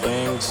useful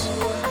things,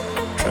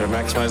 try to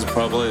maximize the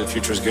probability the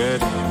future's good.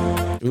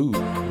 Ooh.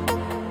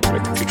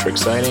 Make the future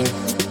exciting.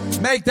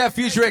 Make that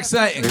future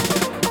exciting.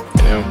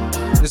 You know.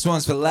 This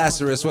one's for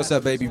Lazarus. What's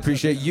up, baby?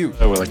 Appreciate you.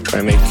 I would like try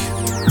to make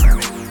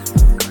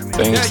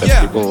things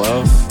that people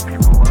love.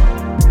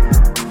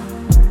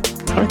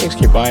 How many things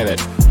can you buy that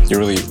you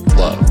really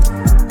love?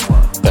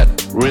 That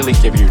really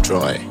give you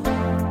joy?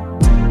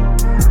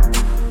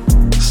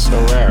 So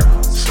rare.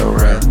 So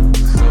rare.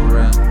 So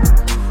rare.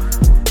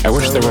 I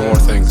wish there were more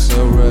things.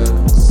 So rare.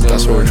 So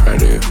that's what we're trying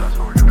to do.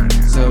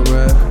 So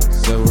rare.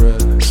 So rare.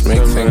 Just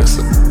make things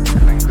that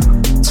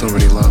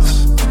somebody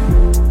loves.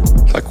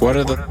 Like, what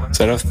are the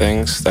set of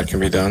things that can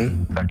be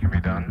done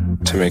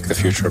to make the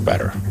future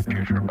better?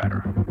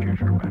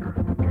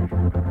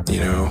 You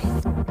know,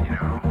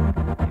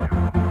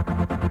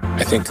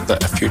 I think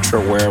that a future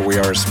where we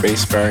are a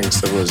spacefaring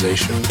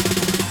civilization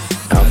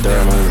out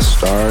there among the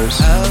stars,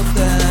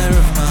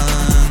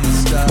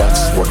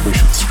 that's what we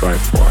should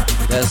strive for.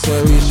 That's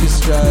what we should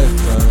strive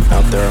for.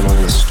 Out there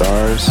among the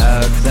stars.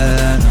 Out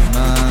there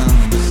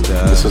among the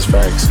stars. This is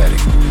very exciting.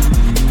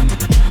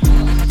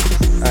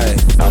 Aye.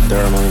 Out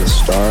there among the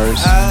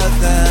stars. Out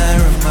there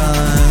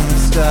among the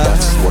stars.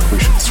 That's what we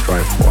should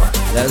strive for.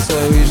 That's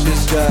what we should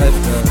strive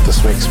for.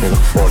 This makes me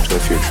look forward to the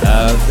future.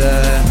 Out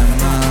there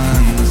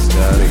among the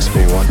stars. Makes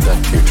me want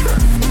that future.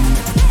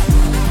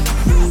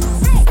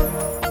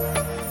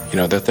 You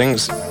know, there are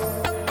things.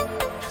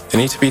 There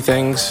need to be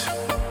things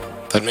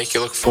that make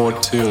you look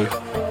forward to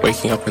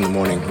waking up in the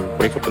morning.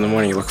 Wake up in the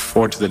morning, you look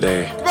forward to the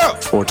day.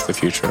 Look forward to the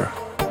future.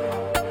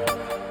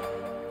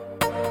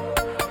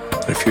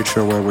 A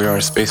future where we are a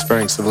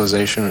spacefaring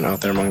civilization and out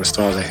there among the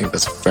stars, I think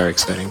that's very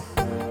exciting.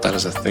 That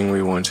is a thing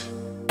we want.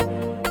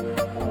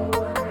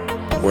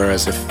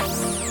 Whereas if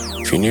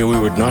you knew we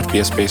would not be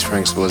a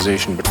spacefaring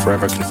civilization but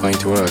forever confined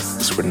to Earth,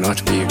 this would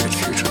not be a good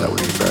future. That would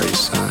be very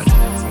sad.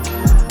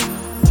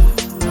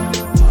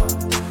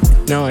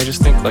 No, I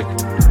just think like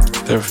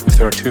if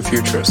there are two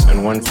futures,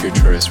 and one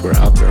future is we're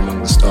out there among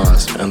the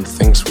stars and the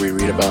things we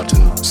read about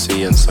and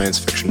see in science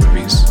fiction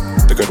movies,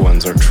 the good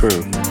ones, are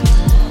true.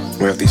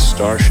 We have these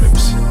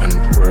starships, and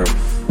we're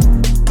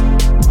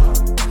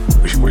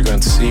going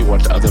to see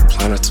what other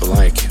planets are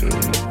like, and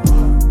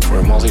we're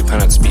a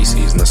multi-planet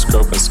species, and the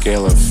scope and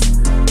scale of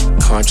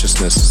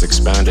consciousness is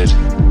expanded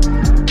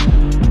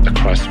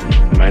across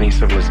many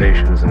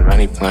civilizations and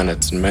many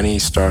planets and many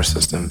star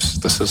systems.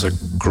 This is a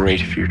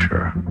great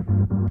future.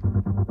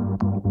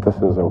 This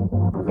is a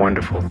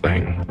wonderful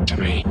thing to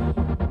me.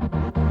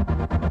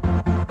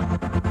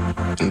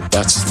 And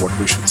that's what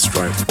we should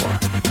strive for.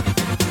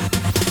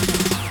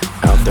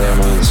 Out there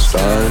among the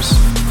stars,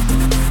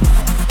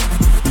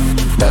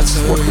 that's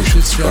what we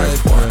should strive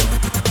for.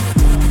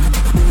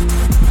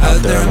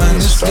 Out there among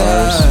the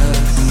stars,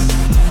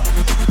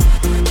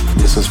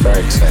 this is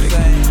very exciting.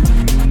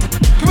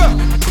 Come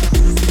on!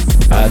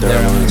 Out there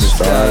among the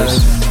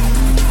stars,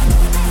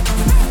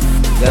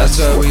 that's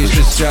what we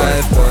should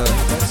strive for.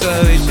 That's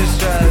what we should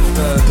strive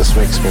for. This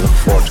makes me look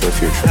forward to the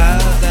future.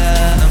 Out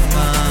there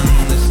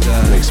among the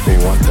stars. Makes me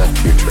want that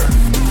future.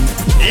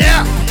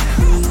 Yeah!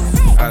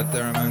 Out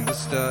there among the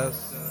stars.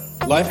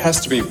 Life has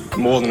to be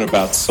more than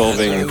about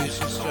solving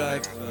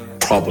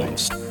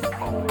problems.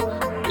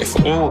 If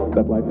all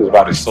that life is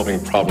about is solving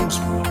problems,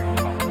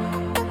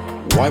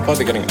 why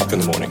bother getting up in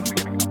the morning?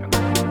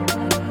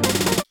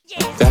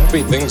 There have to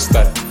be things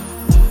that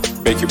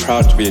make you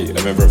proud to be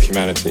a member of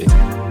humanity.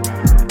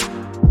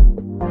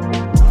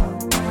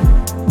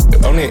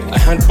 Only a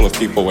handful of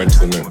people went to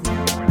the moon.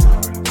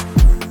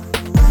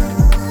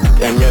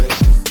 And yet,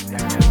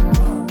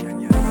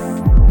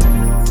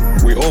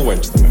 we all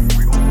went to the moon.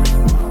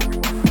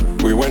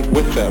 We went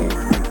with them.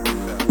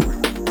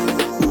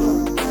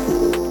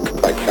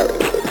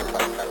 Vicariously.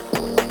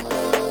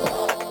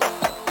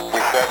 We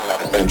set an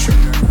adventure.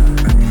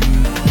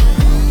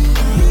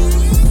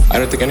 I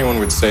don't think anyone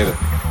would say that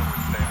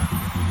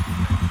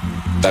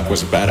that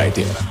was a bad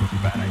idea.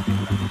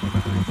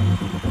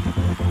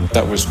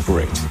 That was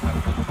great.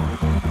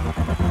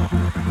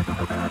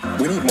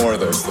 We need more of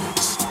those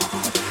things.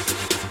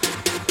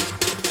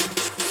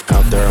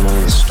 Out there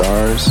among the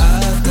stars,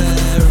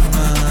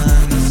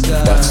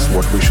 that's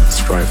what we should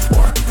strive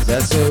for.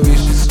 That's what we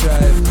should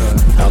strive for.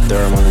 Out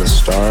there among the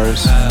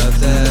stars, Out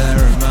there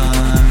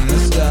among the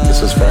stars.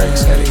 This is very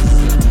exciting.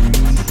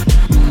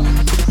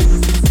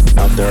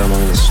 Out there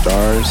among the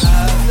stars,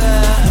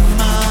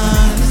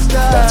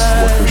 that's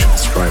what we should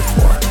strive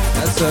for.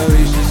 That's what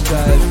we should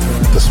strive for.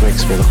 This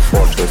makes me look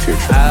forward to the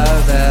future.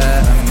 Out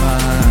there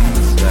among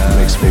the stars.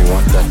 Makes me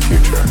want that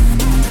future.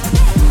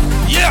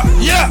 Yeah,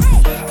 yeah!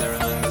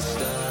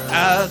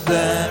 Out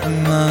there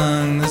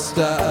among the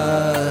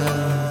stars,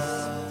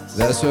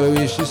 that's what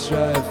we should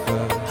strive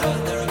for.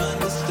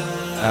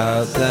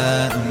 Out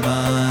there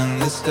among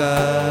the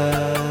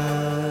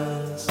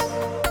stars, out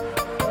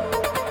there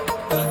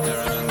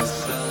among the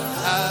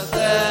stars, out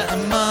there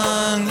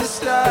among the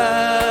stars,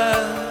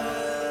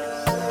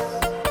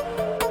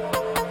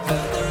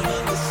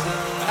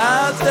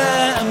 out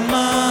there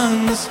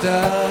among the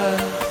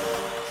stars.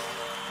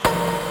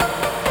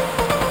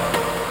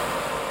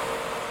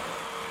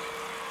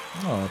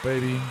 Oh,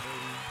 baby.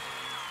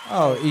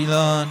 Oh,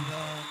 Elon.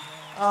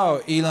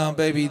 Oh, Elon,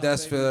 baby,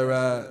 that's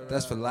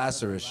for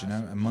Lazarus, you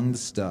know, Among the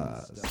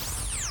Stars.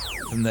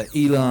 From the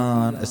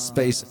Elon A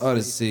Space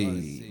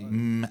Odyssey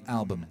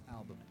album.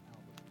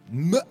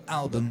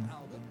 Album.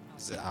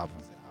 It's an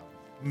album.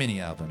 Mini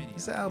album.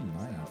 It's an album.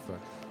 I don't know.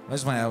 Fuck.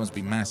 Most of my albums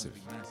be massive.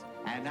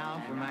 And now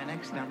for my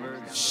next number.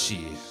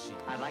 Shit.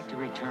 I'd like to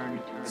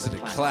return to the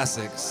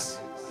classics.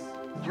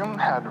 Jung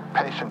had a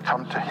patient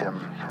come to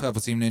him.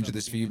 Purple Team Ninja,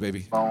 this for you,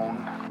 baby.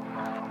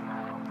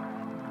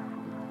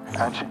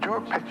 And she drew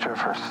a picture of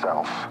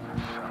herself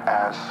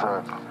as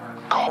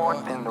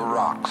caught in the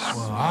rocks.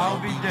 Well, I'll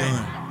be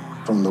damned.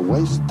 From the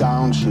waist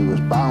down, she was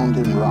bound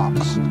in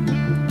rocks.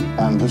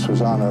 And this was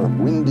on a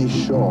windy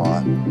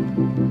shore.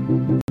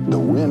 The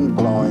wind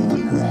blowing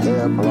and her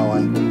hair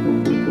blowing.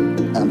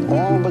 And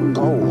all the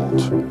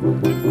gold,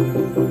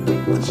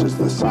 which is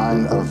the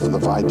sign of the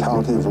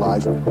vitality of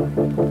life,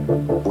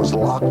 was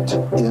locked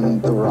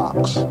in the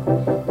rocks.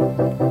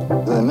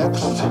 The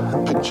next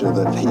picture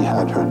that he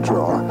had her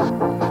draw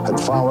had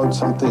followed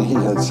something he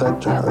had said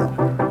to her.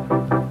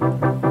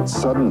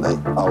 Suddenly,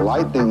 a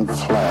lightning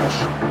flash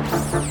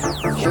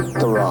hit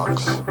the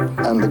rocks,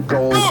 and the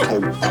gold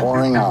came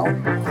pouring out.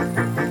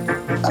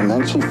 And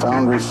then she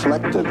found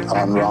reflected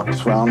on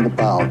rocks round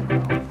about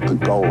the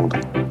gold.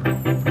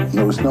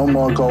 There was no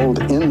more gold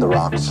in the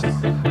rocks.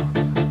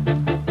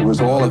 It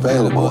was all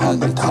available on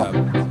the top.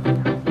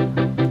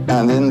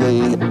 And in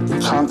the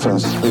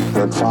conference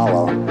that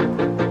followed,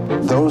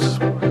 those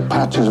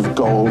patches of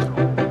gold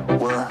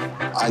were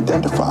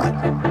identified.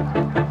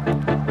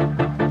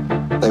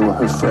 They were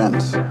her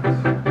friends.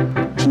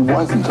 She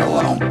wasn't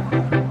alone,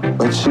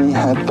 but she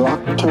had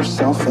locked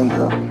herself in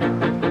her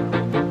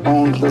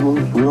own little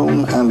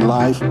room and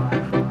life.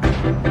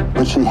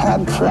 But she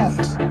had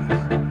friends.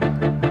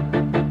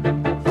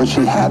 But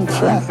she had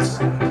friends.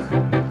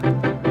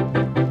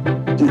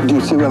 Do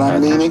you see what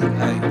I'm meaning?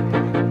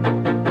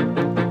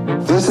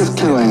 This is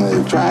killing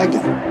the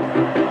dragon.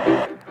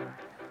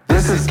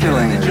 This is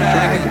killing the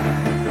dragon.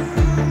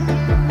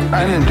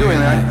 And in doing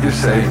that, you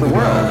save the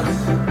world.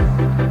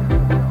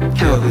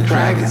 Kill the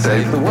dragon,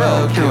 save the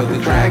world. Kill the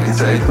dragon,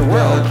 save the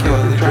world. Kill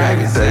the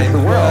dragon, save the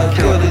world.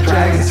 Kill the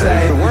dragon,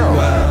 save the world.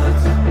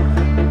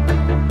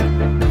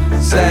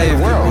 Save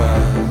the world.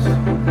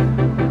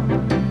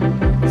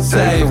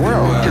 Save the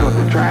world. Kill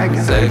the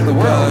dragon, save the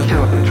world.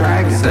 Kill the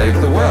dragon,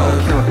 save the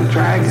world. Kill the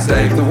dragon,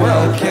 save the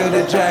world. Kill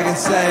the dragon,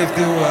 save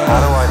the world. How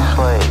do I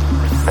slay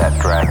that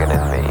dragon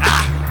in me?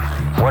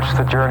 What's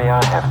the journey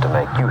I have to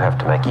make? You have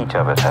to make. Each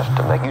of us has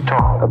to make. You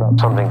talk about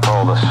something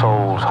called the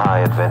soul's high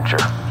adventure.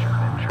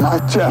 My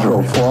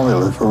general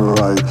formula for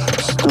my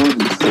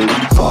students is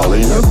follow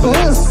your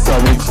bliss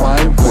and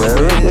find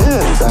where it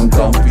is, and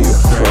don't be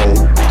afraid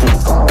to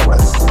follow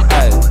it.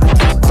 Hey,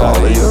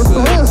 follow your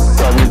bliss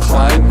and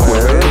find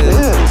where it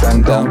is,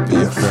 and don't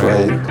be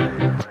afraid.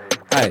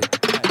 Hey,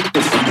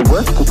 if the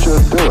work that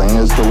you're doing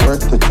is the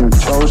work that you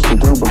chose to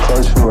do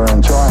because you are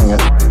enjoying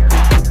it,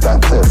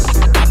 that's it.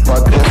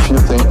 But if you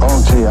think,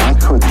 oh gee, I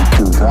couldn't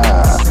do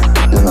that,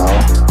 you know,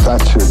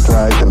 that's your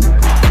dragon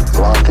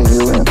locking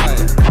you in.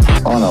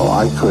 Oh no,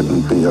 I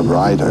couldn't be a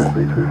writer.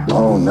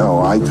 Oh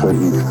no, I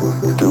couldn't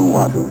do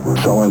what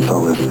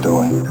so-and-so is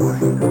doing.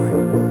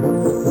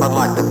 But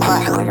like the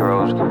classical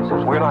heroes,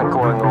 we're not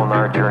going on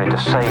our journey to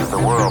save the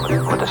world,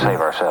 but to save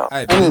ourselves.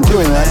 And in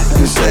doing that,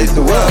 you save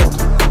the world.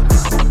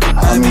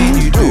 I mean,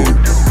 you do.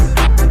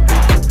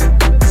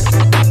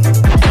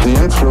 The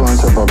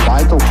influence of a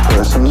vital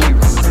person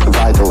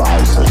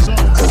vitalizes.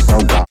 There's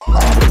no doubt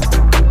about it.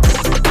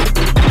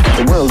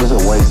 The world is a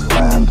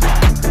wasteland.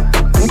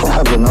 People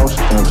have the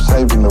notion of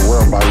saving the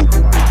world by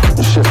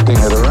shifting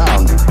it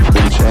around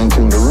and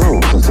changing the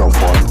rules and so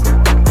forth.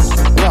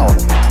 No,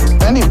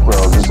 any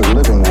world is a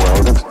living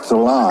world if it's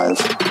alive.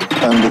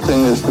 And the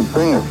thing is to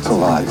bring it to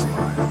life.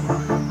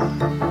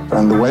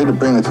 And the way to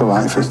bring it to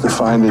life is to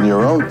find in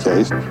your own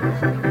case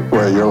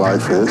where your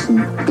life is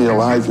and be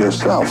alive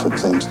yourself, it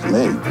seems to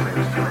me.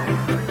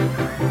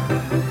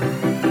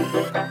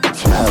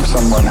 If you have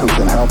someone who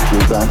can help you,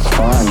 that's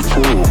fine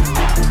too.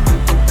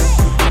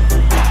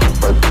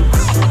 But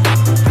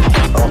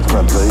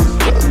ultimately,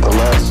 the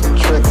last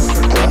trick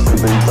has to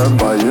be done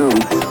by you.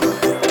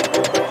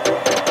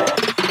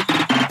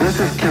 This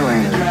is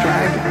killing the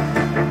dragon.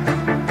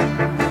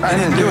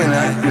 And in doing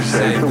that, you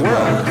save the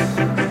world.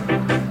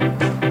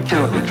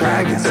 Kill the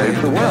dragon,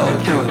 save the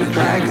world. Kill the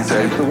dragon,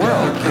 save the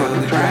world. Kill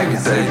the dragon,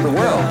 save the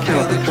world.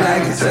 Kill the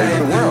dragon, save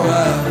the world.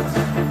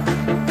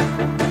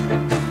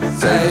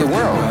 Save the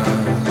world.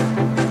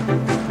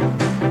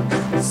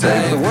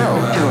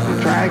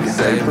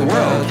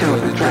 world. Kill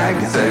the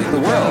dragon, save the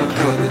world.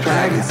 Kill the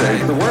dragon,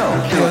 save the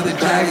world. Kill the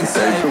dragon,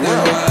 save the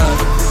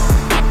world.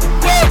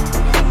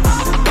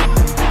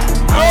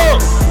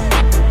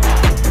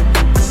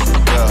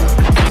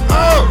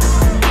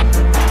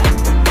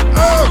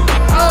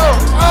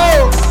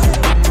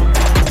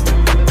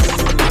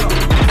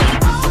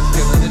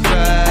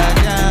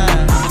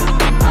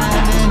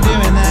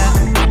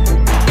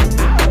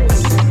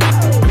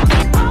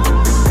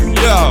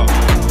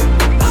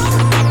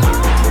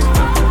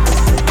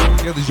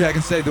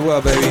 Dragon, save the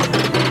world, baby.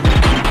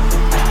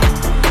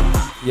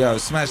 Yo,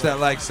 smash that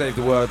like, save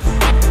the world.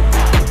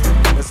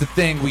 That's the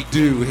thing we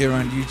do here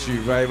on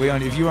YouTube, right?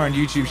 If you're on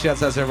YouTube,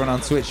 shouts out to everyone on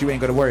Twitch, you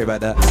ain't gotta worry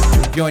about that.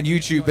 If you're on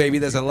YouTube, baby,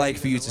 there's a like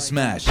for you to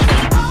smash.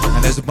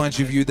 And there's a bunch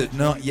of you that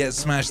not yet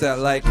smashed that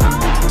like.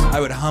 I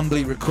would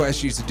humbly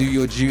request you to do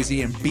your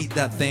duty and beat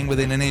that thing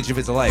within an inch of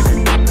its life.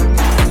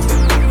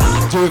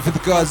 Do it for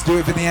the gods, do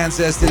it for the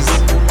ancestors.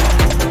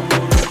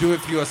 Do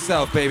it for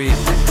yourself, baby.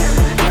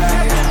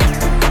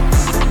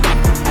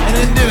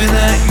 And in doing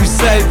that, you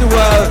save the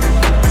world.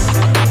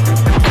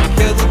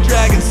 Kill the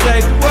dragon,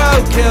 save the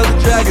world. Kill the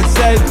dragon,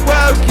 save the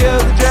world. Kill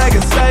the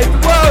dragon, save the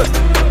world.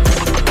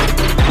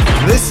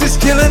 This is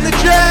killing the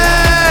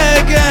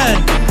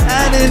dragon.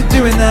 And in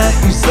doing that,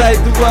 you save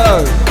the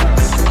world.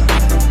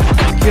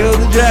 Kill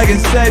the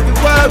dragon, save the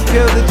world.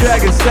 Kill the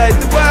dragon, save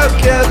the world.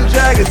 Kill the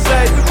dragon,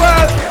 save the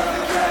world.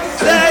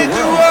 Save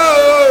the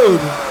world.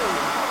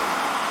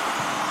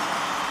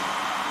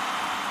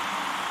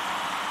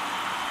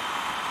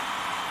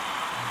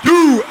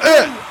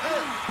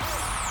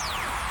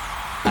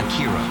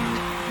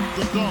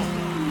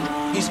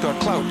 He's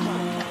got clout.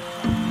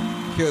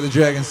 Kill the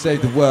dragon,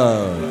 save the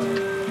world.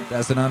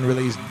 That's an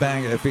unreleased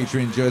banger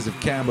featuring Joseph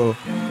Campbell.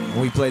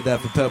 And we played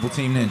that for Purple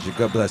Team Ninja.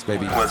 God bless,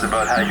 baby. It was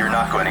about how you're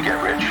not going to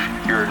get rich.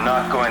 You're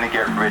not going to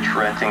get rich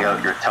renting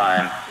out your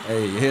time.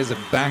 Hey, here's a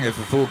banger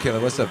for Fool Killer.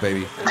 What's up,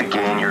 baby? To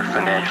gain your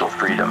financial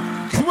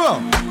freedom. Come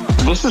on.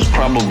 This is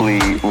probably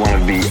one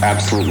of the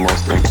absolute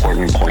most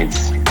important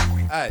points.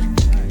 Hey.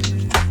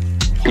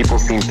 People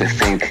seem to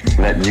think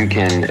that you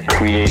can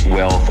create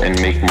wealth and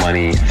make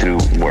money through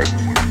work.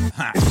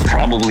 It's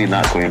probably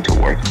not going to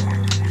work.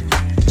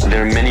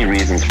 There are many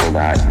reasons for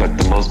that, but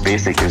the most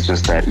basic is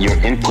just that your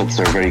inputs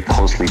are very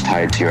closely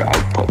tied to your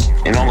output.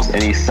 In almost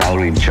any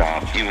salaried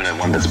job, even at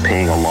one that's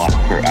paying a lot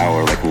per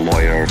hour, like a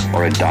lawyer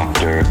or a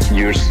doctor,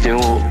 you're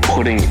still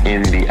putting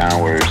in the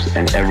hours,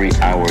 and every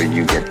hour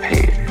you get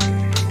paid.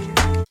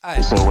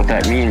 So what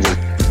that means is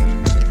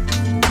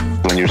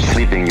when you're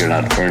sleeping, you're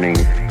not earning.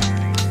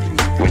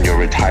 When you're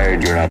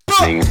retired, you're not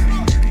earning.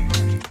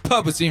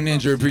 Purple Team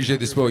Ninja, appreciate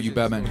the support, you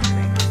Batman.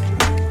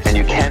 And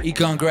you can't.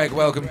 Econ Greg,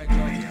 welcome.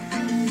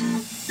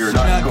 You're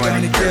not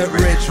going to get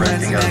rich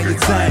renting out your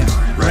time.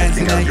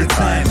 Renting out your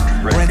time.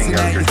 Renting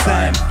out your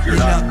time. You're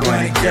not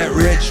going to get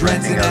rich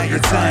renting out your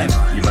time.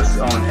 You must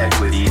own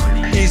equity.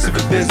 Piece of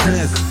a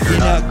business. You're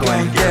not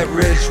going to get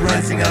rich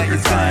renting out your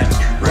time.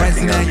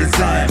 Renting out your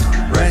time.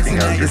 Renting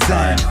out your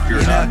time.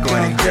 You're not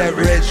going to get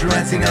rich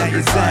renting out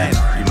your time.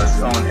 You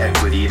must own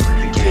equity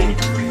to gain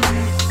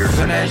your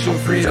financial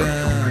freedom.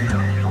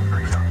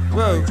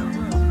 Whoa.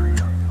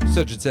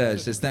 Such a Tej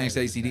says thanks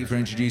ACD for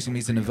introducing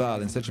me to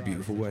Naval in such a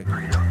beautiful way.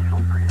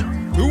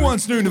 Who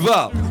wants new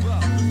Naval?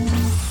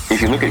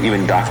 If you look at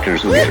even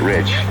doctors who get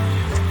rich,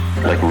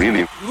 like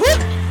really,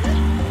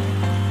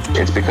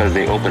 it's because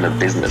they open a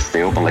business.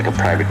 They open like a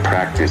private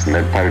practice, and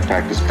that private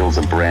practice builds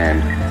a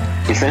brand.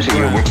 Essentially,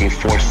 you're working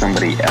for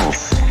somebody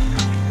else.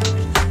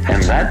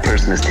 And that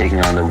person is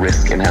taking on the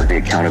risk and has the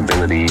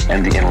accountability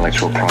and the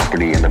intellectual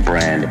property and the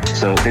brand.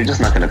 So they're just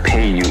not going to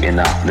pay you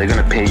enough. They're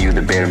going to pay you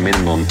the bare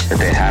minimum that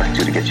they have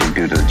to get you to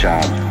do the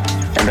job.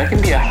 And that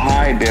can be a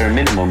high bare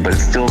minimum, but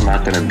it's still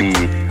not going to be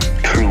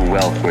true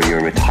wealth where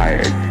you're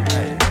retired.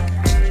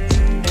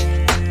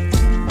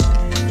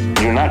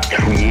 You're not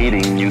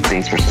creating new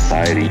things for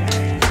society.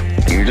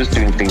 You're just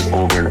doing things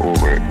over and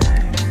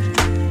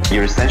over.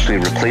 You're essentially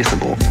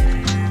replaceable.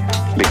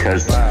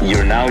 Because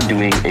you're now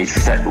doing a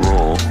set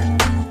role.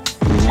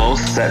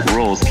 Most set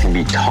roles can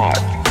be taught.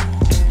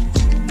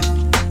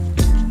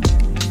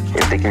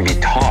 If they can be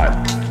taught,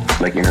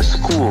 like in a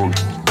school,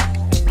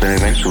 then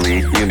eventually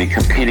you'll be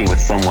competing with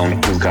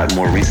someone who's got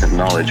more recent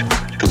knowledge,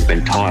 who's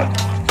been taught,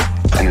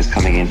 and is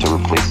coming in to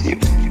replace you.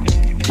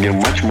 You're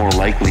much more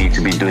likely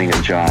to be doing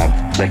a job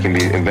that can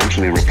be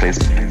eventually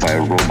replaced by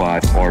a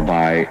robot or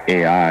by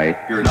AI.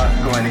 You're not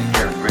going to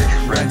get rich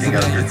renting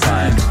out your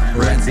time.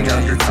 Renting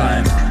out your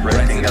time.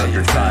 Renting out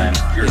your time.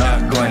 You're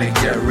not going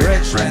to get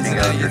rich renting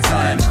out your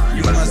time.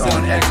 You must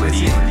own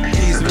equity.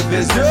 Piece of a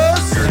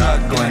business. You're not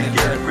going to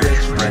get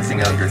rich renting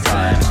out your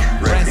time.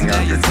 Renting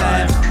out your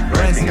time.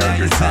 Renting out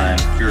your time.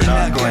 You're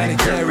not going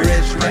to get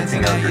rich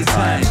renting out your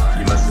time.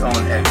 You must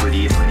own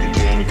equity to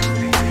gain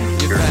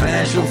your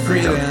financial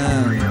freedom.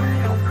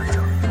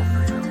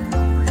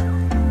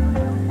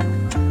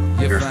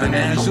 Your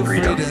financial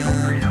freedom.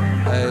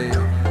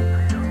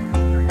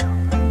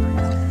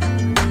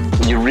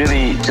 You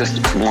really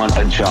just want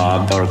a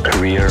job or a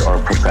career or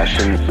a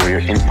profession where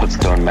your inputs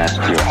don't match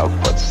to your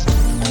outputs.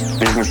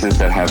 businesses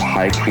that have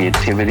high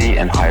creativity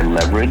and high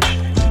leverage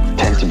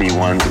tend to be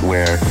ones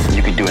where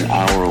you could do an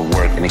hour of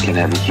work and it can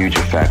have a huge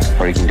effect,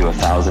 or you can do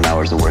 1,000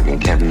 hours of work and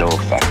it can have no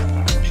effect.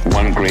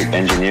 One great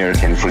engineer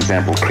can, for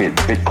example, create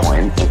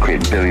Bitcoin and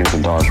create billions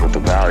of dollars worth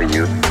of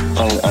value.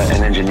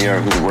 An engineer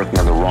who's working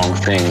on the wrong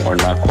thing or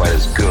not quite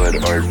as good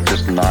or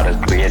just not as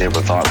creative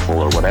or thoughtful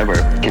or whatever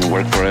can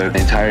work for an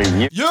entire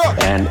year. Yeah.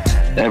 And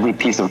every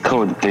piece of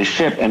code that they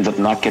ship ends up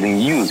not getting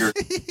used. You're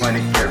going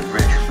to get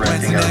rich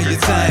renting out your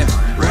time,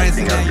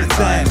 renting out your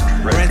time,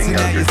 renting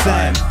out your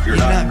time. You're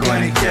not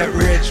going to get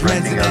rich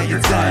renting out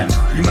your time.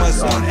 You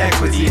must own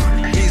equity,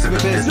 piece of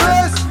a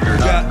business. You're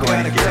not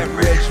going to get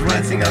rich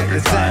renting out your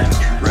time,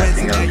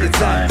 renting out your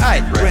time,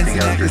 renting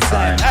out your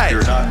time.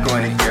 You're not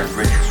going to get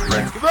rich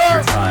renting out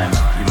your time.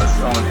 You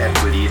must own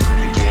equity to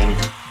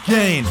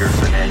gain your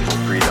financial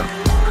freedom.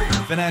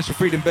 Financial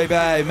freedom,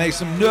 baby. Make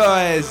some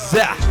noise.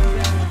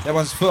 That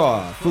one's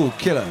for Fool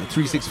Killer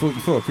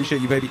 3644.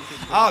 Appreciate you, baby.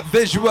 Art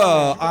Visual.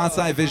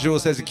 Artside Visual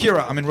says,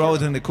 Akira, I'm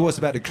enrolled in the course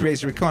about the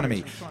creator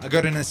economy. I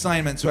got an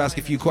assignment to ask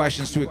a few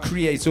questions to a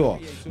creator.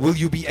 Will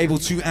you be able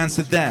to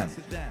answer them?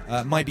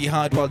 Might be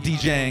hard while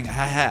DJing.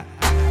 Haha.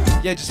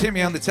 Yeah, just hit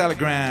me on the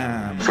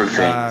Telegram.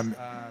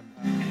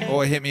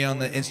 Or hit me on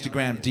the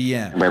Instagram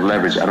DM. By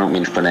leverage, I don't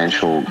mean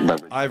financial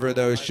leverage. Either of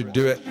those should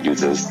do it.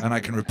 Users. And I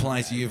can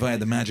reply to you via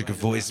the magic of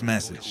voice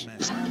message.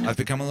 I've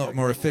become a lot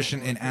more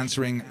efficient in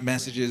answering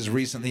messages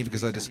recently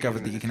because I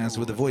discovered that you can answer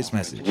with a voice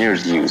message.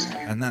 Years used.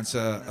 And that's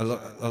a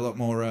lot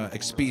more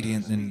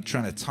expedient than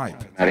trying to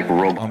type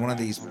on one of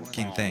these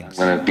fucking things.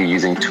 I'm going to be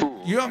using tools.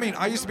 You know what I mean?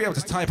 I used to be able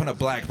to type on a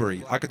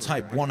BlackBerry. I could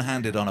type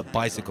one-handed on a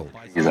bicycle.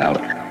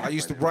 I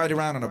used to ride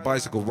around on a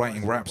bicycle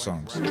writing rap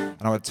songs. And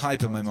I would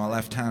type them in my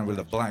left hand with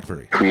a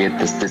BlackBerry. Create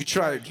this.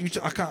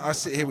 I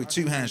sit here with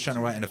two hands trying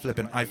to write in a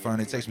flipping iPhone.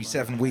 It takes me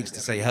 7 weeks to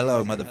say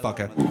hello,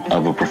 motherfucker.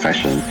 Of a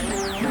profession.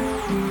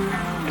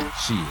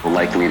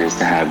 Likely it is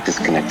to have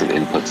disconnected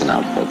inputs and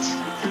outputs.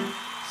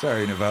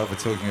 Sorry, Naval, for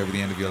talking over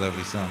the end of your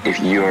lovely song. If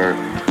you're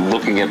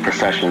looking at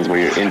professions where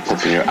your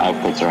inputs and your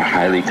outputs are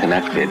highly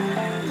connected,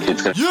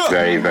 it's going to be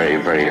very, very,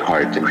 very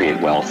hard to create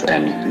wealth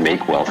and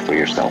make wealth for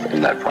yourself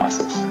in that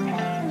process.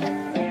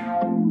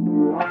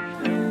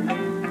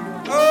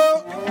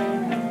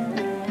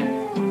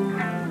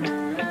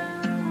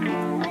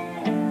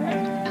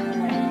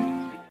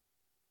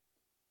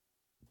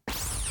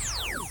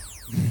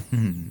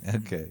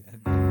 Okay.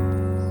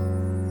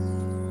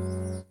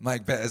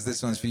 Mike Betters,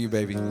 this one's for you,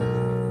 baby.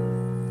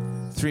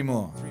 3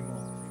 more.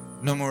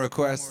 No more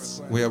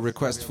requests. We are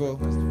requestful.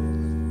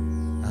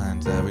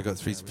 And we got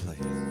 3 to play.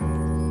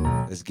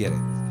 Let's get it.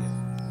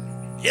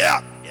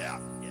 Yeah!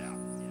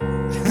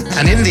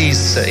 And in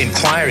these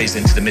inquiries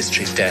into the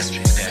mystery of death,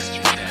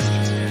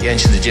 the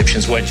ancient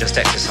Egyptians weren't just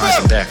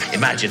exercising their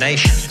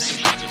imaginations.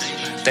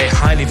 They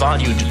highly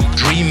valued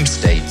dream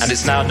states, and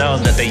it's now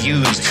known that they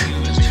used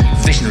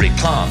visionary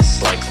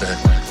plants like the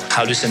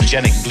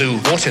hallucinogenic blue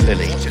water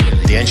lily.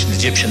 The ancient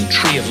Egyptian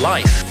tree of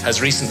life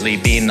has recently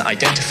been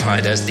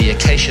identified as the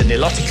Acacia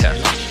nilotica,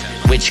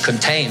 which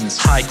contains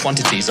high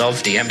quantities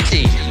of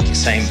DMT, the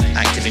same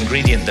active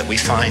ingredient that we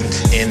find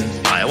in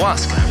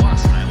ayahuasca.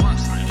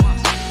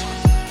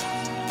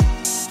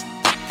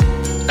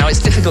 Now, it's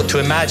difficult to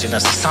imagine a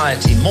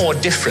society more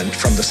different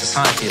from the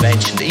society of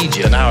ancient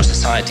Egypt than our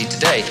society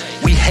today.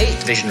 We hate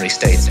visionary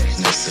states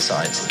in this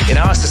society. In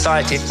our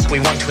society, if we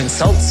want to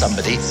insult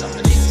somebody,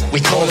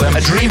 we call them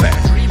a dreamer.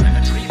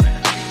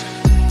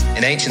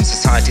 In ancient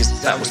societies,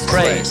 that was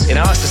praise. In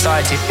our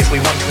society, if we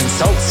want to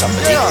insult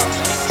somebody,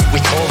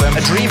 we call them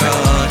a dreamer.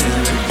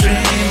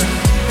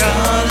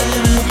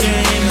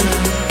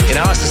 In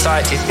our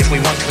society, if we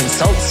want to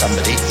insult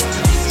somebody,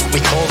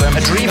 we call them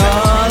a dreamer.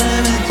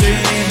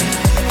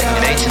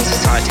 In ancient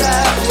societies,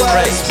 that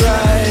was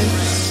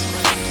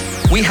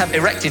praise. We have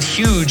erected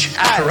huge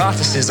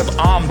apparatuses of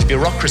armed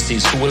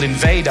bureaucracies who will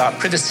invade our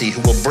privacy, who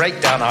will break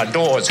down our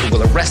doors, who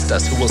will arrest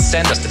us, who will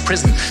send us to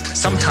prison,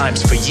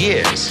 sometimes for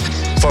years,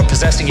 for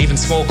possessing even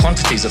small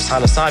quantities of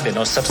psilocybin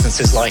or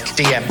substances like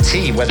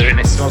DMT, whether in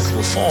its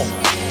smokable form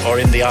or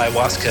in the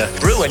ayahuasca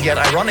brew. And yet,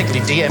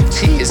 ironically,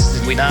 DMT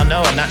is, we now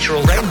know, a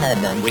natural brain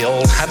hormone. We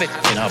all have it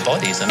in our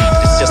bodies, and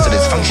it's just that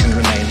its function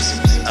remains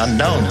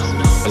unknown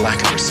for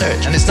lack of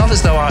research. And it's not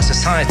as though our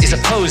society is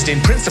opposed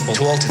in principle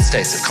to altered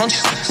states of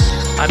consciousness.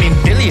 I mean,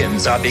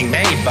 billions are being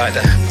made by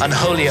the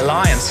unholy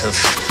alliance of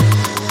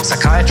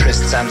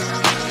psychiatrists and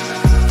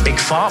big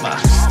pharma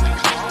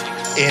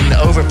in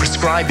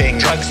overprescribing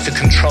drugs to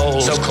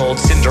control so-called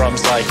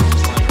syndromes like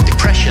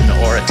depression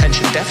or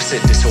attention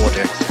deficit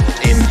disorder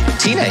in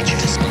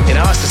teenagers. In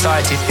our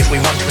society, if we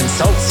want to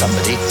insult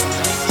somebody,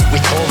 we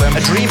call them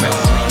a dreamer.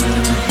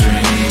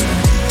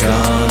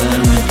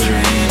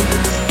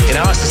 In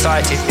our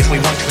society, if we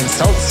want to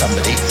insult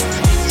somebody,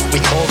 we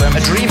call them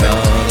a dreamer.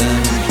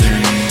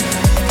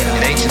 In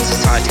In ancient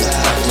societies,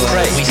 that was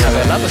great. We have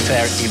a love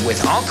affair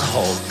with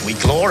alcohol. We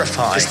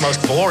glorify this most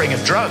boring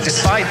of drugs,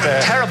 despite the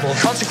terrible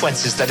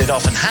consequences that it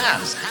often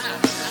has.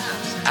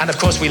 And of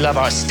course, we love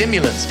our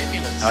stimulants.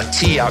 Our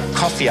tea, our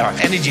coffee, our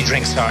energy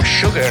drinks, our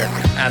sugar,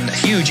 and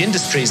huge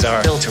industries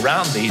are built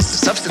around these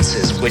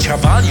substances, which are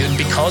valued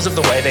because of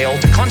the way they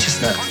alter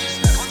consciousness.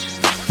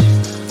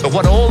 But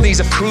what all these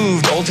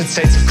approved altered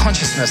states of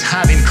consciousness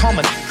have in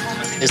common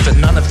is that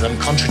none of them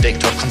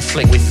contradict or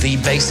conflict with the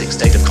basic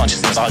state of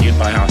consciousness valued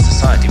by our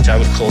society, which I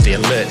would call the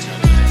alert,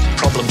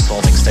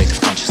 problem-solving state of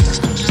consciousness,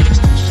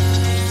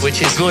 which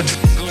is good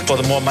for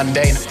the more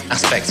mundane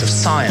aspects of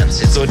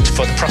science. It's good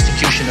for the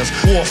prosecution of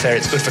warfare.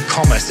 It's good for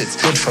commerce.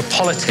 It's good for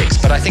politics.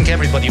 But I think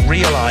everybody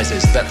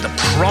realizes that the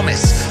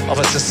promise of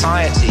a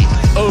society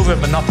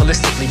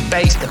over-monopolistically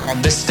based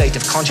on this state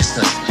of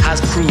consciousness has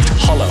proved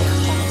hollow,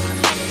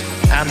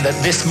 and that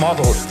this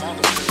model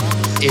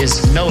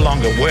is no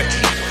longer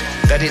working,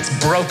 that it's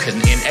broken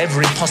in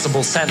every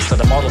possible sense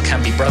that a model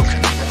can be broken,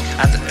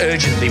 and that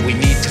urgently we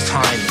need to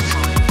find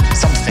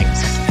something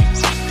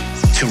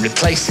to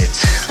replace it.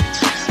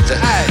 The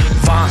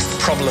vast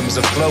problems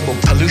of global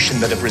pollution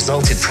that have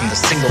resulted from the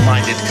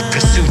single-minded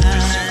pursuit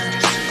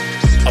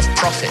of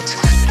profit,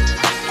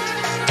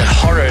 the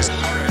horrors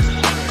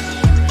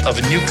of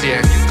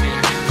nuclear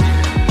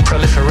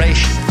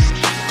proliferation,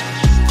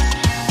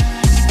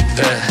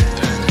 the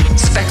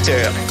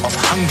specter of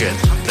hunger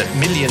that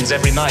millions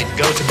every night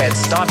go to bed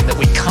starving, that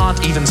we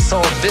can't even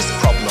solve this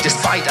problem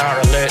despite our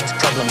alert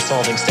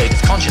problem-solving state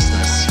of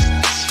consciousness.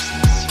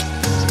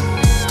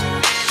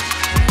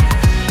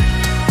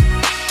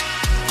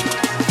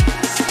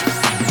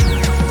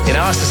 In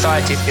our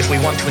society, if we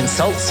want to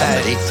insult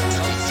somebody,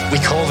 we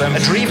call them a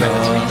dreamer.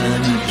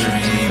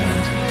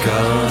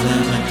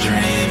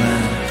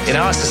 In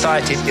our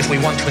society, if we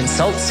want to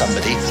insult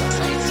somebody,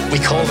 we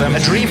call them a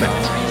dreamer.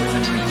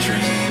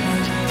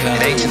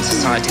 In ancient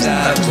societies,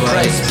 that was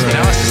great. In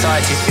our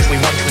society, if we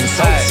want to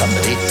insult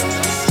somebody,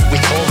 we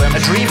call them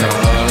a dreamer.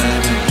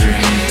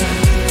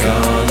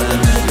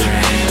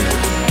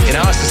 In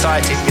our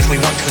society, if we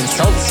want to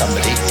insult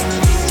somebody,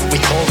 we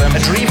call them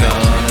a dreamer.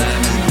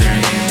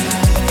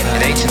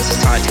 In ancient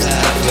societies,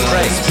 that was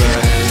great.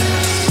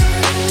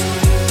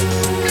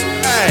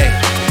 Hey!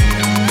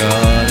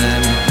 Call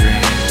them a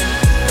dream.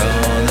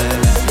 Call them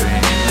a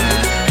dreamer.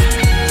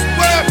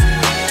 What?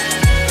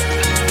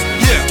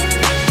 Yeah.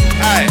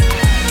 Hey.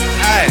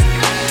 Hey.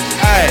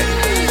 Hey.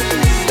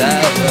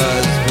 That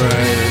was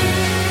great.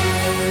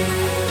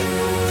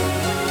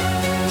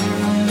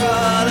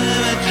 Call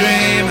him a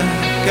dreamer.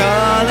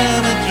 Call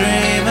him a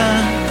dreamer.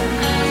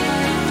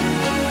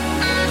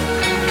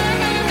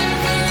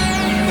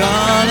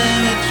 Call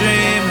him a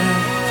dreamer.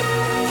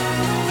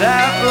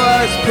 That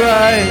was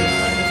Christ.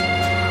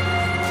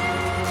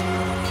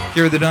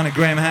 Here with the Donna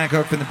Graham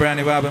Hancock from the brand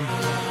new album,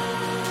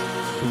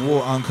 The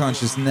War on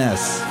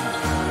Consciousness,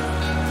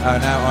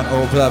 out now on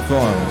all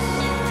platforms.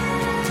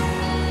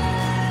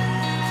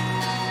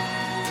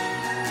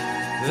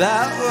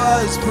 That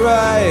was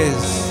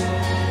Christ.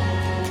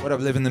 What Up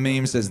Living the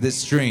Meme says this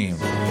stream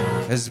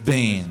has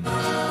been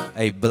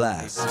a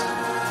blast.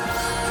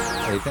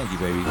 Hey, thank you,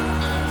 baby.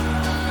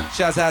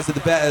 Shouts out to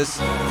the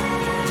Betters.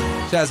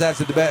 Shouts out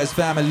to the Betters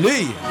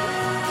family.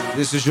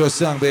 This is your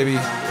song, baby.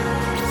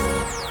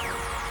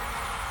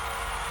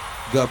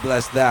 God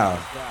bless thou.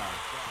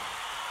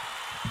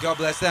 God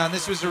bless thou. And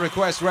this was a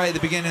request right at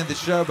the beginning of the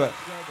show, but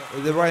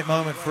the right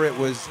moment for it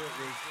was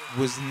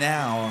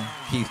now.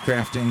 Keith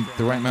Crafting.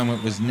 The right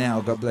moment was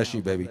now. God bless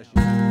you, baby.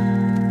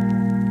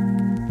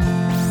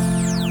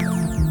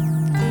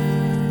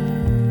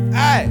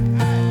 Hey!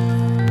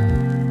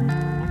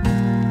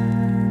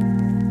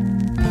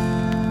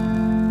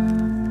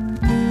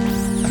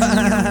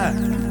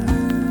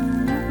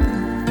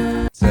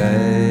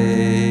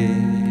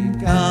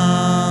 Take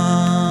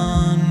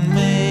on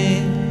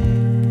me,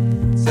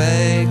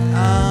 take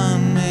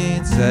on me,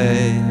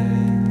 take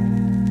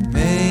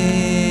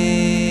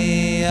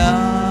me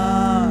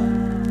on.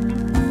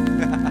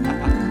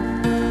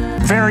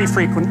 Very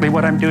frequently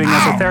what I'm doing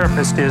as a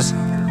therapist is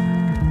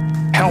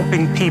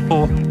helping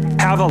people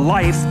have a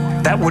life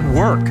that would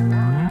work,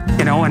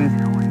 you know, and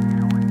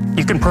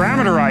you can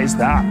parameterize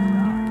that.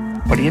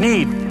 What do you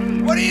need?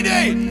 What do you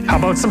need? How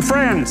about some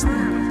friends?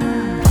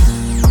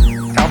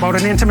 How about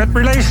an intimate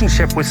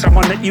relationship with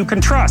someone that you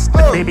can trust,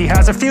 that maybe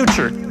has a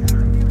future?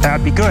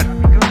 That'd be good.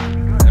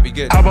 That'd be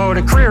good. How about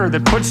a career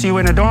that puts you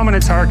in a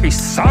dominance hierarchy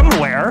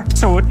somewhere,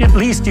 so at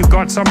least you've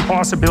got some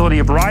possibility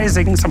of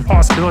rising, some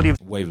possibility of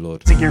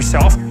Wavelord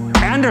yourself,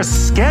 and a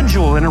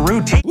schedule and a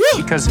routine.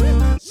 Woo! Because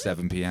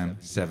 7 p.m.,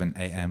 7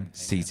 a.m.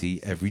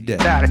 CT every day.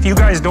 That if you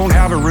guys don't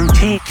have a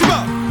routine,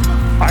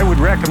 I would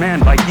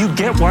recommend you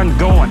get one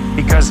going,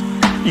 because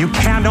you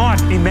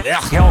cannot be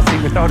healthy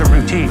without a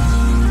routine.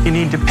 You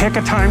need to pick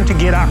a time to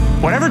get up,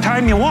 whatever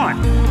time you want,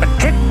 but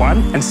pick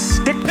one and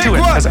stick to it,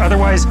 because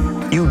otherwise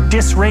you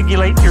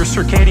dysregulate your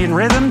circadian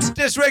rhythms,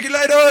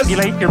 dysregulators,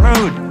 regulate your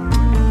mood,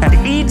 and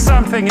eat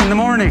something in the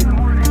morning.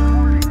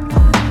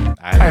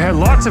 I had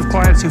lots of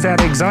clients who've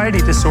had anxiety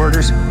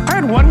disorders. I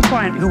had one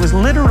client who was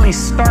literally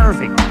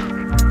starving.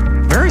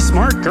 Very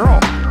smart girl.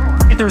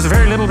 There was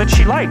very little that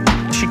she liked.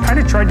 She kind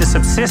of tried to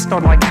subsist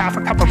on like half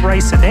a cup of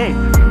rice a day.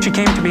 She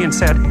came to me and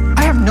said,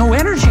 I have no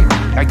energy.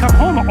 I come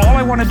home, all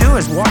I want to do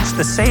is watch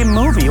the same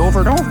movie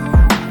over and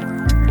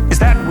over. Is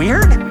that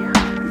weird?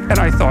 And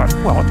I thought,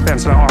 well, it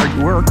depends on how hard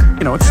you work.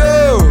 You know, it's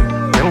a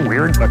little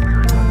weird, but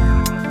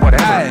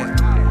whatever.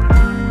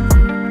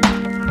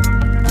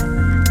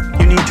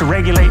 You need to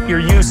regulate your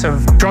use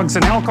of drugs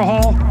and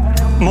alcohol,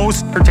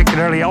 most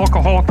particularly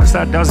alcohol, because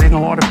that does in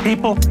a lot of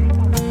people.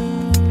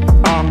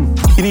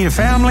 You need a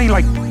family,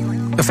 like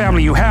the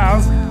family you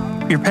have,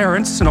 your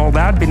parents and all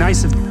that. It'd be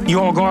nice if you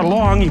all got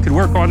along, you could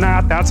work on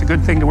that. That's a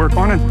good thing to work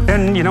on. And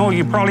then, you know,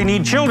 you probably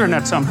need children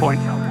at some point.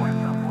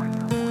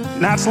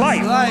 And that's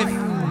life.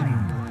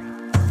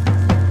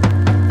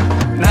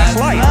 That's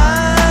life.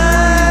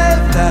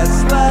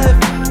 That's life.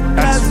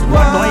 That's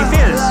what life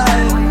is.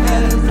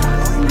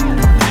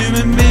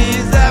 Human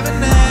beings have a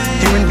name.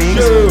 Human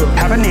beings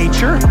have a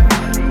nature.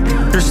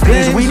 There's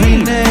things we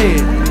need.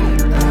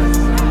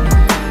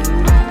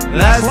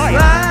 That's life.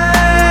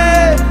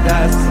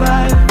 That's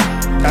life.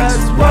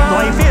 That's what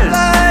life is.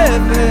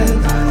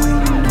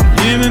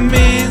 Human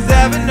beings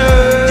have a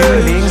nurture.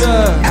 Human beings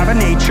have a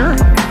nature.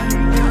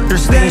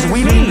 There's things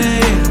we need.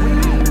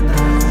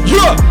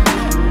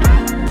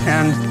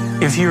 And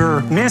if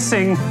you're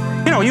missing,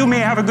 you know, you may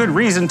have a good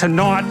reason to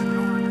not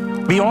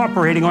be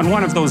operating on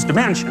one of those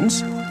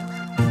dimensions.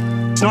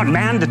 It's not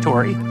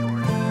mandatory,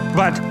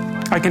 but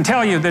I can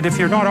tell you that if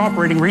you're not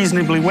operating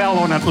reasonably well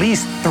on at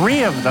least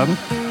 3 of them,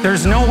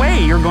 there's no way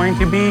you're going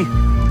to be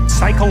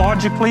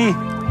psychologically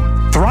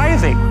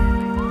thriving.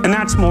 And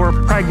that's more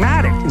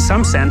pragmatic in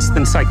some sense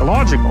than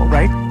psychological,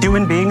 right?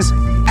 Human beings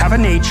have a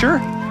nature.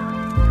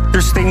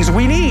 There's things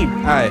we need.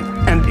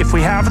 And if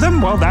we have them,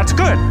 well, that's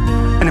good.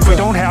 And if we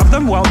don't have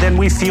them, well, then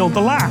we feel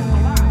the lack.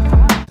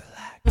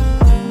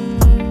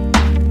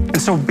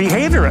 And so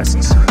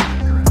behaviorists,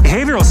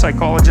 behavioral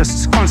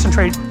psychologists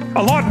concentrate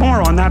a lot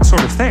more on that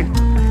sort of thing.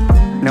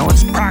 You know,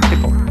 it's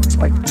practical. It's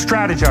like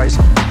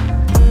strategizing.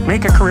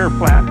 Make a career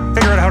plan.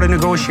 Figure out how to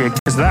negotiate,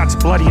 because that's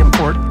bloody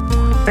important.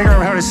 Figure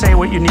out how to say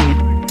what you need.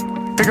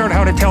 Figure out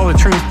how to tell the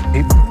truth to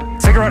people.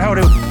 Figure out how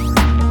to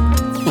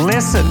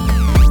listen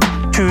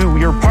to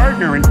your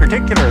partner in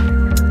particular,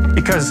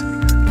 because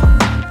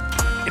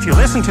if you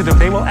listen to them,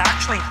 they will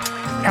actually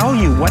tell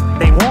you what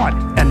they want.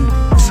 And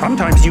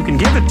sometimes you can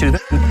give it to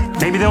them.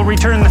 Maybe they'll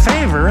return the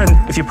favor. And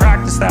if you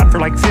practice that for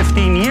like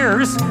 15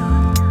 years,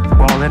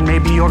 well, then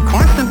maybe you're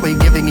constantly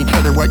giving each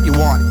other what you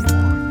want.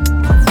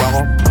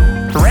 Well,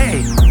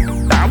 hooray,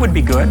 that would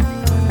be good.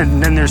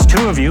 And then there's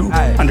 2 of you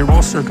under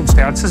most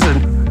circumstances,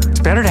 and it's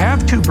better to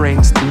have 2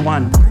 brains than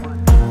 1,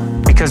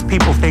 because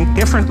people think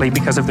differently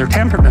because of their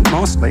temperament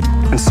mostly.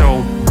 And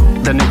so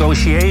the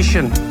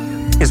negotiation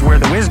is where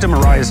the wisdom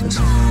arises,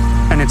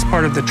 and it's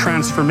part of the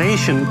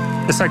transformation,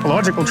 the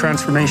psychological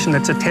transformation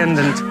that's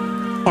attendant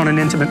on an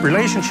intimate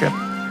relationship,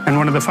 and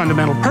one of the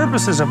fundamental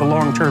purposes of a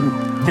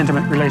long-term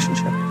intimate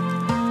relationship.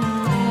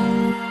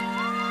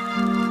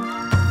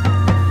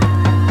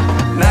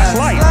 That's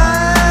life.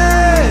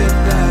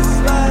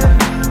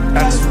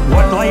 That's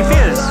what life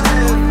is.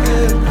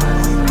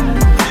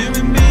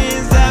 Human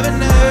beings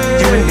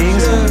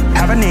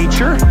have a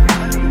nature.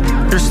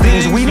 There's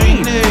things we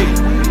need.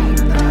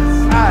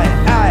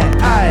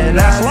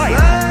 That's life.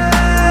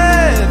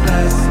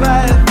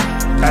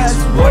 That's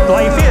what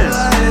life is.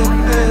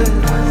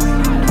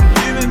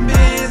 Human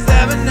beings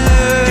have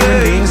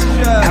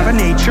a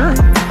nature.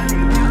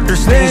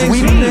 There's things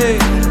we need.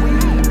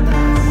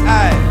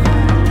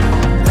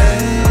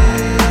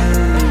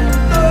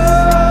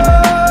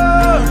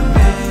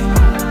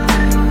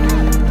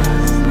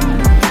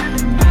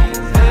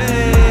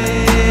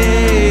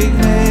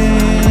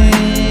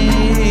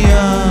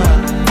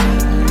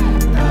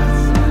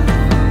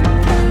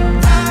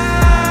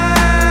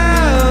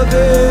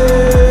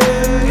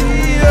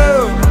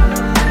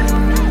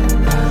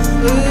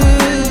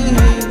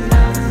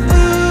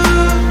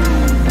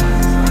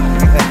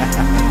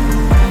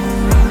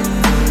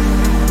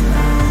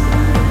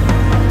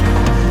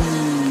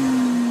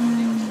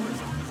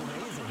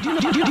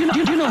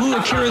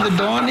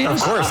 Of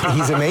course,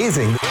 he's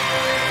amazing.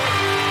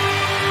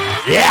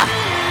 Yeah.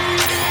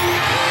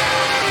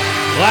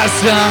 Last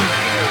song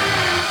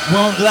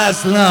won't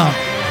last long.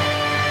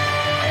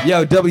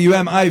 Yo,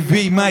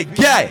 WMIV, my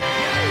guy.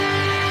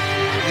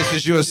 This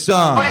is your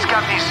song. Everybody's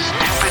got these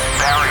stupid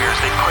barriers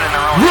they put in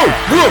their own head.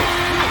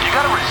 You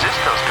gotta resist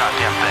those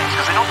goddamn things,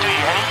 because they don't do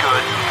you any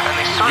good, and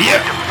they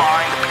certainly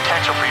define the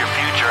potential for your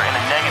future in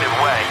a negative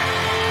way.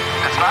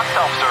 It's not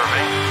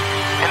self-serving,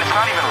 and it's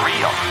not even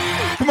real.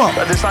 Come on.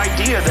 But this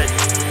idea that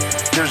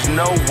there's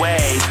no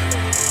way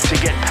to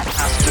get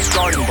past the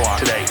starting block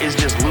today is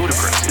just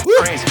ludicrous. It's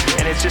crazy.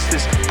 And it's just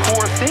this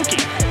poor thinking.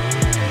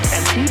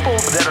 And people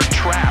that are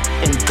trapped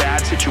in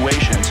bad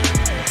situations,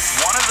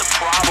 one of the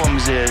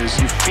problems is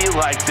you feel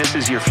like this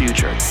is your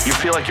future. You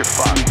feel like you're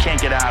fucked. You can't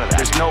get out of that.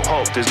 There's no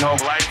hope. There's no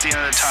light at the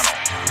end of the tunnel.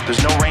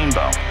 There's no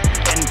rainbow.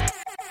 And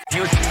if you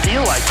you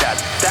feel like that,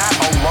 that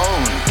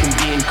alone can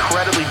be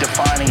incredibly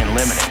defining and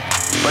limiting.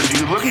 But if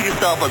you look at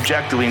yourself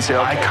objectively and say,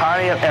 I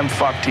kind of am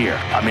fucked here.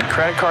 I'm in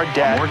credit card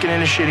debt, I'm working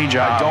in a shitty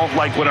job, I don't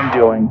like what I'm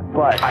doing,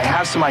 but I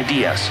have some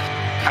ideas.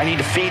 I need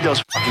to feed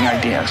those fucking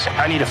ideas.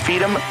 I need to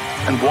feed them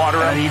and water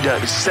them. I need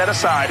to set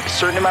aside a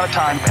certain amount of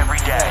time every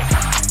day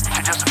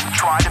to just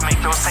try to make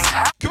those things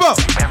happen. Come on.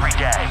 Every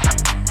day.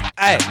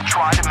 Hey.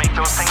 Try to make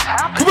those things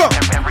happen. Come on.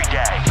 Every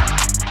day.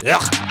 Yeah.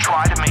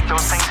 Try to make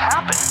those things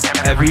happen.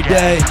 Every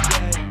day.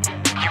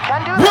 You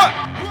can do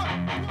that.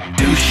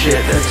 Do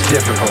shit that's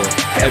difficult.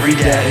 Every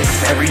day.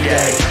 Every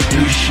day.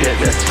 Do shit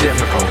that's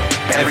difficult.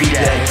 Every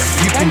day.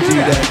 You can do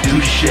that. Do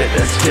shit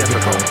that's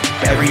difficult.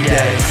 Every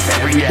day.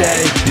 Every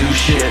day. Do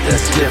shit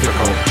that's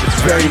difficult.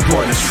 It's very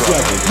important to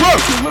struggle.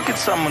 If you look at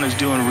someone who's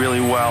doing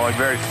really well, like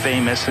very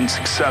famous and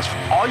successful,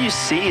 all you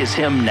see is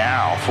him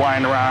now,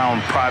 flying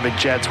around private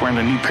jets, wearing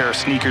a new pair of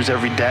sneakers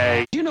every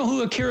day. Do you know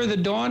who Akira the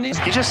Dawn is?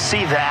 You just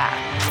see that.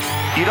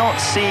 You don't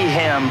see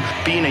him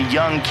being a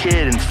young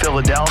kid in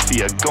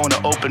Philadelphia going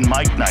to open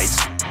mic nights.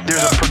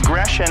 There's a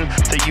progression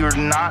that you're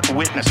not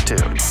witness to.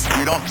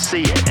 You don't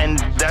see it. And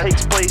that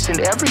takes place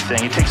in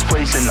everything. It takes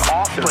place in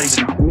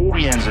office, in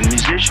comedians and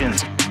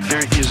musicians.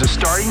 There is a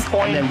starting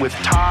point, and with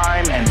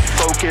time and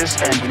focus,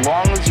 and as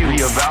long as you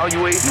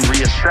reevaluate and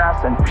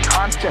reassess and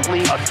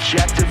constantly,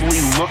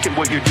 objectively look at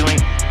what you're doing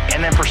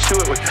and then pursue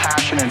it with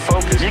passion and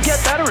focus, you get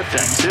better at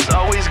things. There's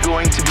always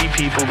going to be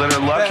people that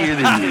are luckier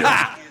than you.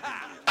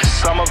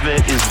 Some of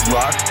it is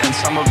luck, and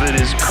some of it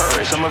is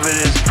courage. Some of it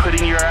is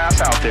putting your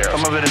ass out there.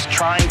 Some of it is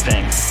trying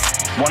things.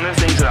 One of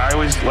the things that I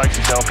always like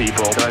to tell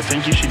people that I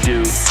think you should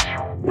do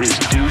is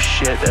do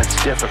shit that's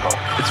difficult.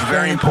 It's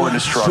very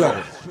important to struggle.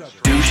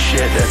 Do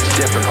shit that's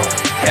difficult.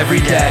 Every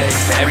day,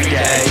 every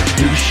day,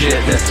 do shit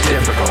that's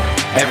difficult.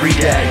 Every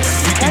day,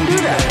 you can do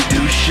that.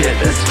 Do shit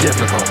that's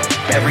difficult.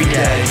 Every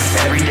day,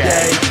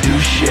 do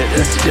shit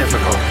that's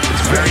difficult.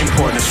 It's very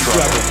important to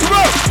struggle.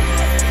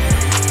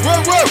 Whoa,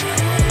 whoa!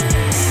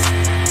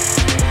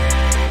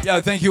 Yo,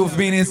 thank you all for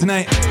being here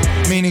tonight.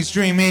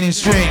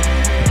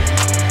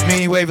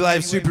 Meaningwave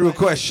Live Super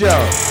Request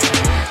Show.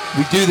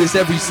 We do this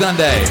every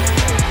Sunday.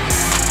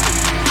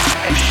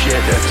 Do shit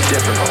that's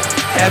difficult.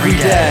 Every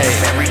day,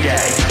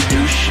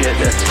 do shit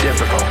that's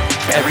difficult.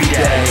 Every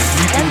day,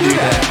 you can do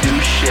that. Do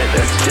shit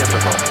that's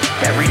difficult.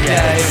 Every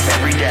day,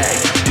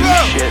 do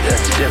shit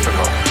that's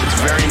difficult. It's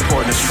very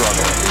important to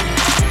struggle.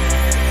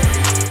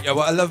 Yeah,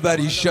 what I love about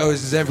these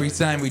shows is every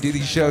time we do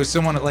these shows,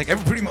 someone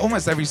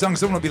almost every song,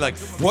 someone will be like,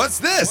 "What's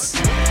this?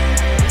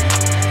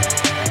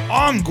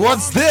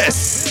 What's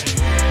this?"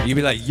 You'd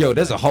be like, "Yo,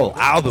 there's a whole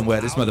album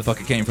where this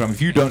motherfucker came from. If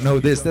you don't know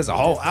this, there's a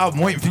whole album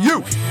waiting for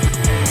you."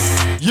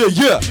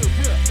 Yeah.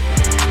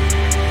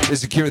 This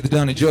is Akira the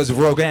Don and Joseph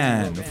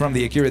Rogan from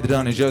the Akira the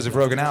Don and Joseph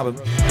Rogan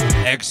album,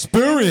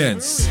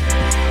 Experience.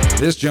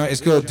 This joint is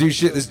called "Do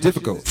Shit That's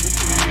Difficult."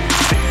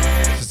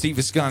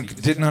 Steve Skunk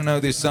did not know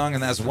this song,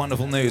 and that's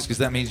wonderful news because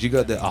that means you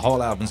got a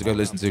whole album to go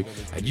listen to,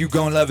 and you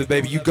gonna love it,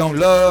 baby. You gonna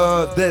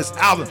love this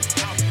album.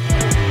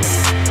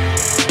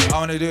 I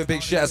want to do a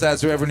big shout out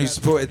to everyone who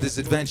supported this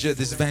adventure,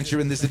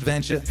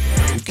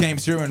 who came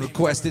through and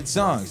requested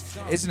songs.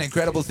 It's an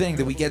incredible thing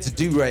that we get to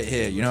do right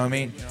here. You know what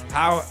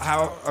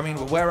I mean?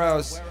 Where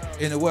else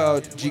in the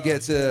world do you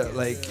get to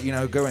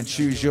go and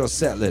choose your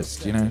set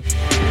list? You know,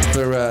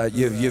 for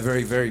your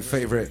very, very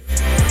favorite.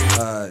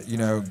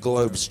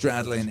 Globe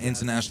straddling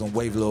international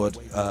wave lord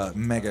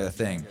mega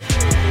thing.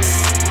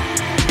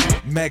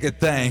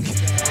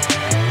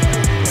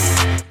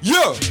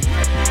 Yo!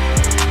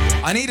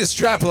 I need a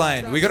strap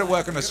line. We gotta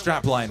work on a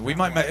strap line.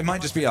 It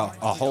might just be a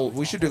whole,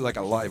 we should do like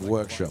a live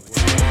workshop.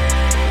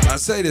 I'll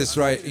say this,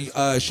 right?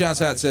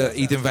 Shout out to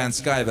Ethan Van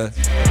Skyver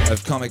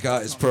of Comic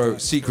Artist Pro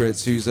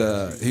Secrets, who's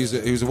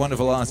a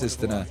wonderful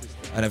artist and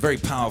a very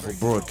powerful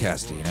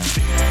broadcaster, you know?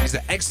 He's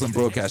an excellent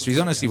broadcaster. He's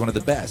honestly one of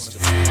the best.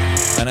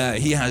 And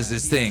he has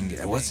this thing.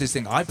 What's this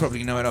thing? I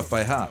probably know it off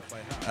by heart.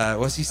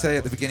 What's he say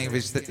at the beginning of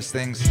his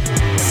things?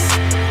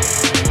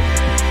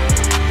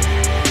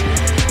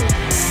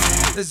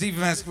 This is Ethan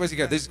Van Skyver. Where's he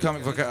go? This is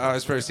Comic Book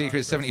Artist Pro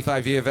Secrets,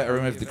 75-year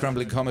veteran of the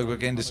crumbling comic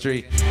book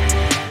industry.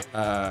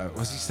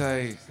 What's he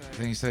say? I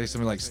think he say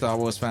something like Star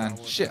Wars fan.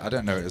 Shit, I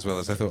don't know it as well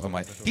as I thought I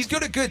might. He's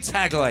got a good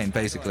tagline,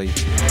 basically.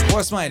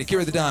 What's mine?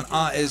 Akira the Don,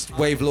 artist,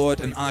 wave lord,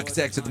 and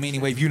architect of the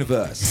Meaningwave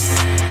universe.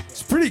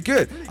 It's pretty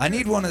good. I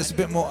need one that's a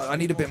bit more. I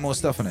need a bit more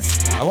stuff on it.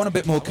 I want a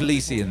bit more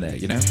Khaleesi in there,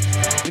 you know?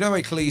 You know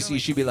where Khaleesi,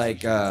 she'd be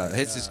like,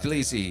 hits his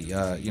Khaleesi,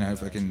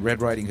 fucking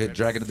Red Riding Hood,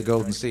 Dragon of the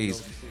Golden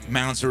Seas,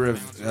 mounter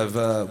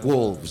of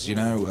wolves,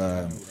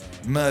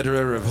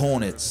 murderer of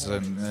hornets,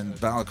 and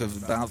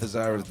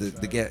Balthazar of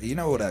the Get. You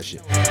know all that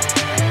shit.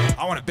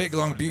 I want a big,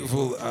 long,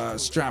 beautiful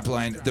strap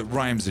line that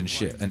rhymes and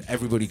shit, and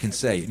everybody can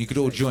say it, and you could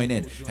all join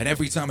in. And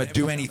every time I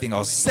do anything,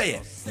 I'll say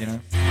it, you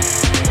know?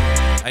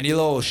 And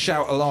you'll all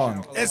shout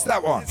along, "It's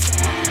that one!"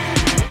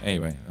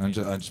 Anyway, I'm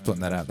just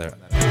putting that out there.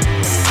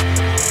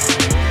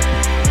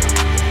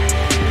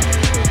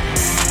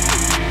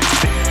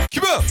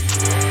 Come on!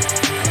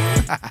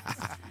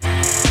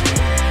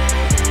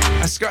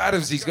 Scott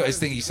Adams, he's got his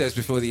thing he says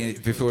before he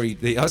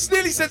I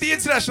nearly said the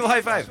international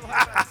high five.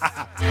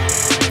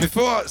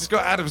 Before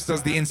Scott Adams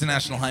does the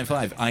international high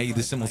five, i.e.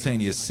 the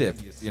simultaneous sip,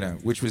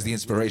 which was the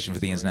inspiration for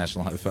the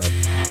international high five,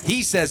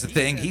 he says the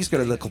thing, he's got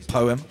a little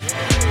poem.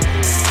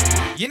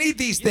 You need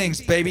these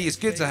things, baby. It's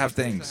good to have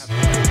things.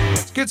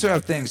 It's good to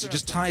have things. It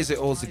just ties it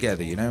all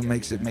together,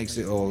 makes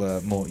it all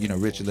more,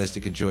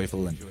 ritualistic and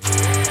joyful and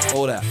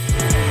all that.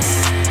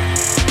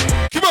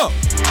 Come on!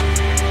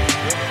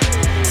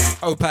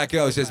 Oh,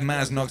 Paco says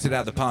Maz knocked it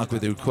out the park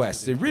with the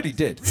request. It really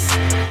did.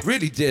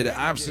 Really did.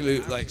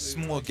 Absolute,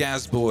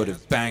 smorgasbord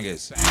of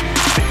bangers.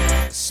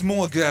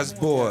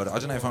 Smorgasbord. I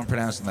don't know if I'm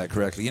pronouncing that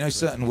correctly.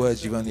 Certain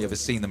words, you've only ever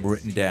seen them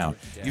written down.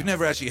 You've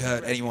never actually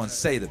heard anyone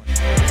say them.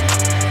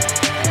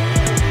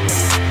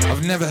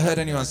 I've never heard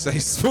anyone say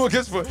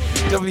smorgasbord.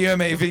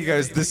 WMAV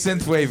goes, the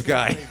synthwave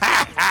guy.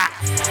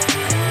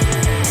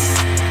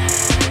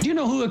 Do you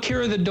know who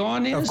Akira the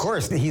Dawn is? Of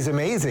course, he's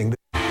amazing.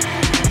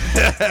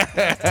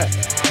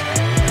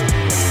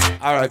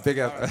 All right, big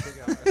up.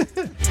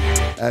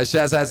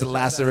 Shaz has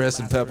Lazarus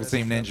and Purple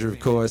Team Ninja, of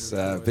course.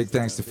 Big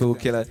thanks to Fool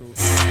Killer,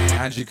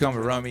 Andrew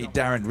Comaromi,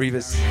 Darren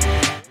Rivas,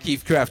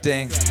 Keith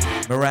Crafting,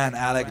 Moran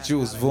Alec,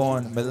 Jules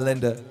Vaughan,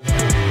 Melinda,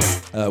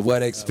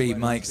 Word XP,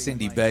 Mike,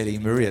 Cindy Bailey,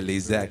 Maria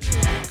Lizak,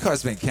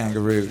 Cosmic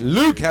Kangaroo,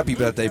 Luke, happy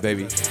birthday,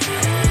 baby.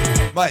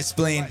 My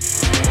Spleen,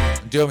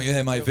 Jeremy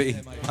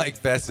MIV, Mike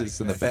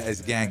Bessis, and the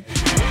Betters Gang.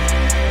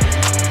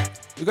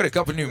 We've got a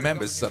couple new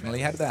members suddenly.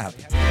 How did that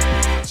happen?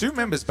 2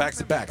 members back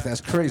to back.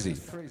 That's crazy.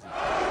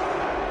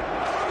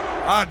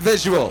 Art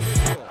Visual.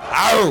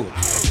 Ow.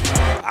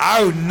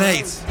 Ow,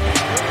 Nate.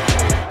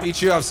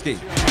 Petrovsky.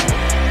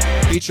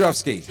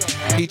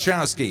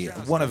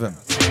 One of them.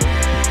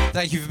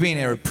 Thank you for being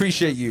here.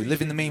 Appreciate you.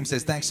 Living the Meme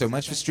says, thanks so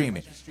much for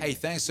streaming. Hey,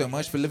 thanks so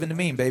much for living the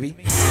meme, baby.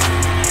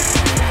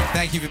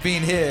 Thank you for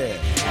being here.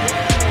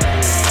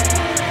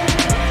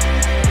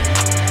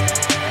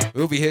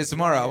 We'll be here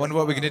tomorrow. I wonder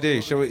what we're going to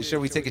do. Shall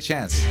we take a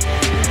chance?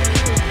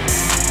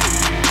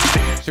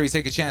 Shall we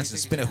take a chance and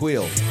spin a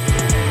wheel?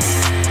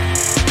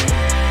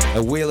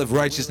 A wheel of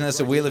righteousness,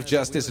 a wheel of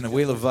justice, and a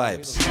wheel of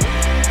vibes.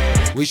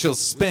 We shall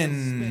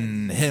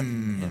spin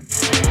him.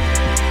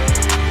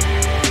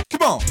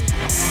 Come on.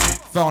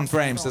 Phone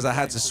Frame says I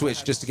had to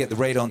switch just to get the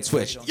raid on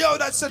Twitch. Yo,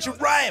 that's such a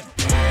rhyme.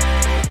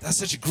 That's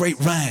such a great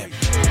rhyme.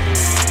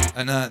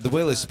 And the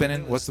wheel is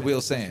spinning. What's the wheel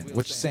saying?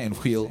 What you saying,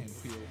 wheel?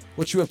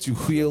 What you up to,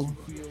 wheel?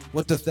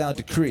 What doth thou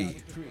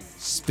decree?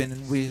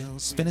 Spinning wheel,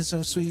 spinning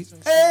so sweet.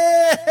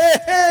 Hey, hey,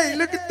 hey,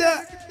 look at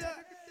that.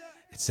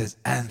 It says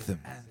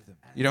anthem.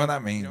 You know what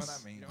that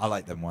means? I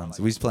like them ones.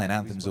 We was playing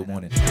anthems all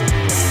morning.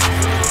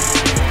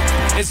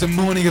 It's a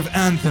morning of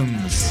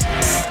anthems.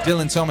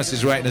 Dylan Thomas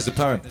is writing as a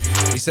poem.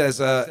 He says,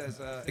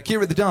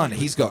 Akira the Don,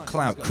 he's got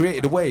clout,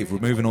 created a wave,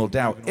 removing all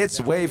doubt. It's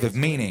a wave of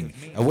meaning,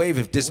 a wave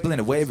of discipline,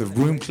 a wave of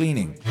room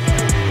cleaning.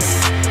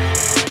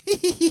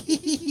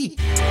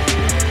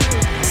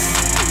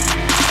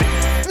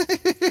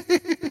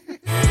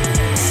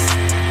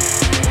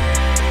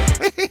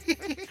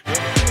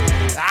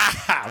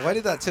 Why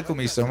did that tickle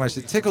me so much?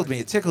 It tickled me.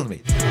 It's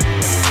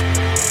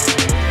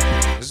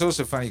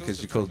also funny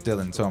because you called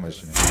Dylan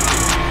Thomas.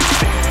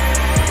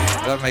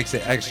 That makes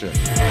it extra.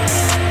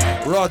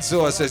 Rod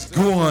Zor says,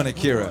 go on,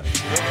 Akira.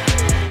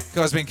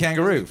 Cosmic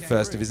Kangaroo,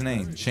 first of his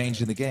name,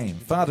 changing the game.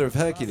 Father of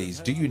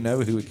Hercules, do you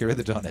know who Akira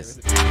the Don is?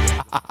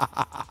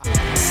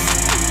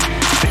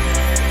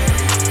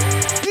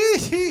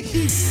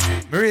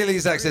 Maria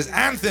Lizak says,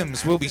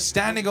 anthems will be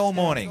standing all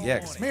morning. Yeah,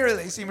 because Maria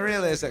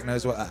Lizak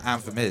knows what an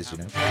anthem is,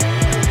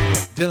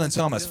 Dylan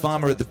Thomas,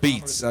 Farmer at the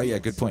Beats. Oh yeah,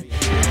 good point.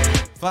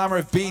 Farmer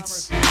of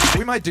Beats.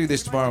 We might do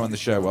this tomorrow on the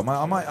show. We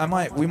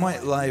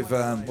might live,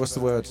 what's the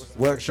word?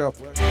 Workshop?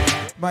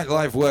 Might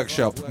live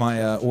workshop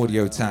my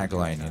audio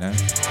tagline,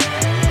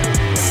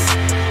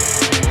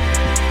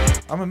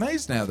 I'm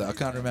amazed now that I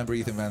can't remember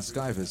Ethan Van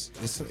Sciver's.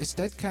 It's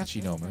dead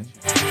catchy normally.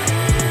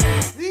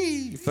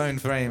 Phone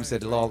Frame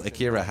said, lol,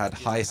 Akira had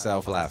high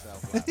self-laugh.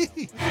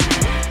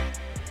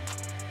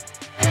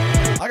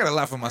 I gotta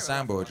laugh on my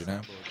soundboard,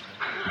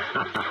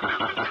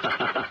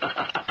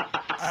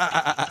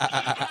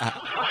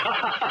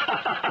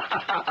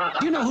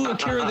 Do you know who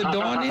Akira the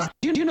Dawn is?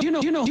 Do you know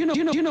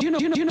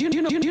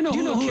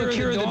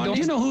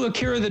who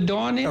Akira the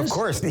Dawn is? Of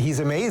course, he's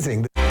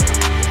amazing.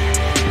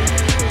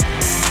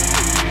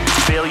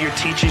 Failure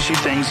teaches you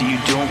things that you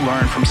don't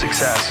learn from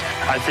success.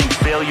 I think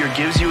failure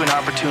gives you an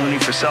opportunity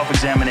for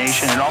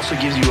self-examination and also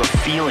gives you a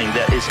feeling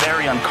that is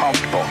very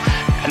uncomfortable.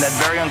 And that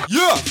very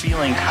uncomfortable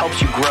feeling helps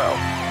you grow.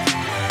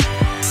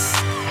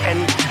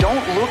 And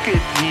don't look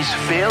at these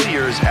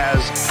failures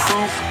as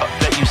proof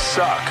that you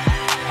suck.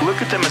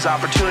 Look at them as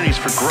opportunities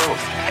for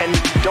growth. And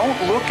don't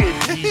look at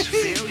these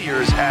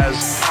failures as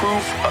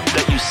proof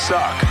that you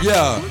suck.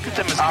 Yeah. Look at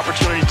them as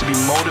opportunities to be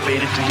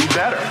motivated to do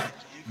better.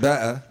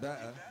 Better.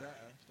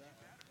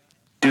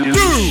 Do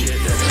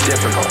shit that's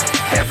difficult.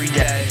 Every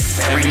day,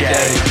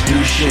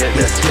 do shit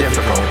that's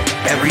difficult.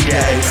 Every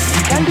day,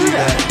 you can do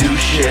that. Do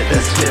shit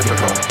that's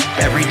difficult.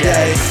 Every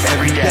day,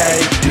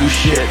 do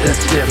shit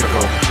that's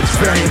difficult. It's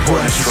very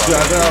important to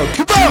struggle.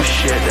 Do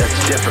shit that's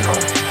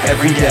difficult.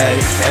 Every day,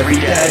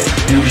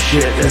 do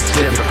shit that's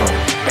difficult.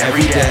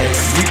 Every day,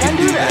 you can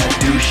do that.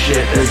 Do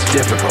shit that's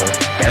difficult.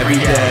 Every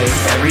day,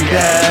 do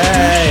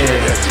shit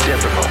that's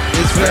difficult.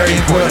 It's very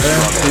important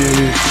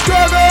to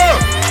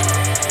struggle.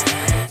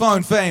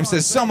 Phone Fame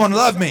says, someone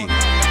love me.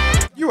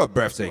 You are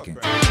breathtaking.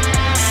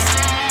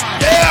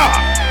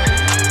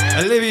 Yeah!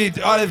 Olivia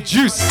Olive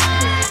Juice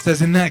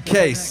says, in that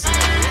case,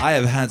 I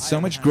have had so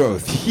much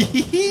growth. Enough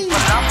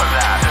of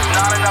that. There's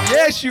not enough.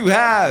 Yes, you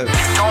have.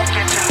 You don't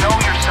get to know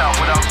yourself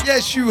without.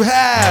 Yes, you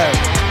have.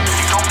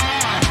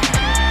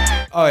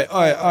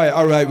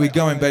 All right, we're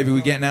going, baby.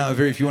 We're getting out of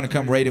here. If you want to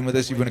come raid in with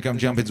us, you want to come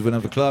jump into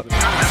another club,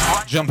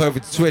 jump over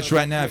to Twitch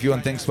right now if you're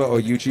on ThinkSpot or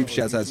YouTube.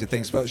 Shouts out to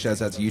ThinkSpot,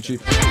 shouts out to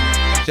YouTube.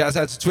 Shouts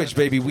out to Twitch,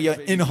 baby. We are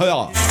in here.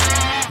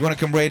 You want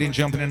to come raid in,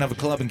 jump in another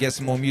club and get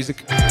some more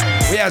music?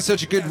 We had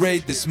such a good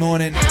raid this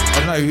morning. I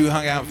don't know who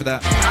hung out for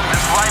that.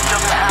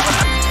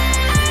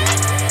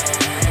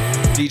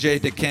 DJ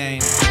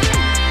Decane.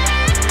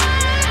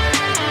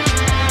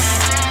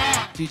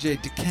 DJ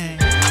Decane.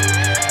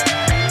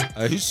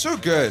 He's so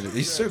good.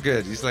 He's so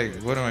good. He's like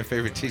one of my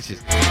favorite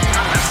teachers.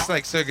 He's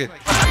like so good.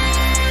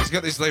 He's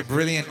got this like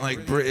brilliant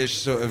like British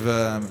sort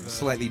of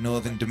slightly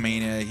northern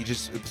demeanor. He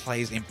just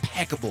plays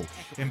impeccable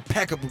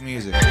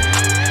music.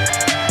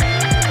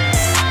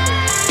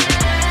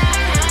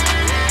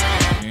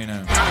 You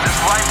know.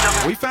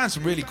 We found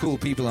some really cool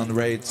people on the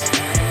raids.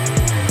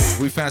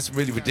 We found some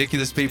really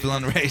ridiculous people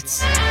on the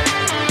raids.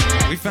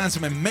 We found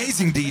some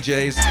amazing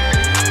DJs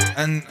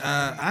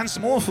and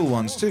some awful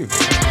ones too.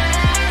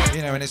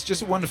 You know, and it's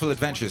just a wonderful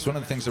adventure. It's one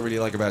of the things I really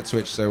like about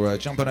Twitch. So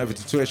jump on over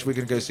to Twitch. We're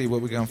going to go see what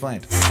we're going to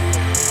find.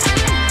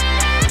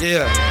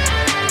 Yeah.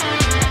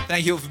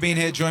 Thank you all for being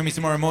here. Join me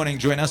tomorrow morning.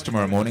 Join us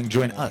tomorrow morning.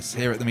 Join us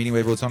here at the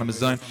Meaningwave Autonomous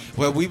Zone,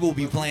 where we will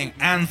be playing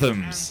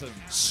anthems.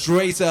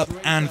 Straight up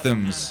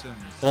anthems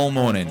all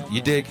morning. You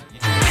dig? You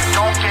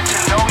don't get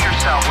to know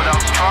yourself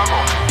without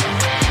struggle.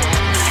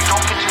 You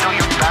don't get to know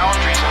your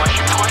boundaries unless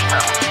you push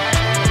them.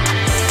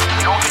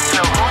 You don't get to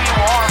know who you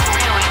are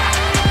really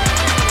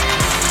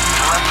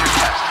unless you're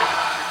tested.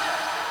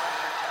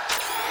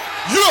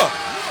 Yeah!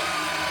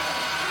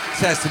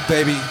 Tested,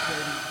 baby.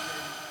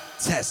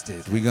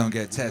 Tested. We're gonna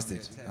get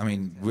tested. I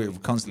mean, we're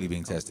constantly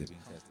being tested.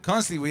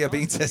 Constantly we are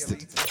being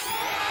tested.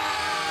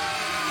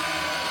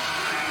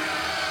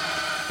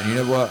 And you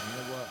know what?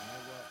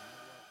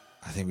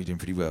 I think we're doing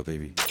pretty well,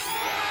 baby.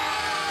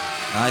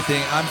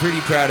 I'm pretty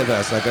proud of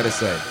us, I gotta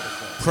say.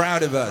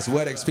 Proud of us.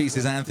 Word XP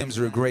says anthems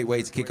are a great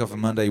way to kick off a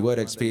Monday. Word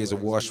XP is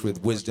awash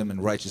with wisdom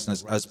and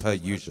righteousness as per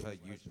usual.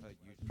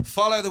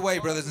 Follow the way,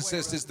 brothers and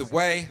sisters, the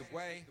way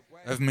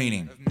of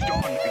meaning.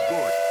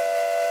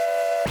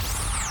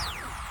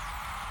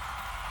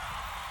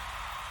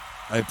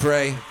 I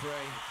pray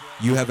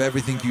you have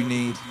everything you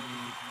need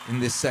in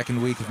this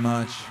second week of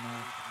March.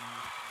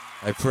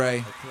 I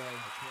pray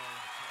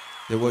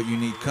that what you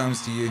need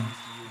comes to you.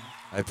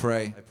 I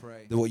pray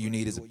that what you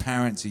need is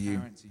apparent to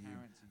you.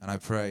 And I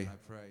pray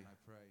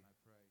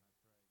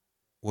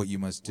what you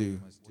must do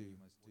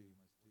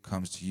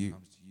comes to you.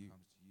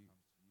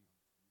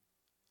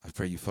 I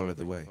pray you follow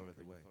the way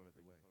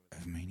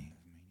of meaning.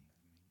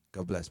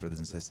 God bless, brothers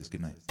and sisters.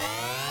 Good night.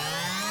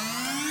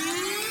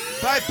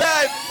 Bye,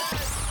 bye.